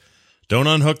forth. Don't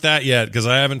unhook that yet because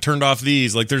I haven't turned off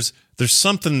these. Like there's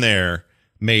something there,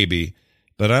 maybe.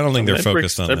 But I don't think they're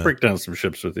focused on that. I break down some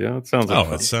ships with you. It sounds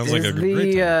like it sounds like a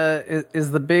great time. Is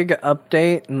the big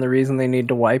update and the reason they need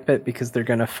to wipe it because they're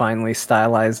going to finally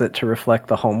stylize it to reflect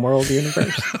the Homeworld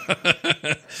universe?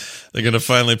 They're going to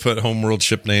finally put Homeworld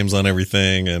ship names on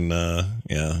everything. And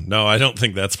no, I don't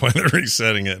think that's why they're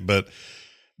resetting it. But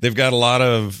they've got a lot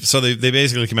of... So they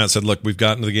basically came out and said, look, we've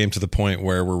gotten the game to the point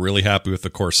where we're really happy with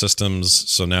the core systems.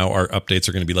 So now our updates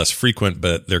are going to be less frequent,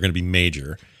 but they're going to be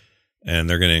major. And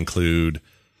they're going to include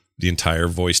the entire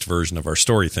voiced version of our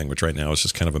story thing, which right now is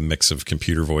just kind of a mix of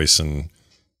computer voice and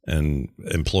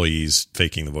employees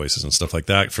faking the voices and stuff like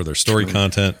that for their story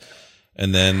content.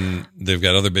 And then they've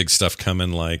got other big stuff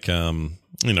coming, like,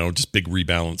 just big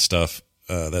rebalance stuff,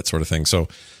 that sort of thing. So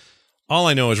all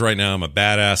I know is right now I'm a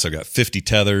badass. I've got 50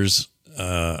 tethers.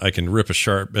 I can rip a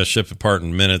ship apart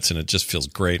in minutes, and it just feels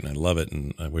great, and I love it,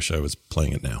 and I wish I was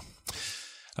playing it now.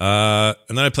 And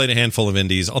then I played a handful of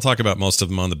indies. I'll talk about most of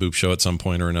them on the Boop Show at some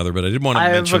point or another, but I did want to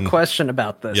mention... I have a question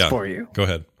about this for you. Go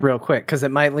ahead. Real quick, because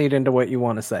it might lead into what you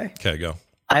want to say. Okay, go.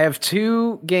 I have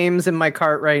 2 games in my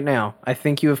cart right now. I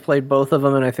think you have played both of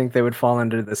them, and I think they would fall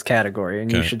into this category,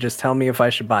 and you should just tell me if I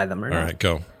should buy them or not. All right,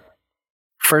 go.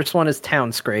 First one is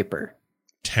Town Scraper.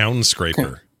 Town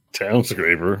Scraper. Town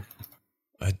Scraper.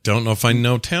 I don't know if I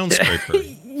know Town Scraper.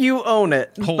 You own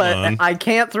it, Hold on. I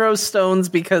can't throw stones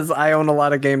because I own a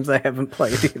lot of games I haven't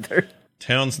played either.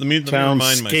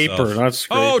 Townscaper, not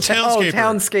Scraper. Oh, Townscaper. Oh,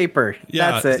 Townscaper.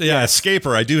 Yeah, That's it. Yeah,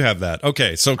 Scaper. I do have that.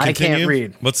 Okay, so continue. I can't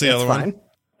read. What's the other one?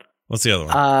 What's the other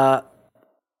one?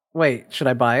 Wait, should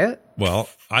I buy it? Well,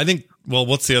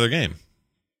 what's the other game?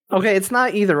 Okay, it's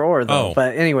not either or, though. Oh.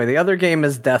 But anyway, the other game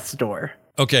is Death's Door.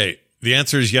 Okay, the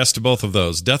answer is yes to both of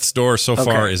those. Death's Door so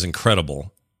far is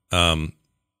incredible.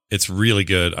 It's really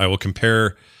good. I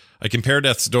compare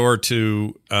Death's Door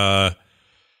to a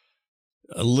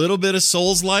little bit of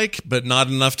Souls-like, but not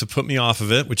enough to put me off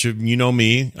of it, which you know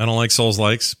me. I don't like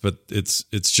Souls-likes, but it's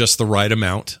just the right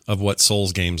amount of what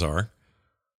Souls games are.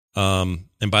 And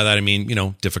by that I mean,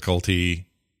 difficulty,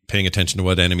 paying attention to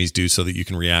what enemies do so that you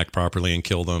can react properly and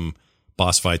kill them,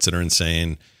 boss fights that are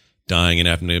insane, dying and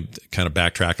having to kind of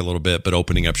backtrack a little bit, but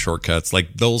opening up shortcuts.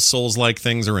 Like those Souls-like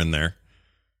things are in there.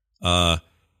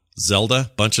 Zelda,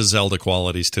 bunch of Zelda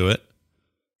qualities to it.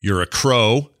 You're a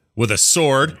crow with a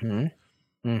sword,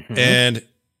 and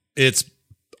it's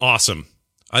awesome.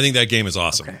 I think that game is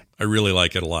awesome. Okay. I really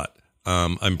like it a lot.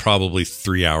 I'm probably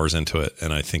 3 hours into it,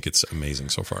 and I think it's amazing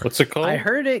so far. What's it called? I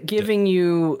heard it giving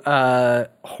you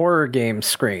horror game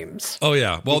screams. Oh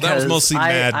yeah, well that was mostly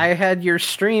mad. I had your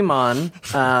stream on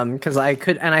because I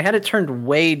could, and I had it turned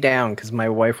way down because my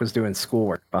wife was doing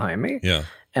schoolwork behind me. Yeah.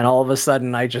 And all of a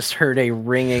sudden, I just heard a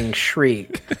ringing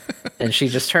shriek, and she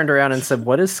just turned around and said,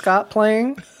 "What is Scott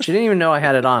playing?" She didn't even know I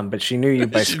had it on, but she knew you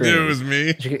by screaming. She knew it was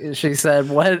me. She said,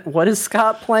 "What is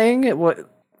Scott playing?"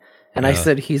 And I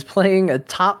said, "He's playing a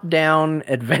top-down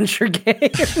adventure game."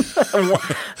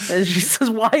 And she says,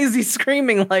 "Why is he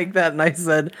screaming like that?" And I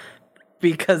said,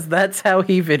 "Because that's how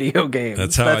he video games.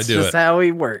 That's how I do it. That's just how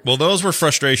he works." Well, those were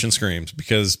frustration screams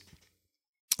because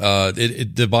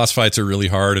the boss fights are really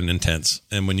hard and intense,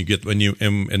 and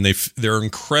they're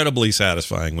incredibly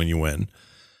satisfying when you win,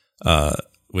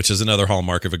 which is another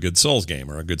hallmark of a good Souls game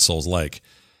or a good Souls-like,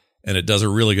 and it does a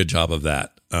really good job of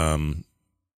that.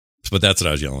 But that's what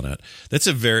I was yelling at. It's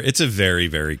a very,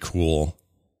 very cool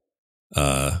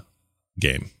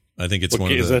game. I think it's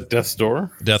one of the... Is that Death's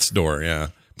Door? Death's Door, yeah.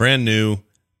 Brand new,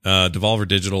 Devolver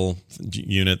Digital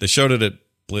unit. They showed it at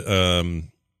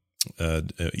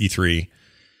E3,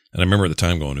 and I remember at the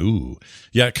time going, ooh.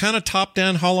 Yeah, kind of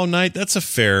top-down Hollow Knight. That's a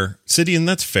fair... Cidian,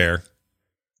 that's fair.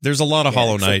 There's a lot of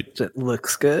Hollow Knight. It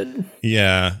looks good.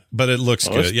 Yeah, but it looks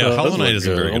good. Yeah, Hollow Knight is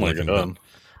a very good looking one.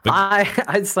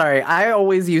 I'm sorry. I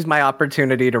always use my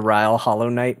opportunity to rile Hollow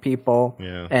Knight people,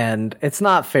 and it's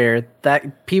not fair.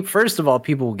 First of all,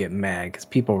 people will get mad because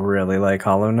people really like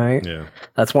Hollow Knight. Yeah,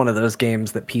 that's one of those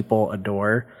games that people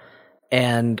adore,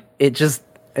 and it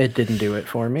didn't do it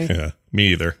for me. Yeah, me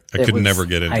either. I could never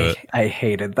get into it. I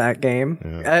hated that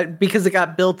game because it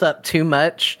got built up too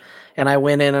much. And I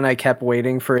went in and I kept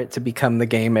waiting for it to become the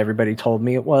game everybody told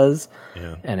me it was.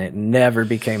 Yeah. And it never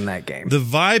became that game. The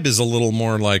vibe is a little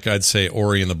more like, I'd say,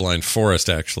 Ori and the Blind Forest,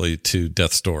 actually, to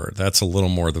Death's Door. That's a little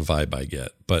more the vibe I get.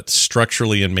 But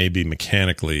structurally and maybe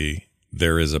mechanically,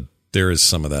 there is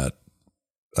some of that.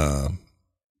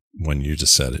 When you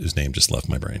just said it, his name just left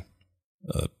my brain.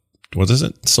 What is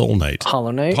it? Soul Knight.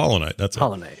 Hollow Knight? Hollow Knight, that's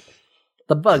Hollow Knight.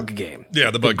 The bug game.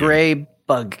 Yeah, the bug game. Gray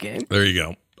bug game. There you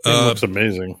go. It looks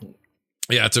amazing.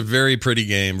 Yeah, it's a very pretty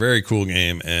game, very cool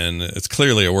game, and it's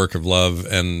clearly a work of love,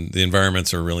 and the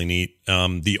environments are really neat.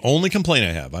 The only complaint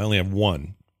I only have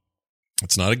one.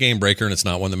 It's not a game breaker, and it's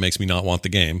not one that makes me not want the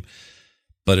game,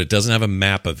 but it doesn't have a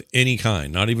map of any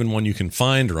kind, not even one you can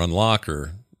find or unlock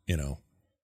or,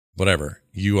 whatever.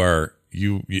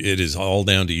 It is all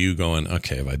down to you going,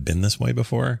 okay, have I been this way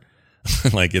before?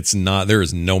 There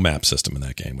is no map system in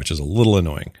that game, which is a little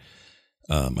annoying.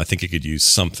 I think it could use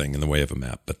something in the way of a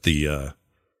map, but the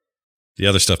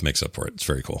other stuff makes up for it. It's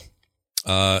very cool.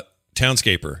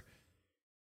 Townscaper.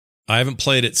 I haven't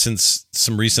played it since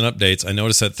some recent updates. I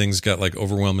noticed that things got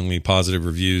overwhelmingly positive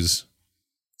reviews,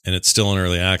 and it's still in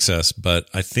early access. But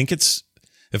I think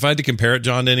if I had to compare it,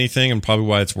 John, to anything, and probably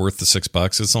why it's worth the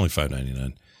 $6, it's only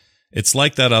 $5.99. It's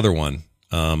like that other one,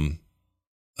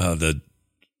 the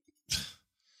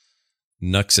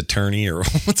Nux Attorney, or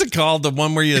what's it called? The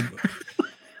one where you.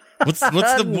 What's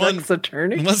the one? Nook's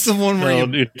Attorney? What's the one where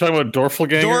No, you're talking about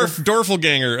Dorfleganger?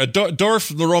 Dorfleganger, Dorf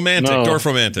the romantic, No. Dorf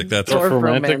romantic. That's Dorf it.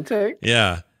 Romantic?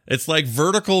 Yeah, it's like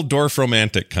vertical Dorf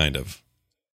romantic kind of.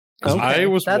 Okay.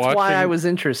 That's why watching- I was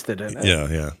interested in it.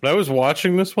 Yeah. When I was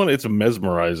watching this one, it's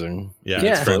mesmerizing. Yeah,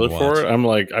 Yeah. it's fun to Trailer for watch. it. I'm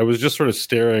like, I was just sort of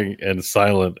staring and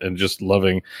silent and just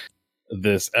loving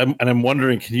this. And I'm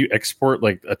wondering, can you export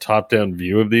like a top-down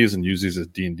view of these and use these as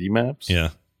D&D maps? Yeah.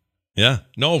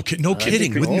 No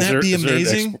kidding. cool. Wouldn't that be Is there an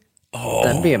amazing?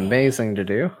 That'd be amazing to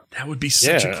do. That would be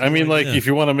such a Yeah, cool I mean, like idea. if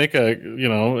you want to make a,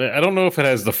 I don't know if it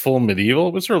has the full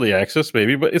medieval. It's early access,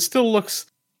 maybe, but it still looks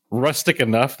rustic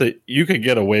enough that you could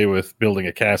get away with building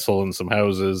a castle and some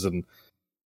houses. And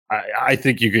I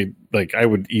think you could, like, I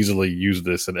would easily use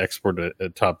this and export a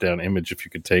top-down image if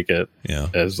you could take it Yeah.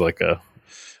 as like a.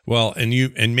 Well, and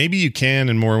maybe you can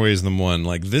in more ways than one.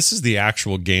 Like this is the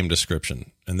actual game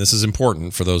description, and this is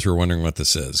important for those who are wondering what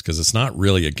this is because it's not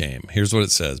really a game. Here's what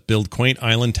it says: build quaint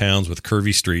island towns with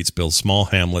curvy streets, build small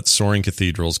hamlets, soaring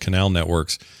cathedrals, canal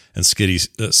networks, and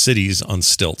cities on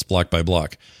stilts, block by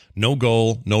block. No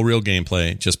goal, no real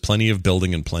gameplay, just plenty of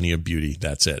building and plenty of beauty.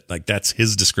 That's it. Like that's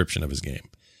his description of his game.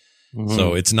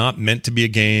 So it's not meant to be a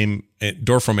game.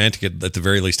 Dorf Romantic at the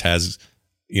very least has,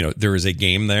 there is a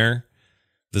game there.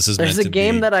 This is There's meant a to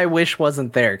game be, that I wish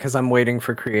wasn't there because I'm waiting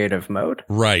for creative mode.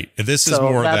 right. This is So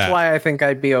more of that's that. why I think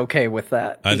I'd be okay with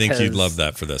that. I think you'd because love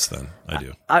that for this. Then I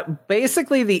do.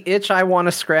 Basically, the itch I want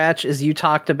to scratch is you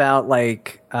talked about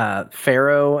like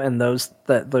Pharaoh and those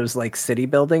like city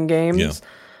building games.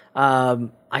 Yeah.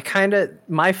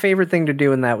 My favorite thing to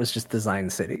do in that was just design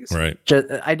cities. Right.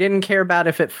 I didn't care about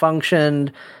if it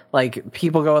functioned. Like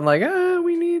people going like,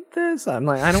 we need this. I'm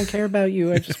like, I don't care about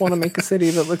you. I just want to make a city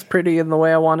that looks pretty in the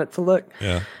way I want it to look.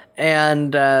 Yeah.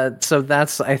 And so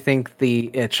that's, I think, the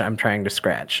itch I'm trying to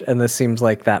scratch. And this seems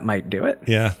like that might do it.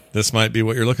 Yeah. This might be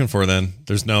what you're looking for. Then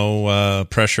there's no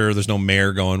pressure. There's no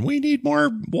mayor going, we need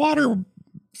more water.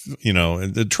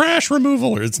 The trash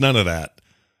removal. Or it's none of that.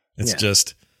 It's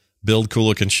just build cool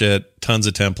looking shit. Tons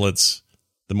of templates.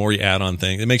 The more you add on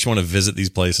things, it makes you want to visit these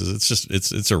places. It's just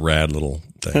it's a rad little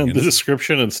thing. The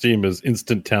description in Steam is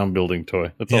instant town building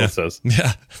toy. That's all it says.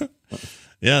 Yeah.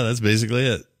 Yeah, that's basically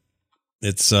it.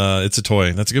 It's a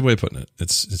toy. That's a good way of putting it.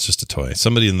 It's just a toy.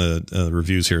 Somebody in the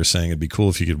reviews here is saying it'd be cool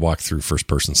if you could walk through first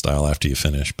person style after you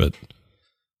finish, but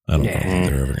I don't know if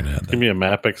they're ever going to add Give that. me a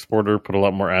map exporter, put a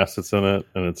lot more assets in it,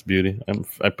 and it's beauty.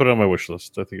 I put it on my wish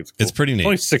list. I think it's cool. It's pretty neat.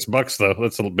 It's only $6 though.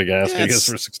 That's a big ask, I guess,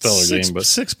 for a $6 game. But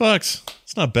 $6.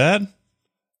 It's not bad.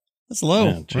 That's low,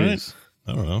 Yeah, right? jeez.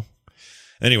 I don't know.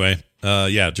 Anyway,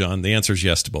 John, the answer is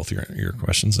yes to both your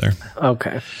questions there.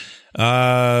 Okay.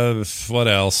 What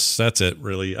else? That's it,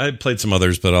 really. I played some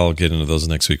others, but I'll get into those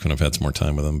next week when I've had some more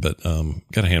time with them. But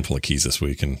got a handful of keys this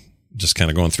week and just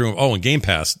kind of going through them. Oh, and Game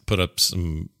Pass put up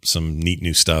some neat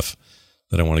new stuff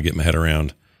that I want to get my head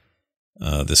around.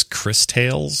 This Chris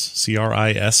Tales,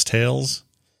 CRIS Tales.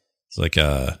 It's like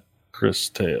a Chris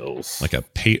Tales. like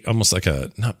almost like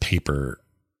a not paper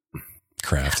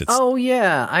craft. It's Oh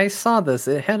yeah, I saw this.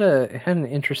 It had an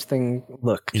interesting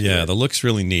look. yeah, the look's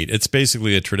really neat. It's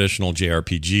basically a traditional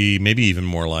JRPG, maybe even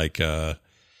more like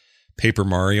Paper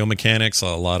Mario mechanics. A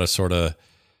lot of sort of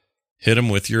hit them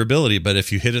with your ability, but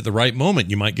if you hit it the right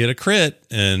moment, you might get a crit,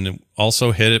 and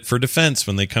also hit it for defense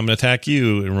when they come to attack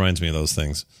you. It reminds me of those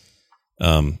things.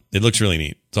 It looks really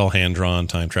neat. It's all hand drawn,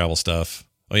 time travel stuff.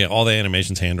 Oh yeah, all the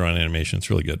animations hand drawn animation. It's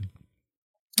really good.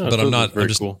 But I'm not.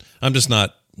 I'm just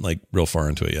not like real far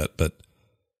into it yet. But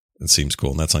it seems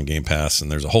cool, and that's on Game Pass.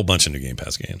 And there's a whole bunch of new Game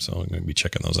Pass games, so I'm going to be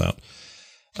checking those out.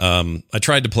 I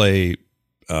tried to play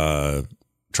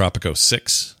Tropico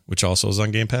 6, which also is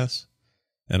on Game Pass,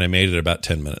 and I made it about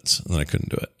 10 minutes, and then I couldn't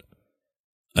do it.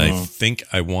 I think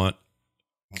I want.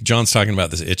 John's talking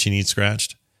about this itch he needs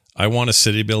scratched. I want a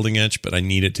city building itch, but I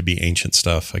need it to be ancient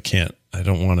stuff. I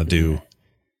don't want to do.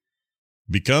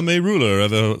 Become a ruler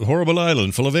of a horrible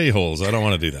island full of a-holes. I don't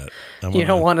want to do that. You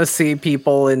don't want to see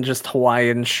people in just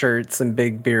Hawaiian shirts and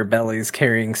big beer bellies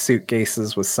carrying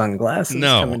suitcases with sunglasses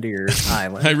coming to your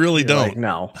island. I really You're don't. like,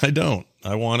 no. I don't.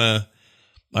 I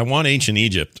want ancient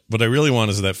Egypt. What I really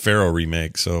want is that Pharaoh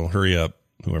remake. So hurry up,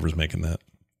 whoever's making that.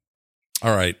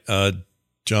 All right.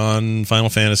 John, Final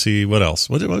Fantasy, what else?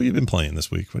 What have you been playing this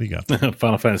week? What do you got?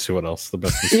 Final Fantasy, what else? The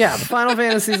best. Yeah, Final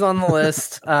Fantasy's on the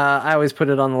list. I always put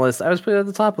it on the list. I always put it at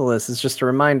the top of the list. It's just a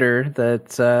reminder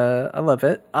that I love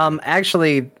it.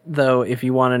 Actually, though, if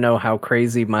you want to know how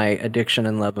crazy my addiction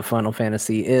and love of Final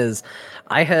Fantasy is,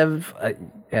 I have,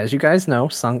 as you guys know,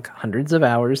 sunk hundreds of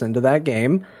hours into that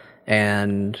game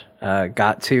and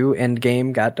got to end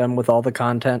game, got done with all the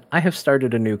content. I have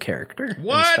started a new character.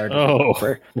 What?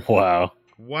 Oh, wow.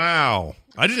 Wow.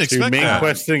 I didn't So you're expect main that.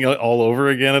 questing all over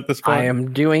again at this point? I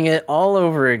am doing it all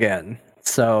over again.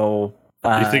 So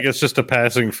Do you think it's just a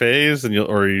passing phase,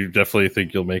 or you definitely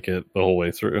think you'll make it the whole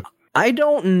way through? I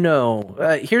don't know.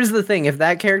 Here's the thing. If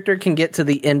that character can get to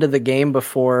the end of the game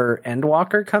before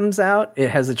Endwalker comes out,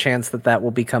 it has a chance that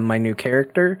will become my new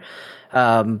character.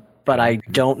 But I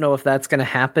don't know if that's going to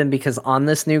happen because on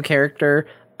this new character,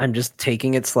 I'm just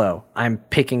taking it slow. I'm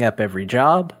picking up every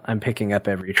job. I'm picking up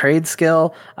every trade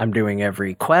skill. I'm doing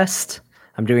every quest.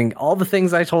 I'm doing all the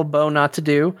things I told Bo not to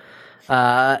do.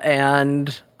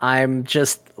 And I'm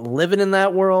just living in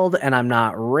that world, and I'm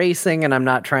not racing, and I'm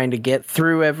not trying to get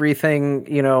through everything,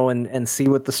 and see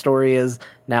what the story is.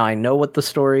 Now I know what the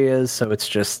story is, so it's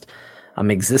just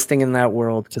I'm existing in that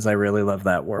world because I really love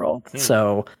that world.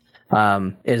 So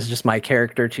it's just my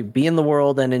character to be in the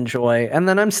world and enjoy. And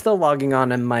then I'm still logging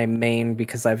on in my main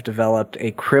because I've developed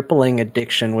a crippling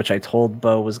addiction, which I told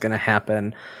Bo was going to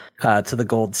happen, to the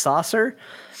gold saucer.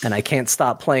 And I can't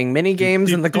stop playing mini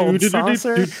games in the gold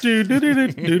saucer. Yep.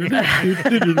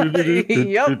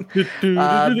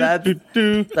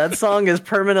 That song is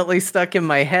permanently stuck in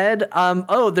my head.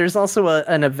 There's also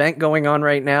an event going on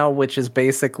right now, which is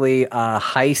basically a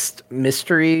heist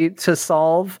mystery to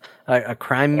solve, a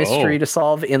crime mystery to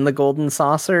solve in the golden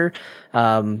saucer.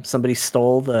 Somebody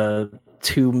stole the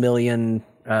 2 million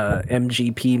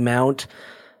MGP mount.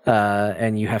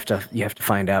 And you have to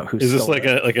find out who. Is this like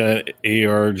a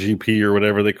ARGP or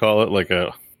whatever they call it? Like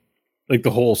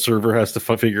the whole server has to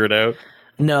figure it out?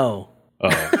 No,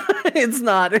 it's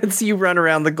not. It's you run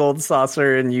around the gold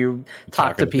saucer and you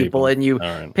talk to people and you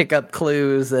pick up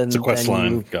clues and it's a quest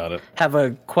line. You Got it. have a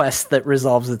quest that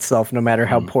resolves itself no matter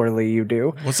how poorly you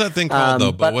do. What's that thing called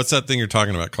though? But what's that thing you're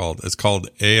talking about called? It's called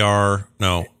AR.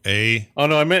 No, A. Oh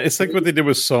no, I meant it's like what they did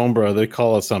with Sombra. They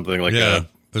call it something like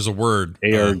There's a word.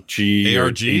 ARG.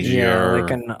 ARG? Yeah,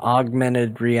 like an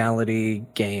augmented reality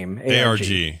game.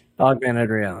 ARG. Augmented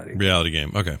reality. Reality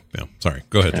game. Okay. Yeah. Sorry.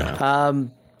 Go ahead,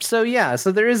 John. So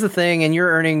there is a thing, and you're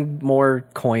earning more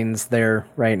coins there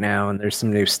right now, and there's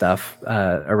some new stuff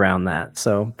around that.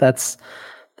 So that's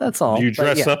all. Do you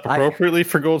dress up appropriately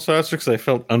for Gold Saucer? Because I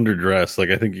felt underdressed. Like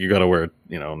I think you got to wear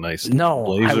nice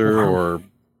blazer or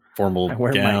formal I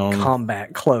wear gown. my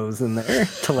combat clothes in there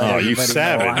to let everybody you know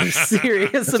savage. I'm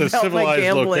serious It's a about my civilized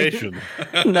gambling. location.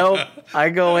 Nope, I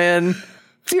go in.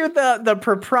 Dude, the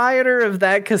proprietor of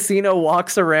that casino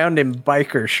walks around in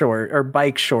bike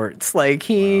shorts. Like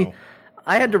I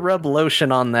had to rub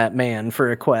lotion on that man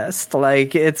for a quest.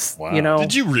 Like it's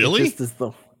Did you really?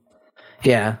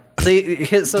 Yeah.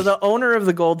 So the owner of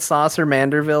the Gold Saucer,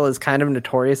 Manderville, is kind of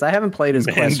notorious. I haven't played his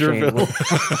quest chain,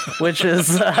 which is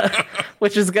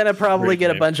going to probably get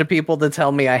a bunch of people to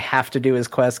tell me I have to do his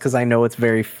quest because I know it's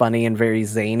very funny and very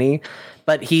zany.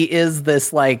 But he is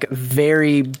this like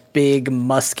very big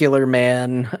muscular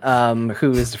man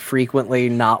who is frequently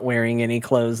not wearing any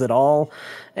clothes at all.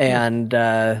 And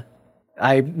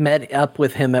I met up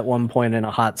with him at one point in a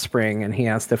hot spring, and he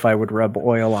asked if I would rub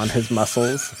oil on his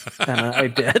muscles, and I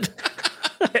did.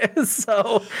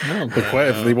 So,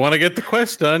 if they want to get the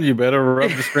quest done, you better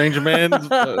rub the strange man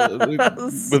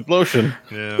with lotion.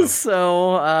 Yeah.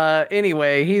 So,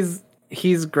 anyway, he's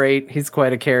great. He's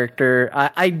quite a character.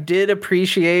 I did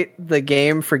appreciate the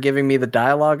game for giving me the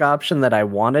dialogue option that I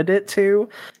wanted it to.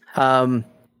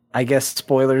 I guess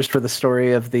spoilers for the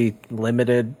story of the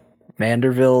limited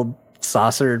Manderville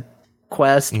saucer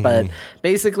quest, but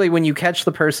basically when you catch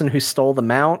the person who stole the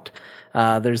mount,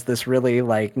 there's this really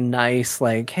like nice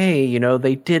like, hey,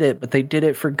 they did it, but they did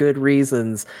it for good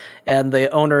reasons, and the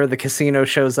owner of the casino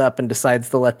shows up and decides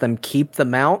to let them keep the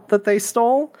mount that they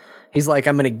stole. He's like,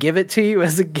 I'm going to give it to you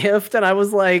as a gift. And I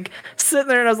was like, sitting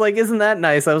there and I was like, isn't that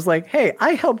nice? I was like, hey,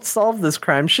 I helped solve this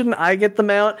crime. Shouldn't I get them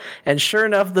out? And sure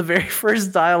enough, the very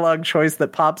first dialogue choice that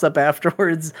pops up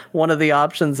afterwards, one of the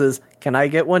options is, can I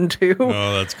get one too?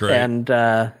 Oh, that's great.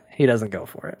 And he doesn't go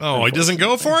for it. Oh, he doesn't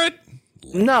go for it?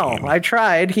 No, I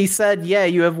tried. He said, yeah,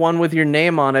 you have one with your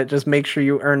name on it. Just make sure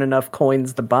you earn enough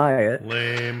coins to buy it.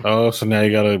 Lame. Oh, so now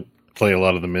you got to play a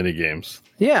lot of the mini games.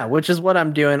 Yeah, which is what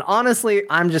I'm doing. Honestly,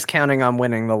 I'm just counting on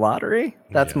winning the lottery.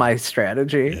 That's my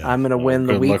strategy. Yeah. I'm going to win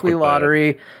the weekly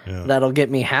lottery. That'll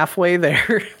get me halfway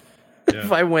there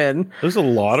if I win. There's a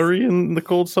lottery in the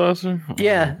Gold Saucer?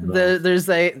 Yeah, there's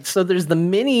the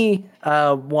mini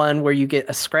one where you get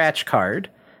a scratch card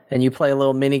and you play a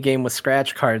little mini game with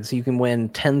scratch cards. You can win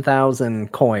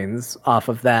 10,000 coins off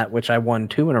of that, which I won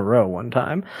 2 in a row one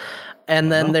time. And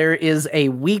then there is a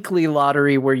weekly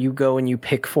lottery where you go and you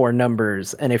pick 4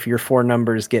 numbers. And if your 4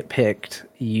 numbers get picked,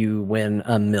 you win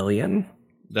 $1 million.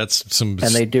 That's some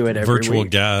and they do it every virtual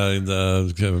week. gambling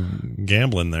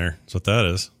there. That's what that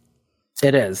is.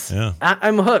 It is. Yeah.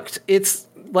 I'm hooked. It's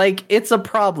like, it's a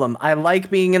problem. I like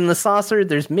being in the saucer.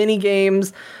 There's mini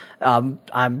games.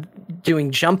 I'm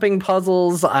doing jumping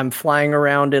puzzles. I'm flying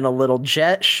around in a little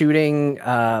jet shooting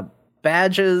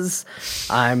badges.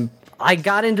 I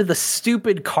got into the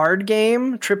stupid card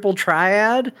game, Triple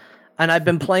Triad, and I've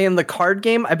been playing the card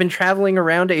game. I've been traveling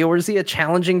around Eorzea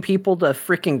challenging people to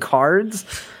freaking cards,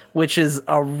 which is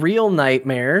a real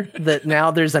nightmare. That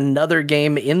now there's another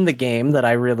game in the game that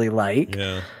I really like.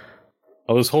 Yeah.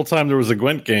 Oh, this whole time there was a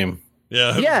Gwent game.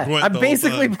 Yeah. Yeah, Gwent I'm the whole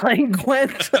basically time. playing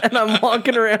Gwent, and I'm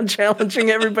walking around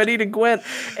challenging everybody to Gwent.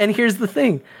 And here's the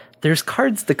thing. There's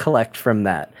cards to collect from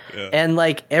that. Yeah. And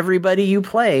like everybody you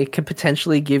play could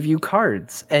potentially give you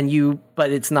cards,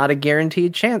 but it's not a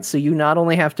guaranteed chance. So you not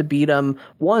only have to beat them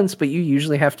once, but you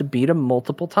usually have to beat them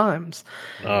multiple times.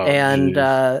 Oh, And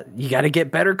geez. you got to get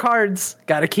better cards.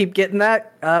 Got to keep getting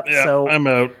that up. Yeah, So I'm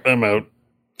out.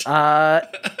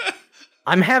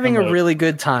 I'm having I'm a out. really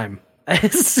good time.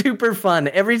 It's super fun.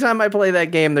 Every time I play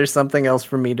that game, there's something else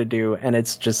for me to do, and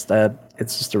it's just a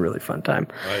really fun time.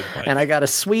 Right. And I got a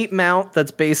sweet mount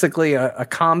that's basically a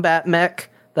combat mech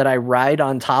that I ride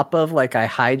on top of, like I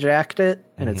hijacked it,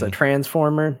 and it's a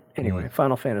transformer. Anyway,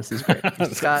 Final Fantasy's great.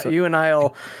 Scott, you and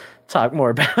I'll talk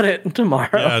more about it tomorrow.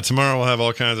 Yeah, tomorrow we'll have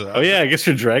all kinds of. Oh yeah, I guess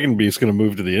your Dragon Beast's going to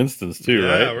move to the instance too,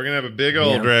 Yeah, right? we're gonna have a big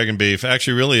old dragon beef.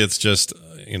 Actually, really, it's just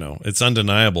it's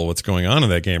undeniable what's going on in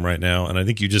that game right now, and I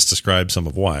think you just described some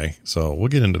of why. So we'll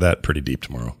get into that pretty deep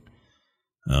tomorrow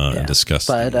and discuss.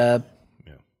 But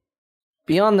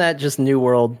beyond that, just New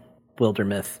World,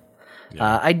 Wildermyth.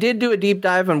 I did do a deep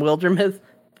dive on Wildermyth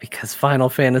because Final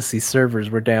Fantasy servers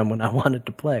were down when I wanted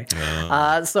to play.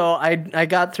 So I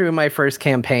got through my first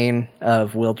campaign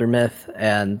of Wildermyth,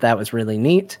 and that was really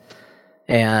neat.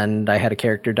 And I had a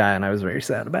character die, and I was very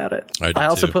sad about it. I did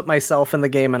also too. put myself in the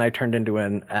game, and I turned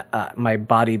into my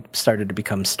body started to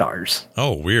become stars.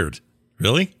 Oh, weird.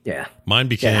 Really? Yeah. Mine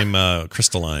became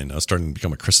crystalline. I was starting to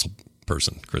become a crystal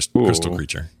person, crystal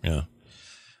creature. Yeah.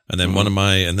 And then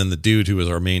and then the dude who was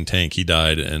our main tank, he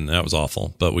died, and that was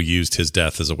awful. But we used his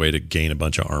death as a way to gain a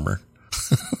bunch of armor.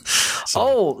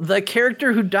 Oh, the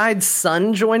character who died,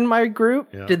 son, joined my group.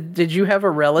 Yeah. Did you have a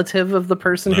relative of the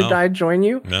person who No. died join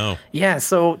you? No. Yeah,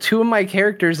 so two of my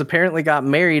characters apparently got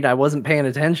married. I wasn't paying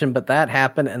attention, but that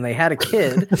happened, and they had a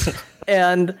kid.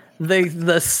 And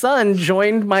the son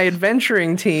joined my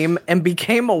adventuring team and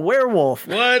became a werewolf.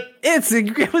 What?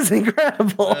 It was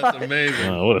incredible. That's amazing.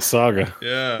 Oh, what a saga!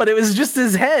 Yeah. But it was just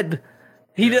his head.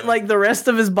 He didn't, like, the rest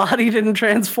of his body didn't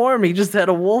transform. He just had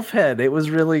a wolf head. It was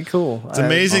really cool. It's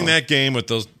amazing that game with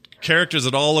those characters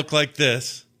that all look like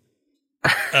this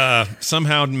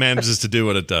somehow manages to do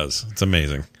what it does. It's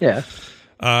amazing. Yeah.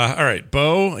 All right,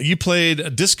 Bo, you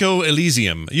played Disco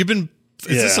Elysium. Is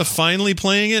this a finally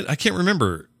playing it? I can't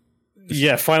remember.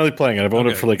 Yeah, finally playing it. I've owned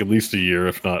Okay. it for like at least a year,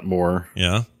 if not more.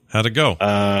 Yeah. How'd it go?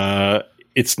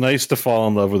 It's nice to fall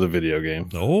in love with a video game.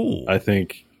 Oh. I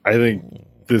think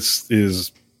this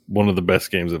is one of the best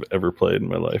games I've ever played in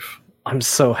my life. I'm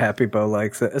so happy Bo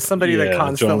likes it. As somebody that Yeah,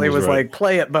 constantly John was was right. like,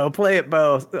 play it,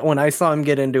 Bo. When I saw him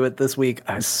get into it this week,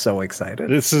 I was so excited.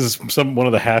 This is one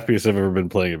of the happiest I've ever been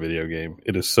playing a video game.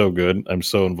 It is so good. I'm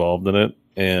so involved in it,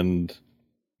 and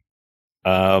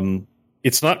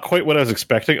it's not quite what I was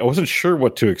expecting. I wasn't sure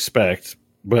what to expect,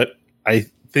 but I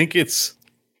think it's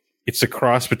a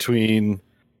cross between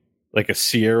like a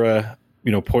Sierra,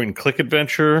 point and click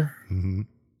adventure,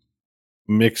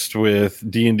 mixed with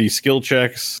D&D skill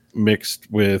checks, mixed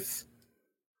with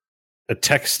a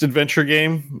text adventure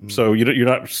game. So you're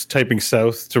not typing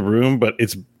south to room, but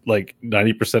it's like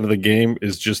 90% of the game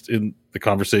is just in the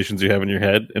conversations you have in your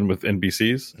head and with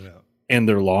NPCs. Yeah. And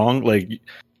they're long. Like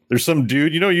there's some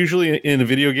dude, usually in a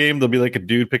video game, there'll be like a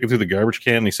dude picking through the garbage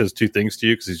can and he says two things to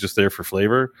you because he's just there for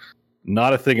flavor.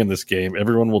 Not a thing in this game.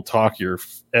 Everyone will talk your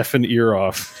effing ear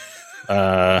off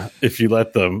if you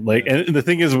let them. Like, and the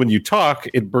thing is, when you talk,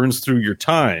 it burns through your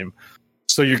time.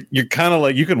 So you're kind of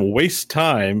like, you can waste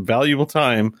time, valuable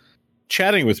time,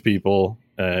 chatting with people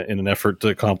in an effort to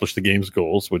accomplish the game's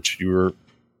goals, which you're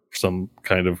some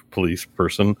kind of police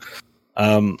person.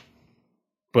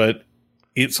 But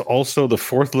it's also the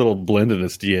fourth little blend in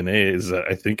its DNA is that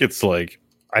I think it's like,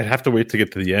 I'd have to wait to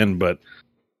get to the end, but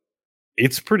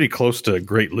it's pretty close to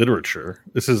great literature.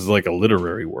 This is like a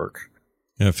literary work.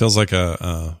 Yeah, it feels like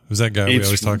who's that guy we It's-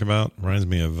 always talk about? Reminds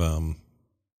me of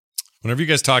whenever you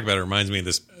guys talk about it, reminds me of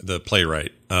the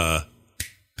playwright. Wrote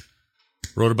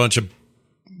a bunch of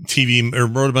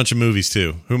wrote a bunch of movies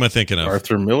too. Who am I thinking of?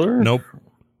 Arthur Miller? Nope.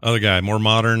 Other guy, more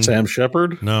modern. Sam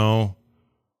Shepard? No.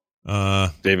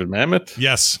 David Mamet.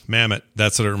 Yes, Mamet.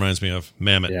 That's what it reminds me of.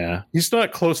 Mamet. Yeah, he's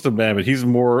not close to Mamet. He's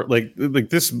more like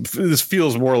this. This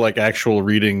feels more like actual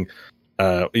reading.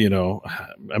 I'm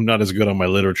not as good on my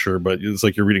literature, but it's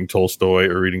like you're reading Tolstoy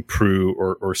or reading Proust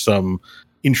or some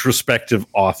introspective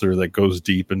author that goes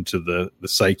deep into the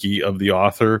psyche of the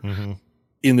author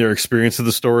in their experience of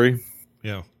the story.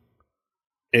 Yeah.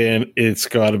 And it's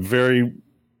got a very,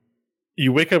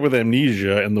 you wake up with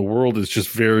amnesia and the world is just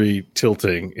very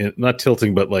tilting, not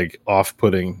tilting, but like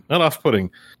not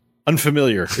off-putting,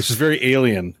 unfamiliar. It's just very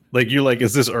alien. Like you're like,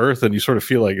 is this Earth? And you sort of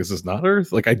feel like, is this not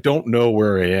Earth? Like, I don't know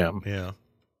where I am. Yeah.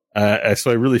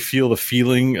 So I really feel the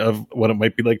feeling of what it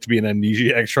might be like to be an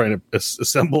amnesiac trying to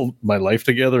assemble my life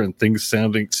together and things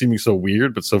seeming so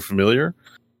weird, but so familiar.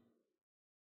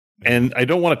 And I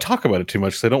don't want to talk about it too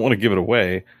much because I don't want to give it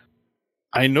away.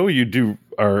 I know you do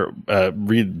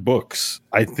read books.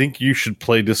 I think you should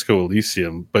play Disco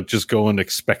Elysium, but just go in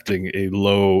expecting a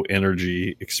low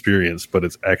energy experience. But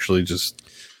it's actually just,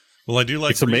 well, I do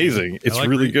like. It's reading. Amazing. It's like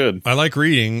really good. I like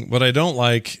reading. What I don't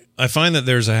like, I find that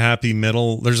there's a happy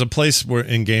middle. There's a place where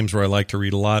in games where I like to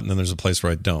read a lot, and then there's a place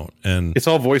where I don't. And it's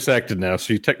all voice acted now,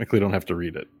 so you technically don't have to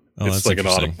read it. Oh, it's like an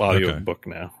audio book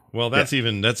now. Well, that's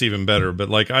even better. But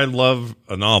like, I love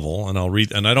a novel, and I'll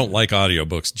read, and I don't like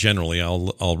audiobooks generally.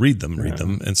 I'll read them,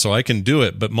 and so I can do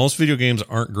it. But most video games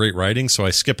aren't great writing, so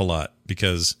I skip a lot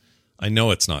because I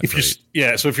know it's not great.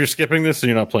 So if you're skipping this, then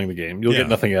you're not playing the game. You'll get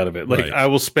nothing out of it. Like I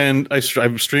will spend.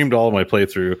 I've streamed all of my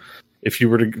playthrough. If you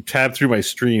were to tab through my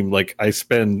stream, like I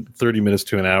spend 30 minutes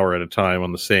to an hour at a time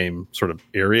on the same sort of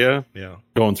area,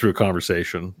 going through a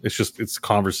conversation. It's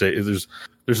conversation.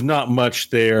 There's not much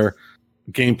there,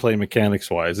 gameplay mechanics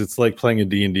wise. It's like playing a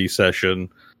D&D session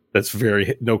that's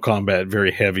very no combat,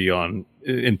 very heavy on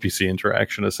NPC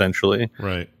interaction, essentially.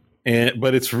 Right.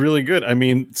 But it's really good. I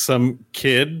mean, some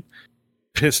kid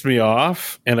pissed me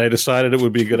off, and I decided it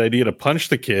would be a good idea to punch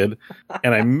the kid,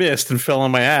 and I missed and fell on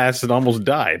my ass and almost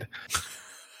died.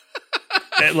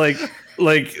 And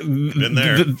been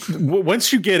there.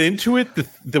 Once you get into it,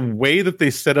 the way that they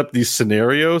set up these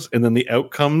scenarios and then the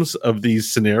outcomes of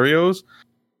these scenarios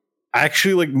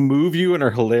actually like move you and are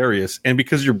hilarious. And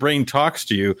because your brain talks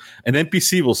to you, an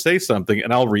NPC will say something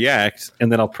and I'll react,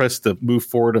 and then I'll press the move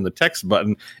forward on the text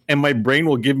button, and my brain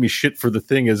will give me shit for the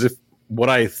thing as if what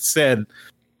I said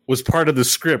was part of the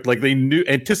script. Like they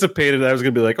anticipated I was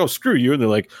going to be like, oh, screw you. And they're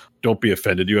like, don't be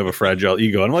offended. You have a fragile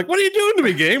ego. And I'm like, what are you doing to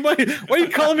me, game? Why are you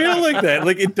calling me out like that?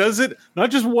 Like it does it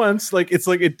not just once, like it's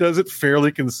like it does it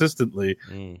fairly consistently.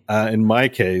 In my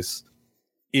case,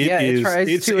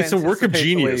 it's a work of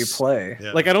genius. Play.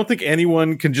 Yeah. Like I don't think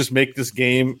anyone can just make this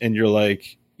game and you're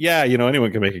like, yeah,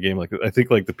 anyone can make a game like this. I think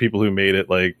like the people who made it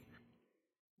like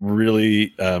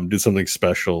really did something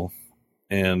special,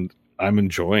 and I'm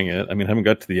enjoying it. I mean, I haven't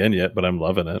got to the end yet, but I'm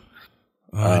loving it.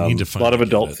 I need to find a lot of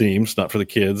adult themes, not for the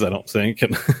kids, I don't think.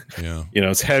 And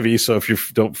it's heavy. So if you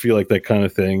don't feel like that kind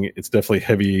of thing, it's definitely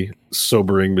heavy,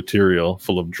 sobering material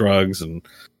full of drugs and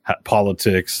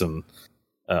politics and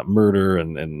murder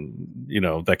and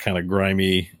that kind of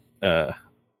grimy, the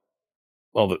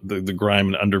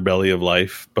grime and underbelly of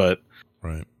life. But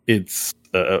it's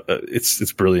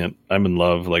brilliant. I'm in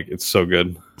love. Like it's so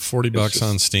good. $40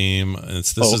 on Steam.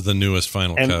 This is the newest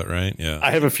Final Cut, right? Yeah. I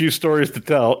have a few stories to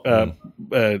tell.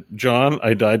 John,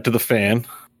 I died to the fan.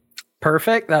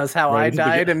 Perfect. That was how I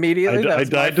died immediately. I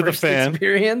died to the fan.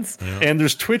 Experience. Yeah. And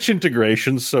there's Twitch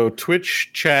integration, so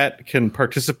Twitch chat can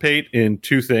participate in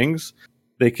two things.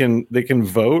 They can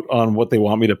vote on what they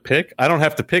want me to pick. I don't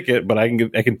have to pick it, but I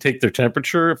can take their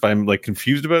temperature if I'm like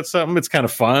confused about something. It's kind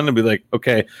of fun and be like,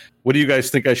 okay, what do you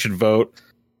guys think I should vote?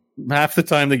 Half the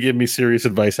time they give me serious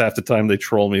advice. Half the time they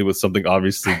troll me with something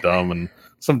obviously dumb and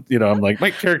I'm like,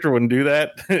 my character wouldn't do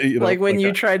that. Like when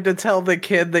you tried to tell the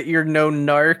kid that you're no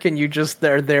narc and you just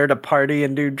are there to party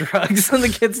and do drugs, and the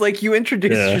kid's like, you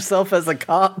introduced yourself as a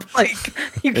cop. Like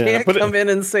you can't come in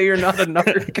and say you're not a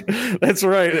narc. That's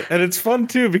right. And it's fun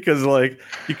too, because like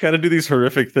you kind of do these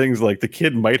horrific things. Like the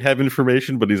kid might have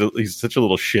information, but he's such a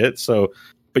little shit. So,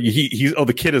 but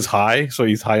the kid is high. So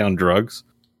he's high on drugs.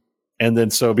 And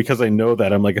then so because I know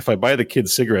that, I'm like, if I buy the kid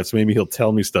cigarettes, maybe he'll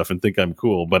tell me stuff and think I'm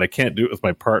cool, but I can't do it with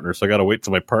my partner. So I got to wait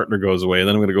till my partner goes away. And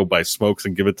then I'm going to go buy smokes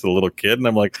and give it to the little kid. And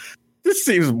I'm like, this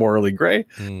seems morally gray.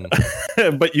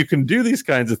 But you can do these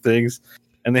kinds of things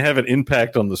and they have an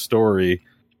impact on the story.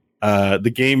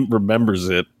 The game remembers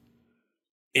it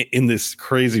in this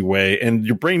crazy way. And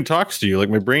your brain talks to you.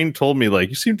 Like my brain told me, like,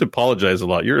 you seem to apologize a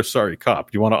lot. You're a sorry cop.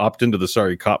 Do you want to opt into the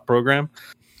sorry cop program?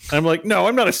 I'm like, no,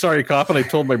 I'm not a sorry cop, and I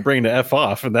told my brain to F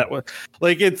off, and that was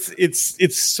like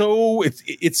it's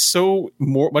so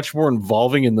much more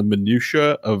involving in the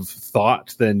minutia of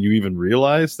thought than you even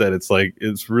realize. That it's like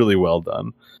it's really well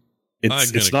done.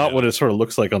 It's not what it sort of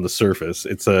looks like on the surface.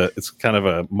 It's kind of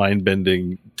a mind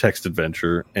bending text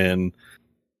adventure, and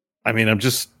I mean, I'm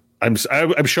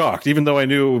shocked. Even though I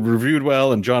knew it reviewed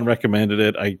well and John recommended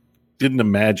it, I didn't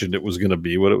imagine it was going to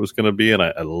be what it was going to be, and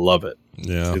I love it.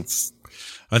 Yeah,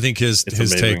 I think his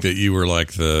take that you were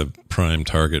like the prime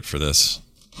target for this.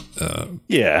 Seems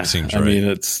right. I mean,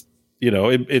 it's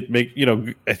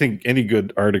I think any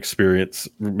good art experience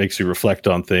makes you reflect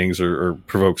on things or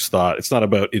provokes thought. It's not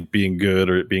about it being good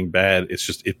or it being bad. It's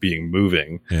just it being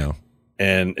moving. Yeah,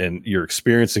 and you're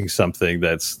experiencing something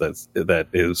that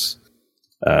is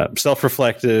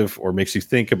self-reflective or makes you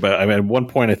think about. I mean, at one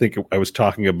point, I think I was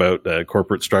talking about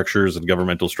corporate structures and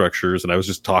governmental structures, and I was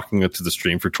just talking to the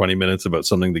stream for 20 minutes about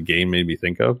something the game made me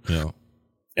think of. Yeah,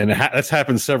 and that's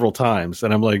happened several times.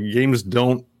 And I'm like, games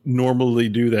don't normally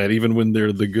do that, even when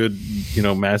they're the good,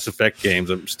 Mass Effect games.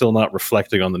 I'm still not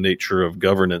reflecting on the nature of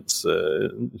governance,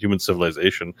 human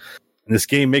civilization. And this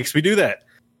game makes me do that.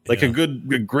 Like a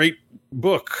great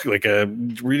book, like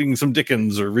reading some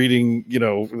Dickens or reading,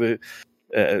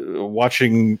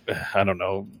 watching, I don't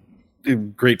know, a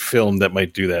great film that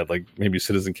might do that, like maybe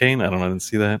Citizen Kane. I don't know, I didn't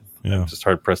see that. Yeah. I'm just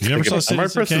hard pressed to think of. I'm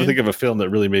hard pressed to think of a film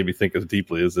that really made me think as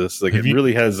deeply as this. Like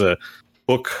really has a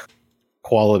book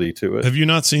quality to it. Have you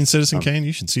not seen Citizen Kane?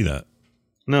 You should see that.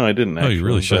 No, I didn't. Actually, you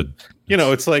really should.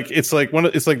 It's like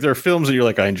there are films that you're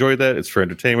like, I enjoyed that. It's for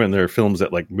entertainment. And there are films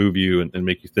that like move you and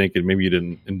make you think, and maybe you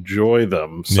didn't enjoy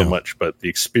them so much, but the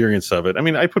experience of it. I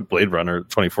mean, I put Blade Runner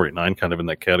 2049 kind of in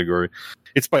that category.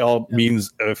 It's by all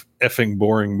means a effing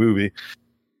boring movie.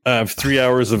 3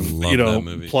 hours of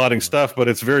plotting stuff, but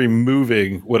it's very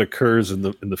moving what occurs in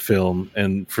the film,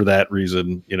 and for that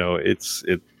reason,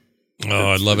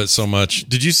 I love it so much.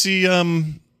 Did you see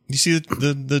you see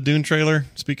the Dune trailer?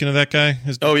 Speaking of that guy,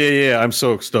 yeah. I'm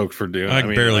so stoked for Dune. I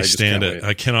barely stand it.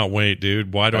 I cannot wait,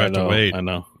 dude. Why do I have to wait? I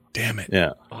know. Damn it.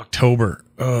 Yeah. October.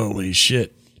 Holy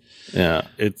shit. Yeah,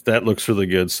 that looks really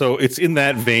good. So it's in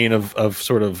that vein of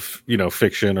sort of,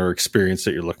 fiction or experience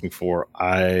that you're looking for.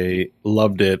 I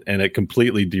loved it, and it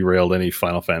completely derailed any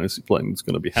Final Fantasy playing that's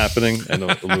going to be happening. I know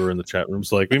Allure in the chat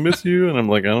room's like, we miss you, and I'm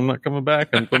like, I'm not coming back.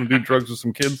 I'm going to do drugs with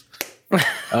some kids.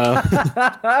 Wow.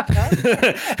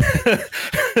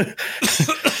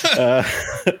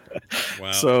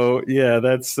 So yeah,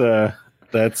 that's what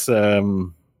I've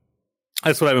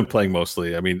been playing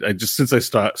mostly. I mean, since I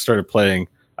started playing,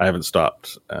 I haven't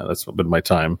stopped. That's been my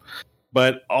time.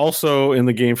 But also in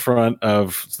the game front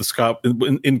of the Scott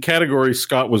in category,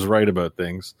 Scott was right about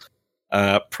things.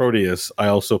 Proteus, I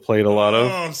also played a lot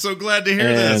of. Oh, I'm so glad to hear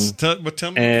this. Tell me what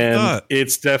you thought.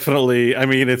 It's definitely,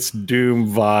 it's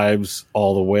Doom vibes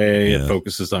all the way. Yeah. It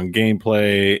focuses on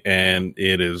gameplay, and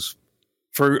it is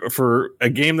for a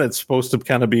game that's supposed to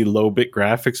kind of be low bit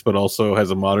graphics, but also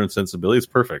has a modern sensibility. It's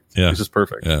perfect. Yeah, it's just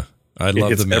perfect. Yeah, I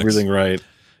love the mix. Everything right.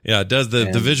 Yeah, it does. The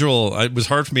visual, it was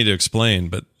hard for me to explain,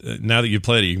 but now that you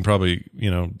played it, you can probably,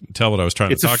 tell what I was trying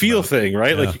to talk about. It's a feel thing,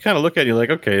 right? Yeah. Like, you kind of look at it, you're like,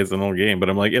 okay, it's an old game.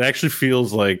 But I'm like, it actually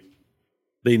feels like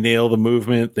they nail the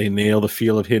movement. They nail the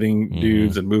feel of hitting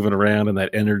dudes and moving around and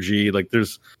that energy. Like,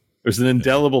 there's an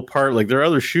indelible part. Like, there are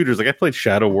other shooters. Like, I played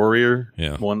Shadow Warrior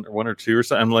one or two or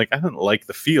something. I'm like, I didn't like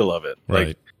the feel of it.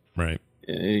 Right.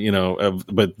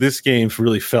 But this game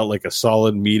really felt like a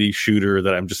solid, meaty shooter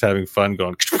that I'm just having fun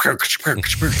going.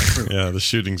 Yeah, the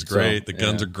shooting's great. The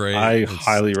guns are great. I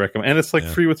highly recommend, and it's like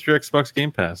free with your Xbox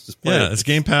Game Pass. Just play it. It's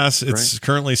Game Pass. It's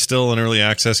currently still an early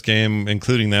access game,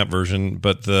 including that version,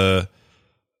 but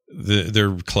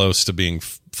they're close to being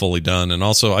fully done. And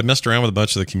also, I messed around with a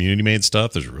bunch of the community made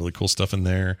stuff. There's really cool stuff in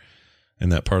there. In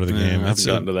that part of the game, I haven't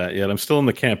gotten to that yet. I'm still in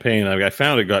the campaign. I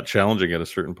found it got challenging at a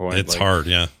certain point. It's hard,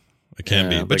 yeah. It can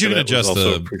be, but you can adjust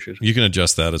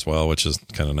that as well, which is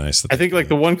kind of nice. I think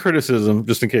the one criticism,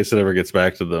 just in case it ever gets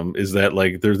back to them, is that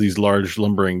there's these large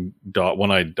lumbering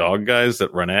one-eyed dog guys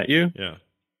that run at you. Yeah.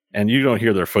 And you don't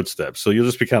hear their footsteps, so you'll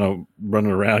just be kind of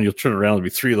running around. You'll turn around and be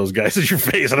three of those guys at your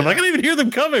face, and I'm like, I don't even hear them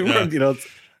coming. Yeah.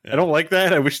 I don't like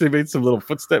that. I wish they made some little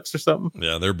footsteps or something.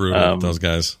 Yeah, they're brutal, those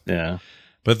guys. Yeah.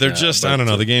 But they're I don't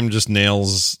know. The game just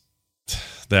nails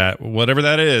that. Whatever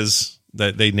that is,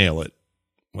 that they nail it.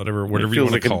 Whatever you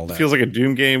want to call that. It feels like a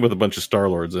Doom game with a bunch of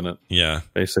Star-Lords in it. Yeah.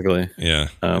 Basically. Yeah.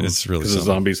 It's really because the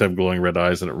zombies have glowing red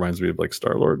eyes, and it reminds me of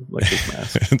Star-Lord, like his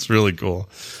mask. It's really cool.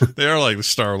 They are like the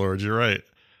Star-Lords. You're right.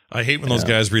 I hate when those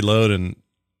guys reload and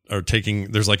are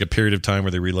taking. There's like a period of time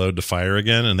where they reload to fire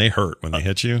again, and they hurt when they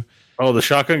hit you. Oh, the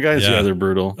shotgun guys? Yeah, they're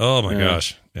brutal. Oh my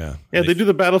gosh. Yeah. Yeah, they do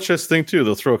the battle chest thing too.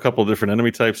 They'll throw a couple of different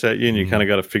enemy types at you, and you kind of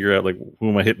got to figure out like, who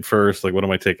am I hitting first? Like, what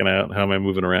am I taking out? How am I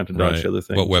moving around to dodge the other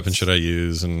things? What weapon should I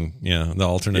use? And the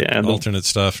alternate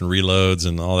stuff and reloads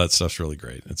and all that stuff's really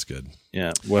great. It's good.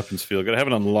 Yeah, weapons feel good. I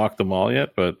haven't unlocked them all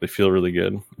yet, but they feel really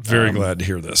good. Very glad to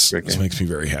hear this. This makes me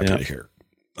very happy to hear.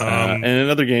 And in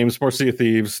other games, more Sea of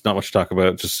Thieves, not much to talk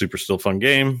about. Just super still fun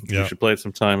game. You should play it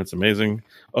sometime. It's amazing.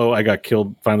 Oh, I got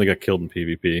killed. Finally got killed in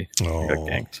PvP. Oh, I got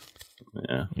ganked.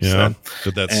 Yeah. Yeah.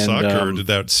 Did that suck, or did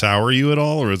that sour you at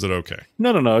all, or is it okay?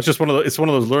 No. It's just one of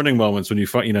those learning moments when you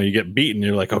find, you get beaten.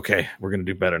 You're like, okay, we're gonna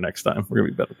do better next time. We're gonna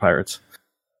be better pirates.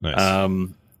 Nice.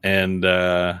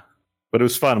 But it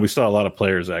was fun. We saw a lot of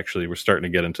players. Actually, we're starting to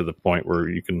get into the point where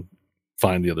you can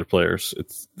find the other players.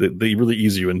 They really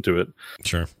ease you into it.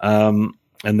 Sure. And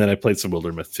then I played some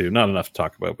Wildermyth too. Not enough to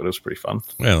talk about, but it was pretty fun.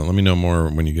 Yeah, let me know more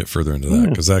when you get further into that,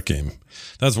 because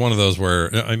that's one of those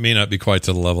where I may not be quite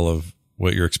to the level of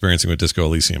what you're experiencing with Disco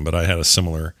Elysium, but I had a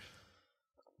similar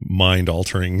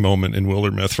mind-altering moment in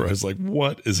Wildermyth where I was like,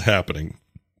 what is happening?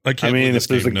 I mean, if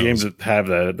there's a game that have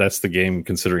that, that's the game,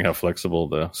 considering how flexible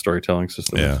the storytelling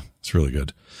system is. Yeah, it's really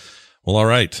good. Well, all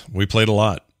right. We played a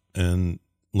lot, and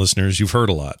listeners, you've heard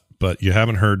a lot, but you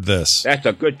haven't heard this. That's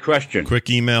a good question. Quick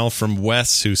email from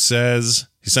Wes, who says,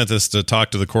 he sent this to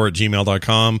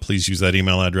talktothecore@gmail.com. Please use that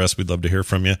email address. We'd love to hear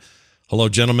from you. Hello,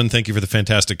 gentlemen. Thank you for the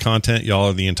fantastic content. Y'all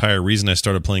are the entire reason I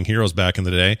started playing Heroes back in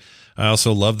the day. I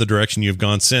also love the direction you've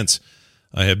gone since.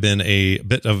 I have a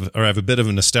bit of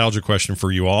a nostalgia question for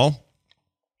you all.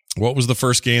 What was the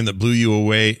first game that blew you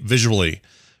away visually?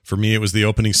 For me, it was the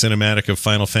opening cinematic of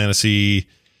Final Fantasy.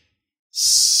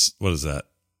 What is that?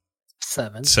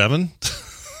 7?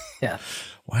 Yeah.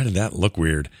 Why did that look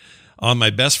weird? On my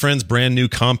best friend's brand new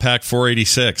compact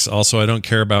 486. Also, I don't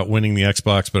care about winning the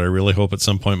Xbox, but I really hope at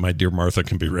some point my dear Martha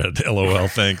can be read. LOL.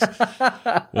 Thanks.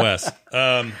 Wes.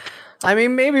 I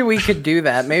mean, maybe we could do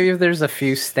that. Maybe if there's a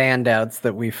few standouts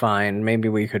that we find, maybe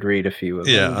we could read a few of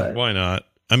them. Yeah, why not?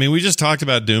 I mean, we just talked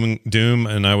about Doom,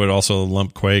 and I would also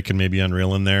lump Quake and maybe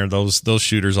Unreal in there. Those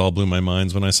shooters all blew my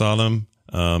minds when I saw them.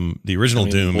 The original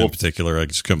Doom in particular, I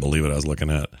just couldn't believe what I was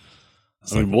looking at.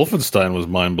 Wolfenstein was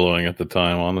mind-blowing at the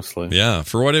time, honestly. Yeah,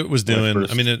 for what it was doing.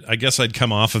 I mean, I guess I'd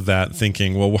come off of that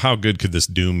thinking, well, how good could this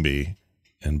Doom be?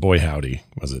 And boy, howdy,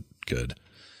 was it good.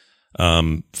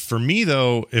 For me,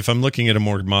 though, if I'm looking at a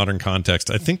more modern context,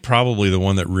 I think probably the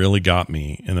one that really got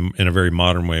me in a very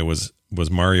modern way was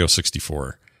Mario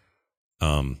 64.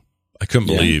 I couldn't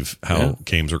believe how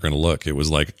games were going to look. It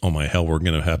was like, oh my hell, we're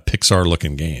going to have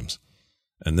Pixar-looking games.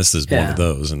 And this is one of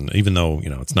those. And even though,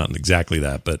 it's not exactly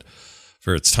that, but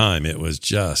for its time, it was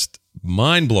just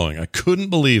mind-blowing. I couldn't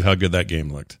believe how good that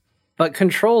game looked. But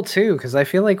Control too, because I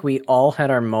feel like we all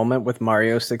had our moment with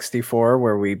Mario 64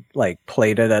 where we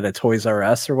played it at a Toys R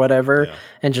Us or whatever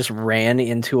and just ran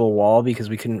into a wall because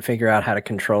we couldn't figure out how to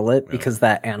control it because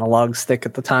that analog stick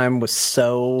at the time was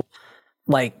so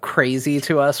crazy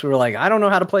to us. We were like, I don't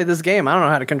know how to play this game. I don't know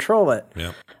how to control it.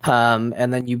 Yeah.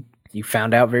 And then you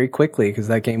found out very quickly because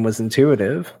that game was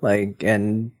intuitive,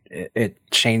 and it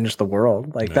changed the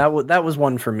world. That was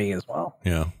one for me as well.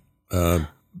 Yeah.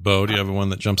 Bo, do you have one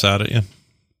that jumps out at you?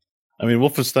 I mean,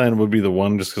 Wolfenstein would be the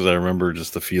one just because I remember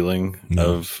just the feeling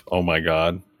of, oh my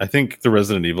God. I think the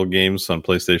Resident Evil games on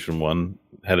PlayStation 1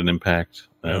 had an impact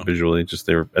visually, just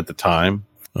they were at the time.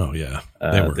 Oh, yeah.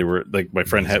 They were like, my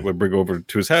friend would bring over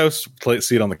to his house,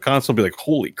 see it on the console, be like,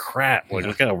 holy crap.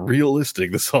 Look how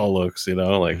realistic this all looks,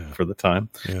 for the time.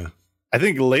 Yeah. I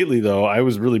think lately, though, I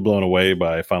was really blown away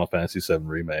by Final Fantasy VII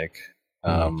Remake.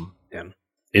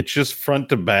 It's just front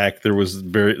to back. There was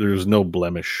no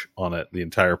blemish on it, the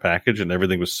entire package, and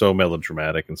everything was so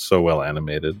melodramatic and so well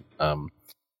animated.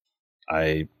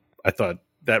 I thought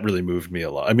that really moved me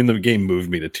a lot. I mean, the game moved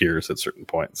me to tears at certain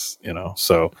points,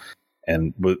 So,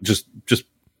 and just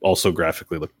also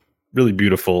graphically looked really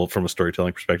beautiful from a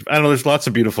storytelling perspective. I don't know. There's lots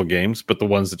of beautiful games, but the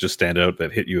ones that just stand out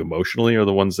that hit you emotionally are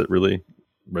the ones that really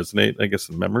resonate, I guess,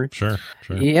 in memory. Sure.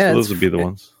 Yeah, so those would be the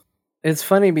ones. It's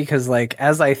funny because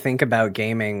as I think about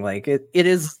gaming, it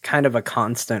is kind of a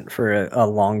constant for a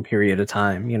long period of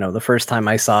time. The first time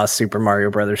I saw Super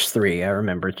Mario Brothers 3, I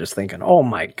remember just thinking, oh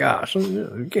my gosh,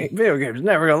 video games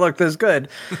never going to look this good.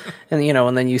 And,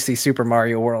 and then you see Super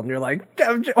Mario World and you're like,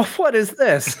 what is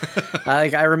this?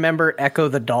 I remember Echo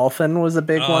the Dolphin was a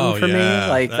big one for me.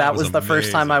 That was the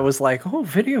first time I was like, oh,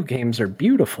 video games are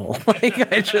beautiful.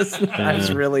 I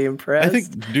was really impressed. I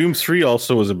think Doom 3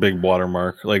 also was a big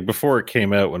watermark. Before before it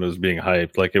came out, when it was being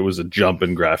hyped, like, it was a jump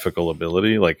in graphical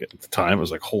ability. Like, at the time, it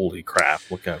was like, holy crap,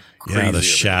 look how crazy. Yeah, the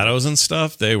shadows and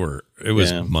stuff, it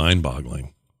was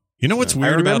mind-boggling. You know what's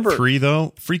weird about 3,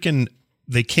 though? Freaking,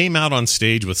 they came out on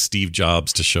stage with Steve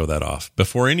Jobs to show that off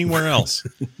before anywhere else.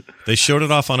 They showed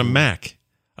it off on a Mac.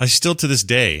 I still, to this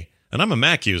day, and I'm a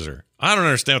Mac user, I don't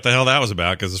understand what the hell that was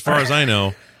about, because as far as I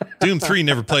know, Doom 3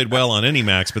 never played well on any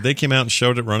Macs, but they came out and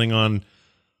showed it running on,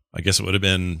 I guess it would have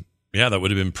been, that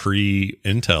would have been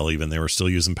pre-Intel even. They were still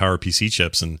using PowerPC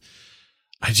chips, and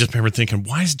I just remember thinking,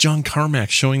 why is John Carmack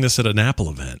showing this at an Apple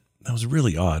event? That was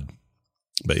really odd.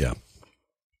 But yeah,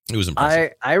 it was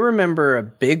impressive. I remember a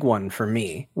big one for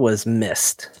me was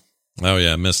Myst. Oh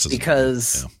yeah, Myst is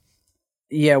because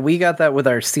yeah, we got that with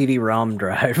our CD-ROM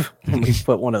drive when we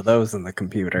put one of those in the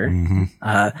computer.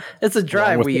 Mm-hmm. It's a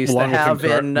drive we used to have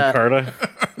in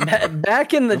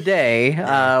back in the day.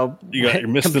 You got your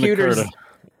Myst in Encarta.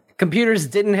 Computers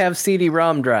didn't have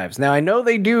CD-ROM drives. Now, I know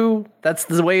they do. That's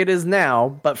the way it is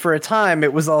now. But for a time,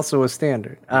 it was also a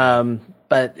standard.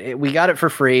 We got it for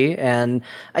free. And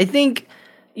I think,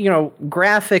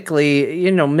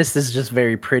 graphically, Myst is just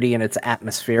very pretty and it's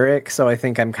atmospheric. So I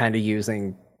think I'm kind of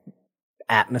using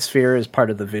atmosphere as part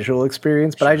of the visual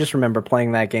experience. But I just remember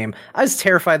playing that game. I was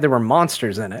terrified there were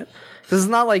monsters in it. Because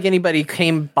it's not like anybody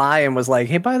came by and was like,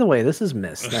 hey, by the way, this is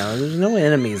Myst. Now, there's no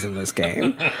enemies in this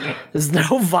game. There's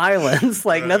no violence.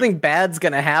 Like, nothing bad's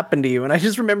going to happen to you. And I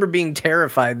just remember being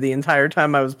terrified the entire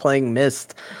time I was playing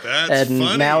Myst. That's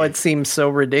funny. Now it seems so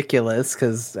ridiculous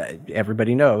because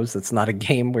everybody knows it's not a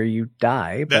game where you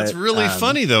die. That's really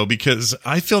funny, though, because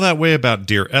I feel that way about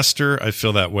Dear Esther. I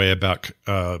feel that way about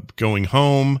Going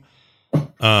Home.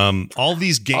 All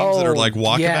these games that are like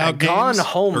walkabout games. Gone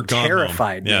Home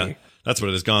terrified me. Yeah. That's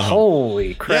what it is. Gone Home.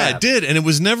 Holy crap. Yeah, it did. And I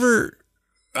was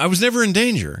never in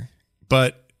danger,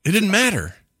 but it didn't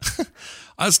matter.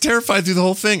 I was terrified through the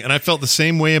whole thing. And I felt the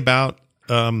same way about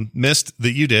Myst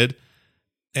that you did.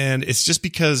 And it's just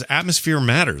because atmosphere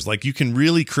matters. Like, you can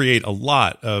really create a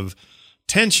lot of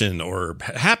tension or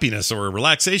happiness or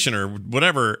relaxation or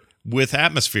whatever with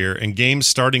atmosphere, and games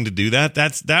starting to do that.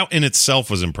 That in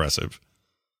itself was impressive.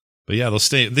 But yeah,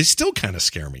 they still kind of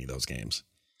scare me, those games.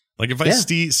 Like, if I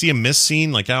see a Myst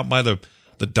scene, like out by the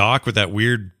dock with that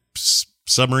weird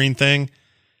submarine thing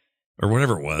or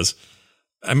whatever it was,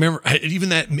 I remember even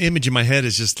that image in my head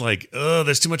is just like, oh,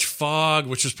 there's too much fog,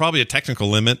 which is probably a technical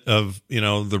limit of,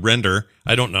 the render.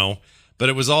 I don't know. But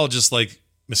it was all just like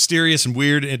mysterious and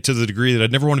weird to the degree that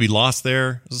I'd never want to be lost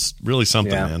there. It was really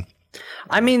something, man.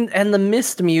 I mean, and the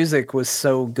Myst music was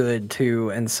so good too,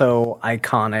 and so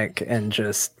iconic, and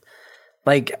just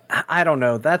like, I don't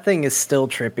know, that thing is still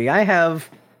trippy.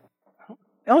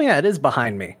 It is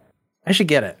behind me. I should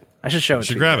get it. I should show it. You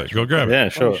should grab it. Go grab it. Yeah,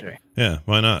 show it. Yeah,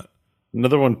 why not?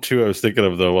 Another one too I was thinking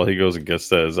of, though, while he goes and gets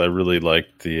that, is I really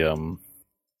liked the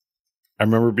I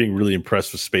remember being really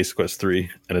impressed with Space Quest 3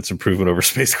 and its improvement over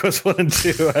Space Quest 1 and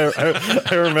 2.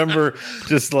 I remember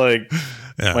just like,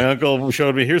 my uncle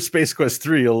showed me, here's Space Quest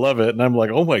 3, you'll love it. And I'm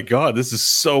like, oh my God, this is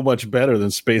so much better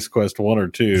than Space Quest 1 or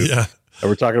 2. Yeah. And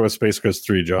we're talking about Space Quest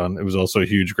 3, John. It was also a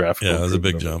huge graphical. Yeah, it was a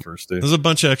big jump. There's a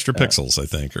bunch of extra pixels, I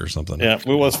think, or something. Yeah,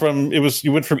 you went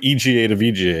from EGA to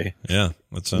VGA. Yeah,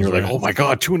 that sounds You're like, oh my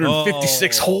God,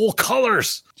 256 whole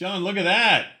colors. John, look at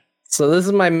that. So this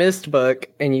is my Myst book,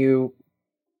 and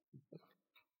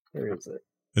where is it?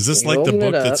 Is this like the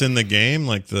book that's in the game?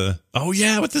 Like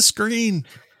with the screen.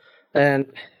 And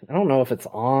I don't know if it's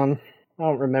on. I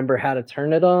don't remember how to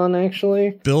turn it on,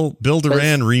 actually. Bill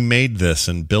Duran remade this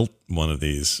and built one of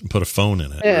these and put a phone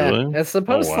in it. Yeah, really? It's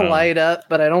supposed to light up,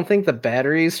 but I don't think the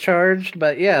battery's charged.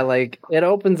 But yeah, like, it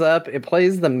opens up, it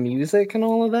plays the music and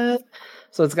all of that.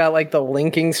 So it's got like the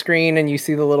linking screen, and you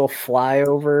see the little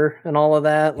flyover and all of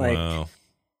that. Like, wow,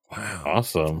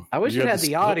 awesome! I wish it had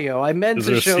the audio. I meant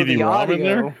to show the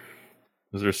audio.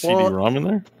 Is there a CD-ROM in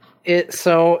there?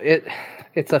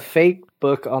 It's a fake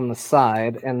book on the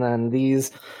side, and then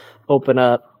these open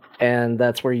up, and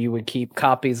that's where you would keep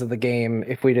copies of the game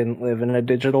if we didn't live in a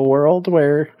digital world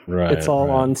where it's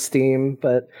all on Steam.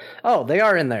 But they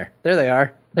are in there. There they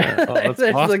are. There's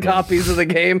awesome. The copies of the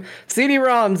game.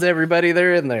 CD-ROMs, everybody,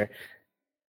 they're in there.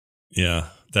 Yeah,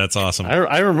 that's awesome.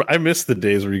 I miss the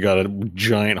days where you got a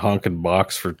giant honking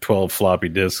box for 12 floppy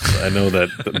disks. I know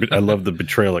that. I love the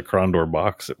Betrayal at Krondor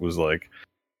box. It was like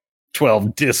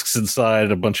 12 discs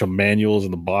inside, a bunch of manuals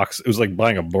in the box. It was like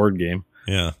buying a board game.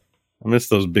 Yeah. I miss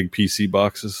those big PC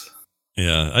boxes.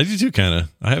 Yeah, I do too, kind of.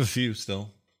 I have a few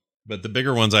still. But the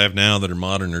bigger ones I have now that are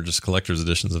modern are just collector's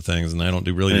editions of things, and I don't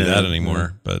do that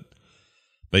anymore. Yeah.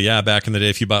 But yeah, back in the day,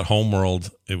 if you bought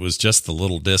Homeworld, it was just the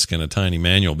little disc and a tiny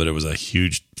manual, but it was a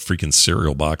huge freaking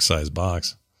cereal box size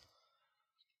box.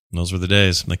 And those were the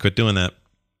days. They quit doing that.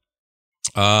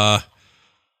 All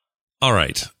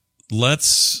right.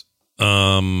 Let's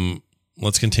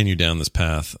continue down this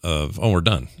path of, we're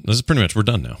done. This is pretty much, we're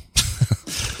done now.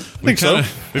 We've kind of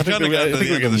got to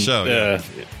the end of the show. Yeah.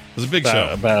 It was a big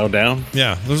show. Bow down.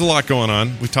 Yeah, there's a lot going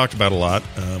on. We've talked about a lot.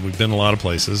 We've been a lot of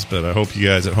places, but I hope you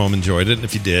guys at home enjoyed it. And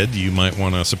if you did, you might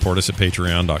want to support us at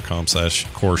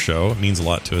patreon.com/core show. It means a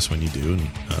lot to us when you do, and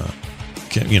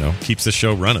keeps the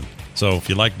show running. So if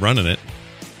you like running it,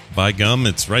 by gum,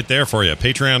 it's right there for you.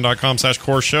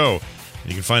 Patreon.com/core show.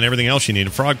 You can find everything else you need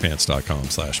at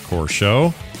frogpants.com/core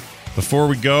show. Before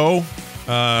we go,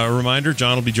 a reminder,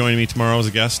 John will be joining me tomorrow as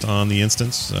a guest on The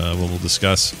Instance. We'll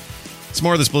discuss some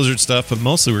more of this Blizzard stuff, but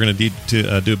mostly we're going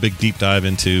to do a big deep dive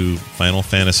into Final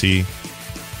Fantasy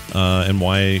and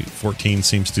why 14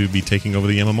 seems to be taking over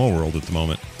the MMO world at the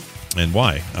moment, and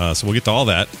why. So we'll get to all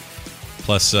that,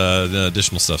 plus the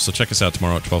additional stuff. So check us out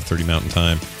tomorrow at 12:30 Mountain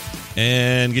Time.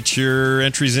 And get your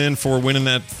entries in for winning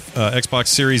that Xbox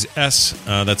Series S.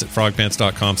 That's at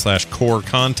frogpants.com/core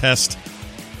contest.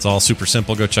 It's all super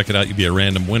simple. Go check it out. You'll be a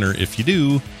random winner if you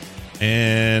do.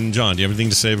 And John, do you have anything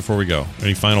to say before we go?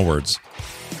 Any final words?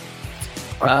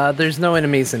 There's no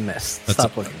enemies in this.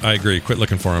 Stop looking. I agree. Quit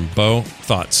looking for them. Bo,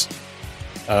 thoughts?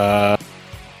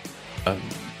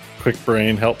 Quick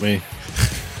brain, help me.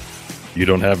 You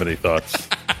don't have any thoughts.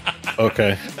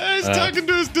 Okay. He's talking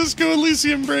to his Disco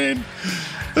Elysium brain.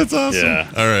 That's awesome. Yeah.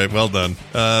 All right. Well done.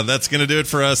 That's going to do it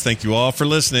for us. Thank you all for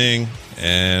listening.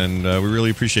 And we really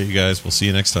appreciate you guys. We'll see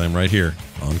you next time right here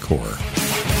on Core.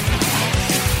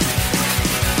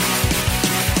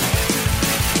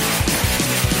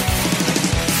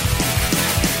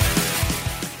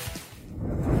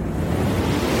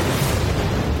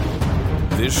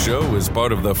 This show is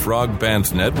part of the Frog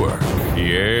Pants Network.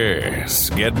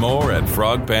 Yes. Get more at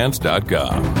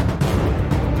frogpants.com.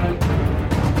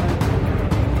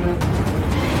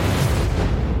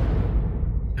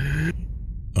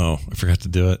 Oh, I forgot to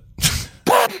do it.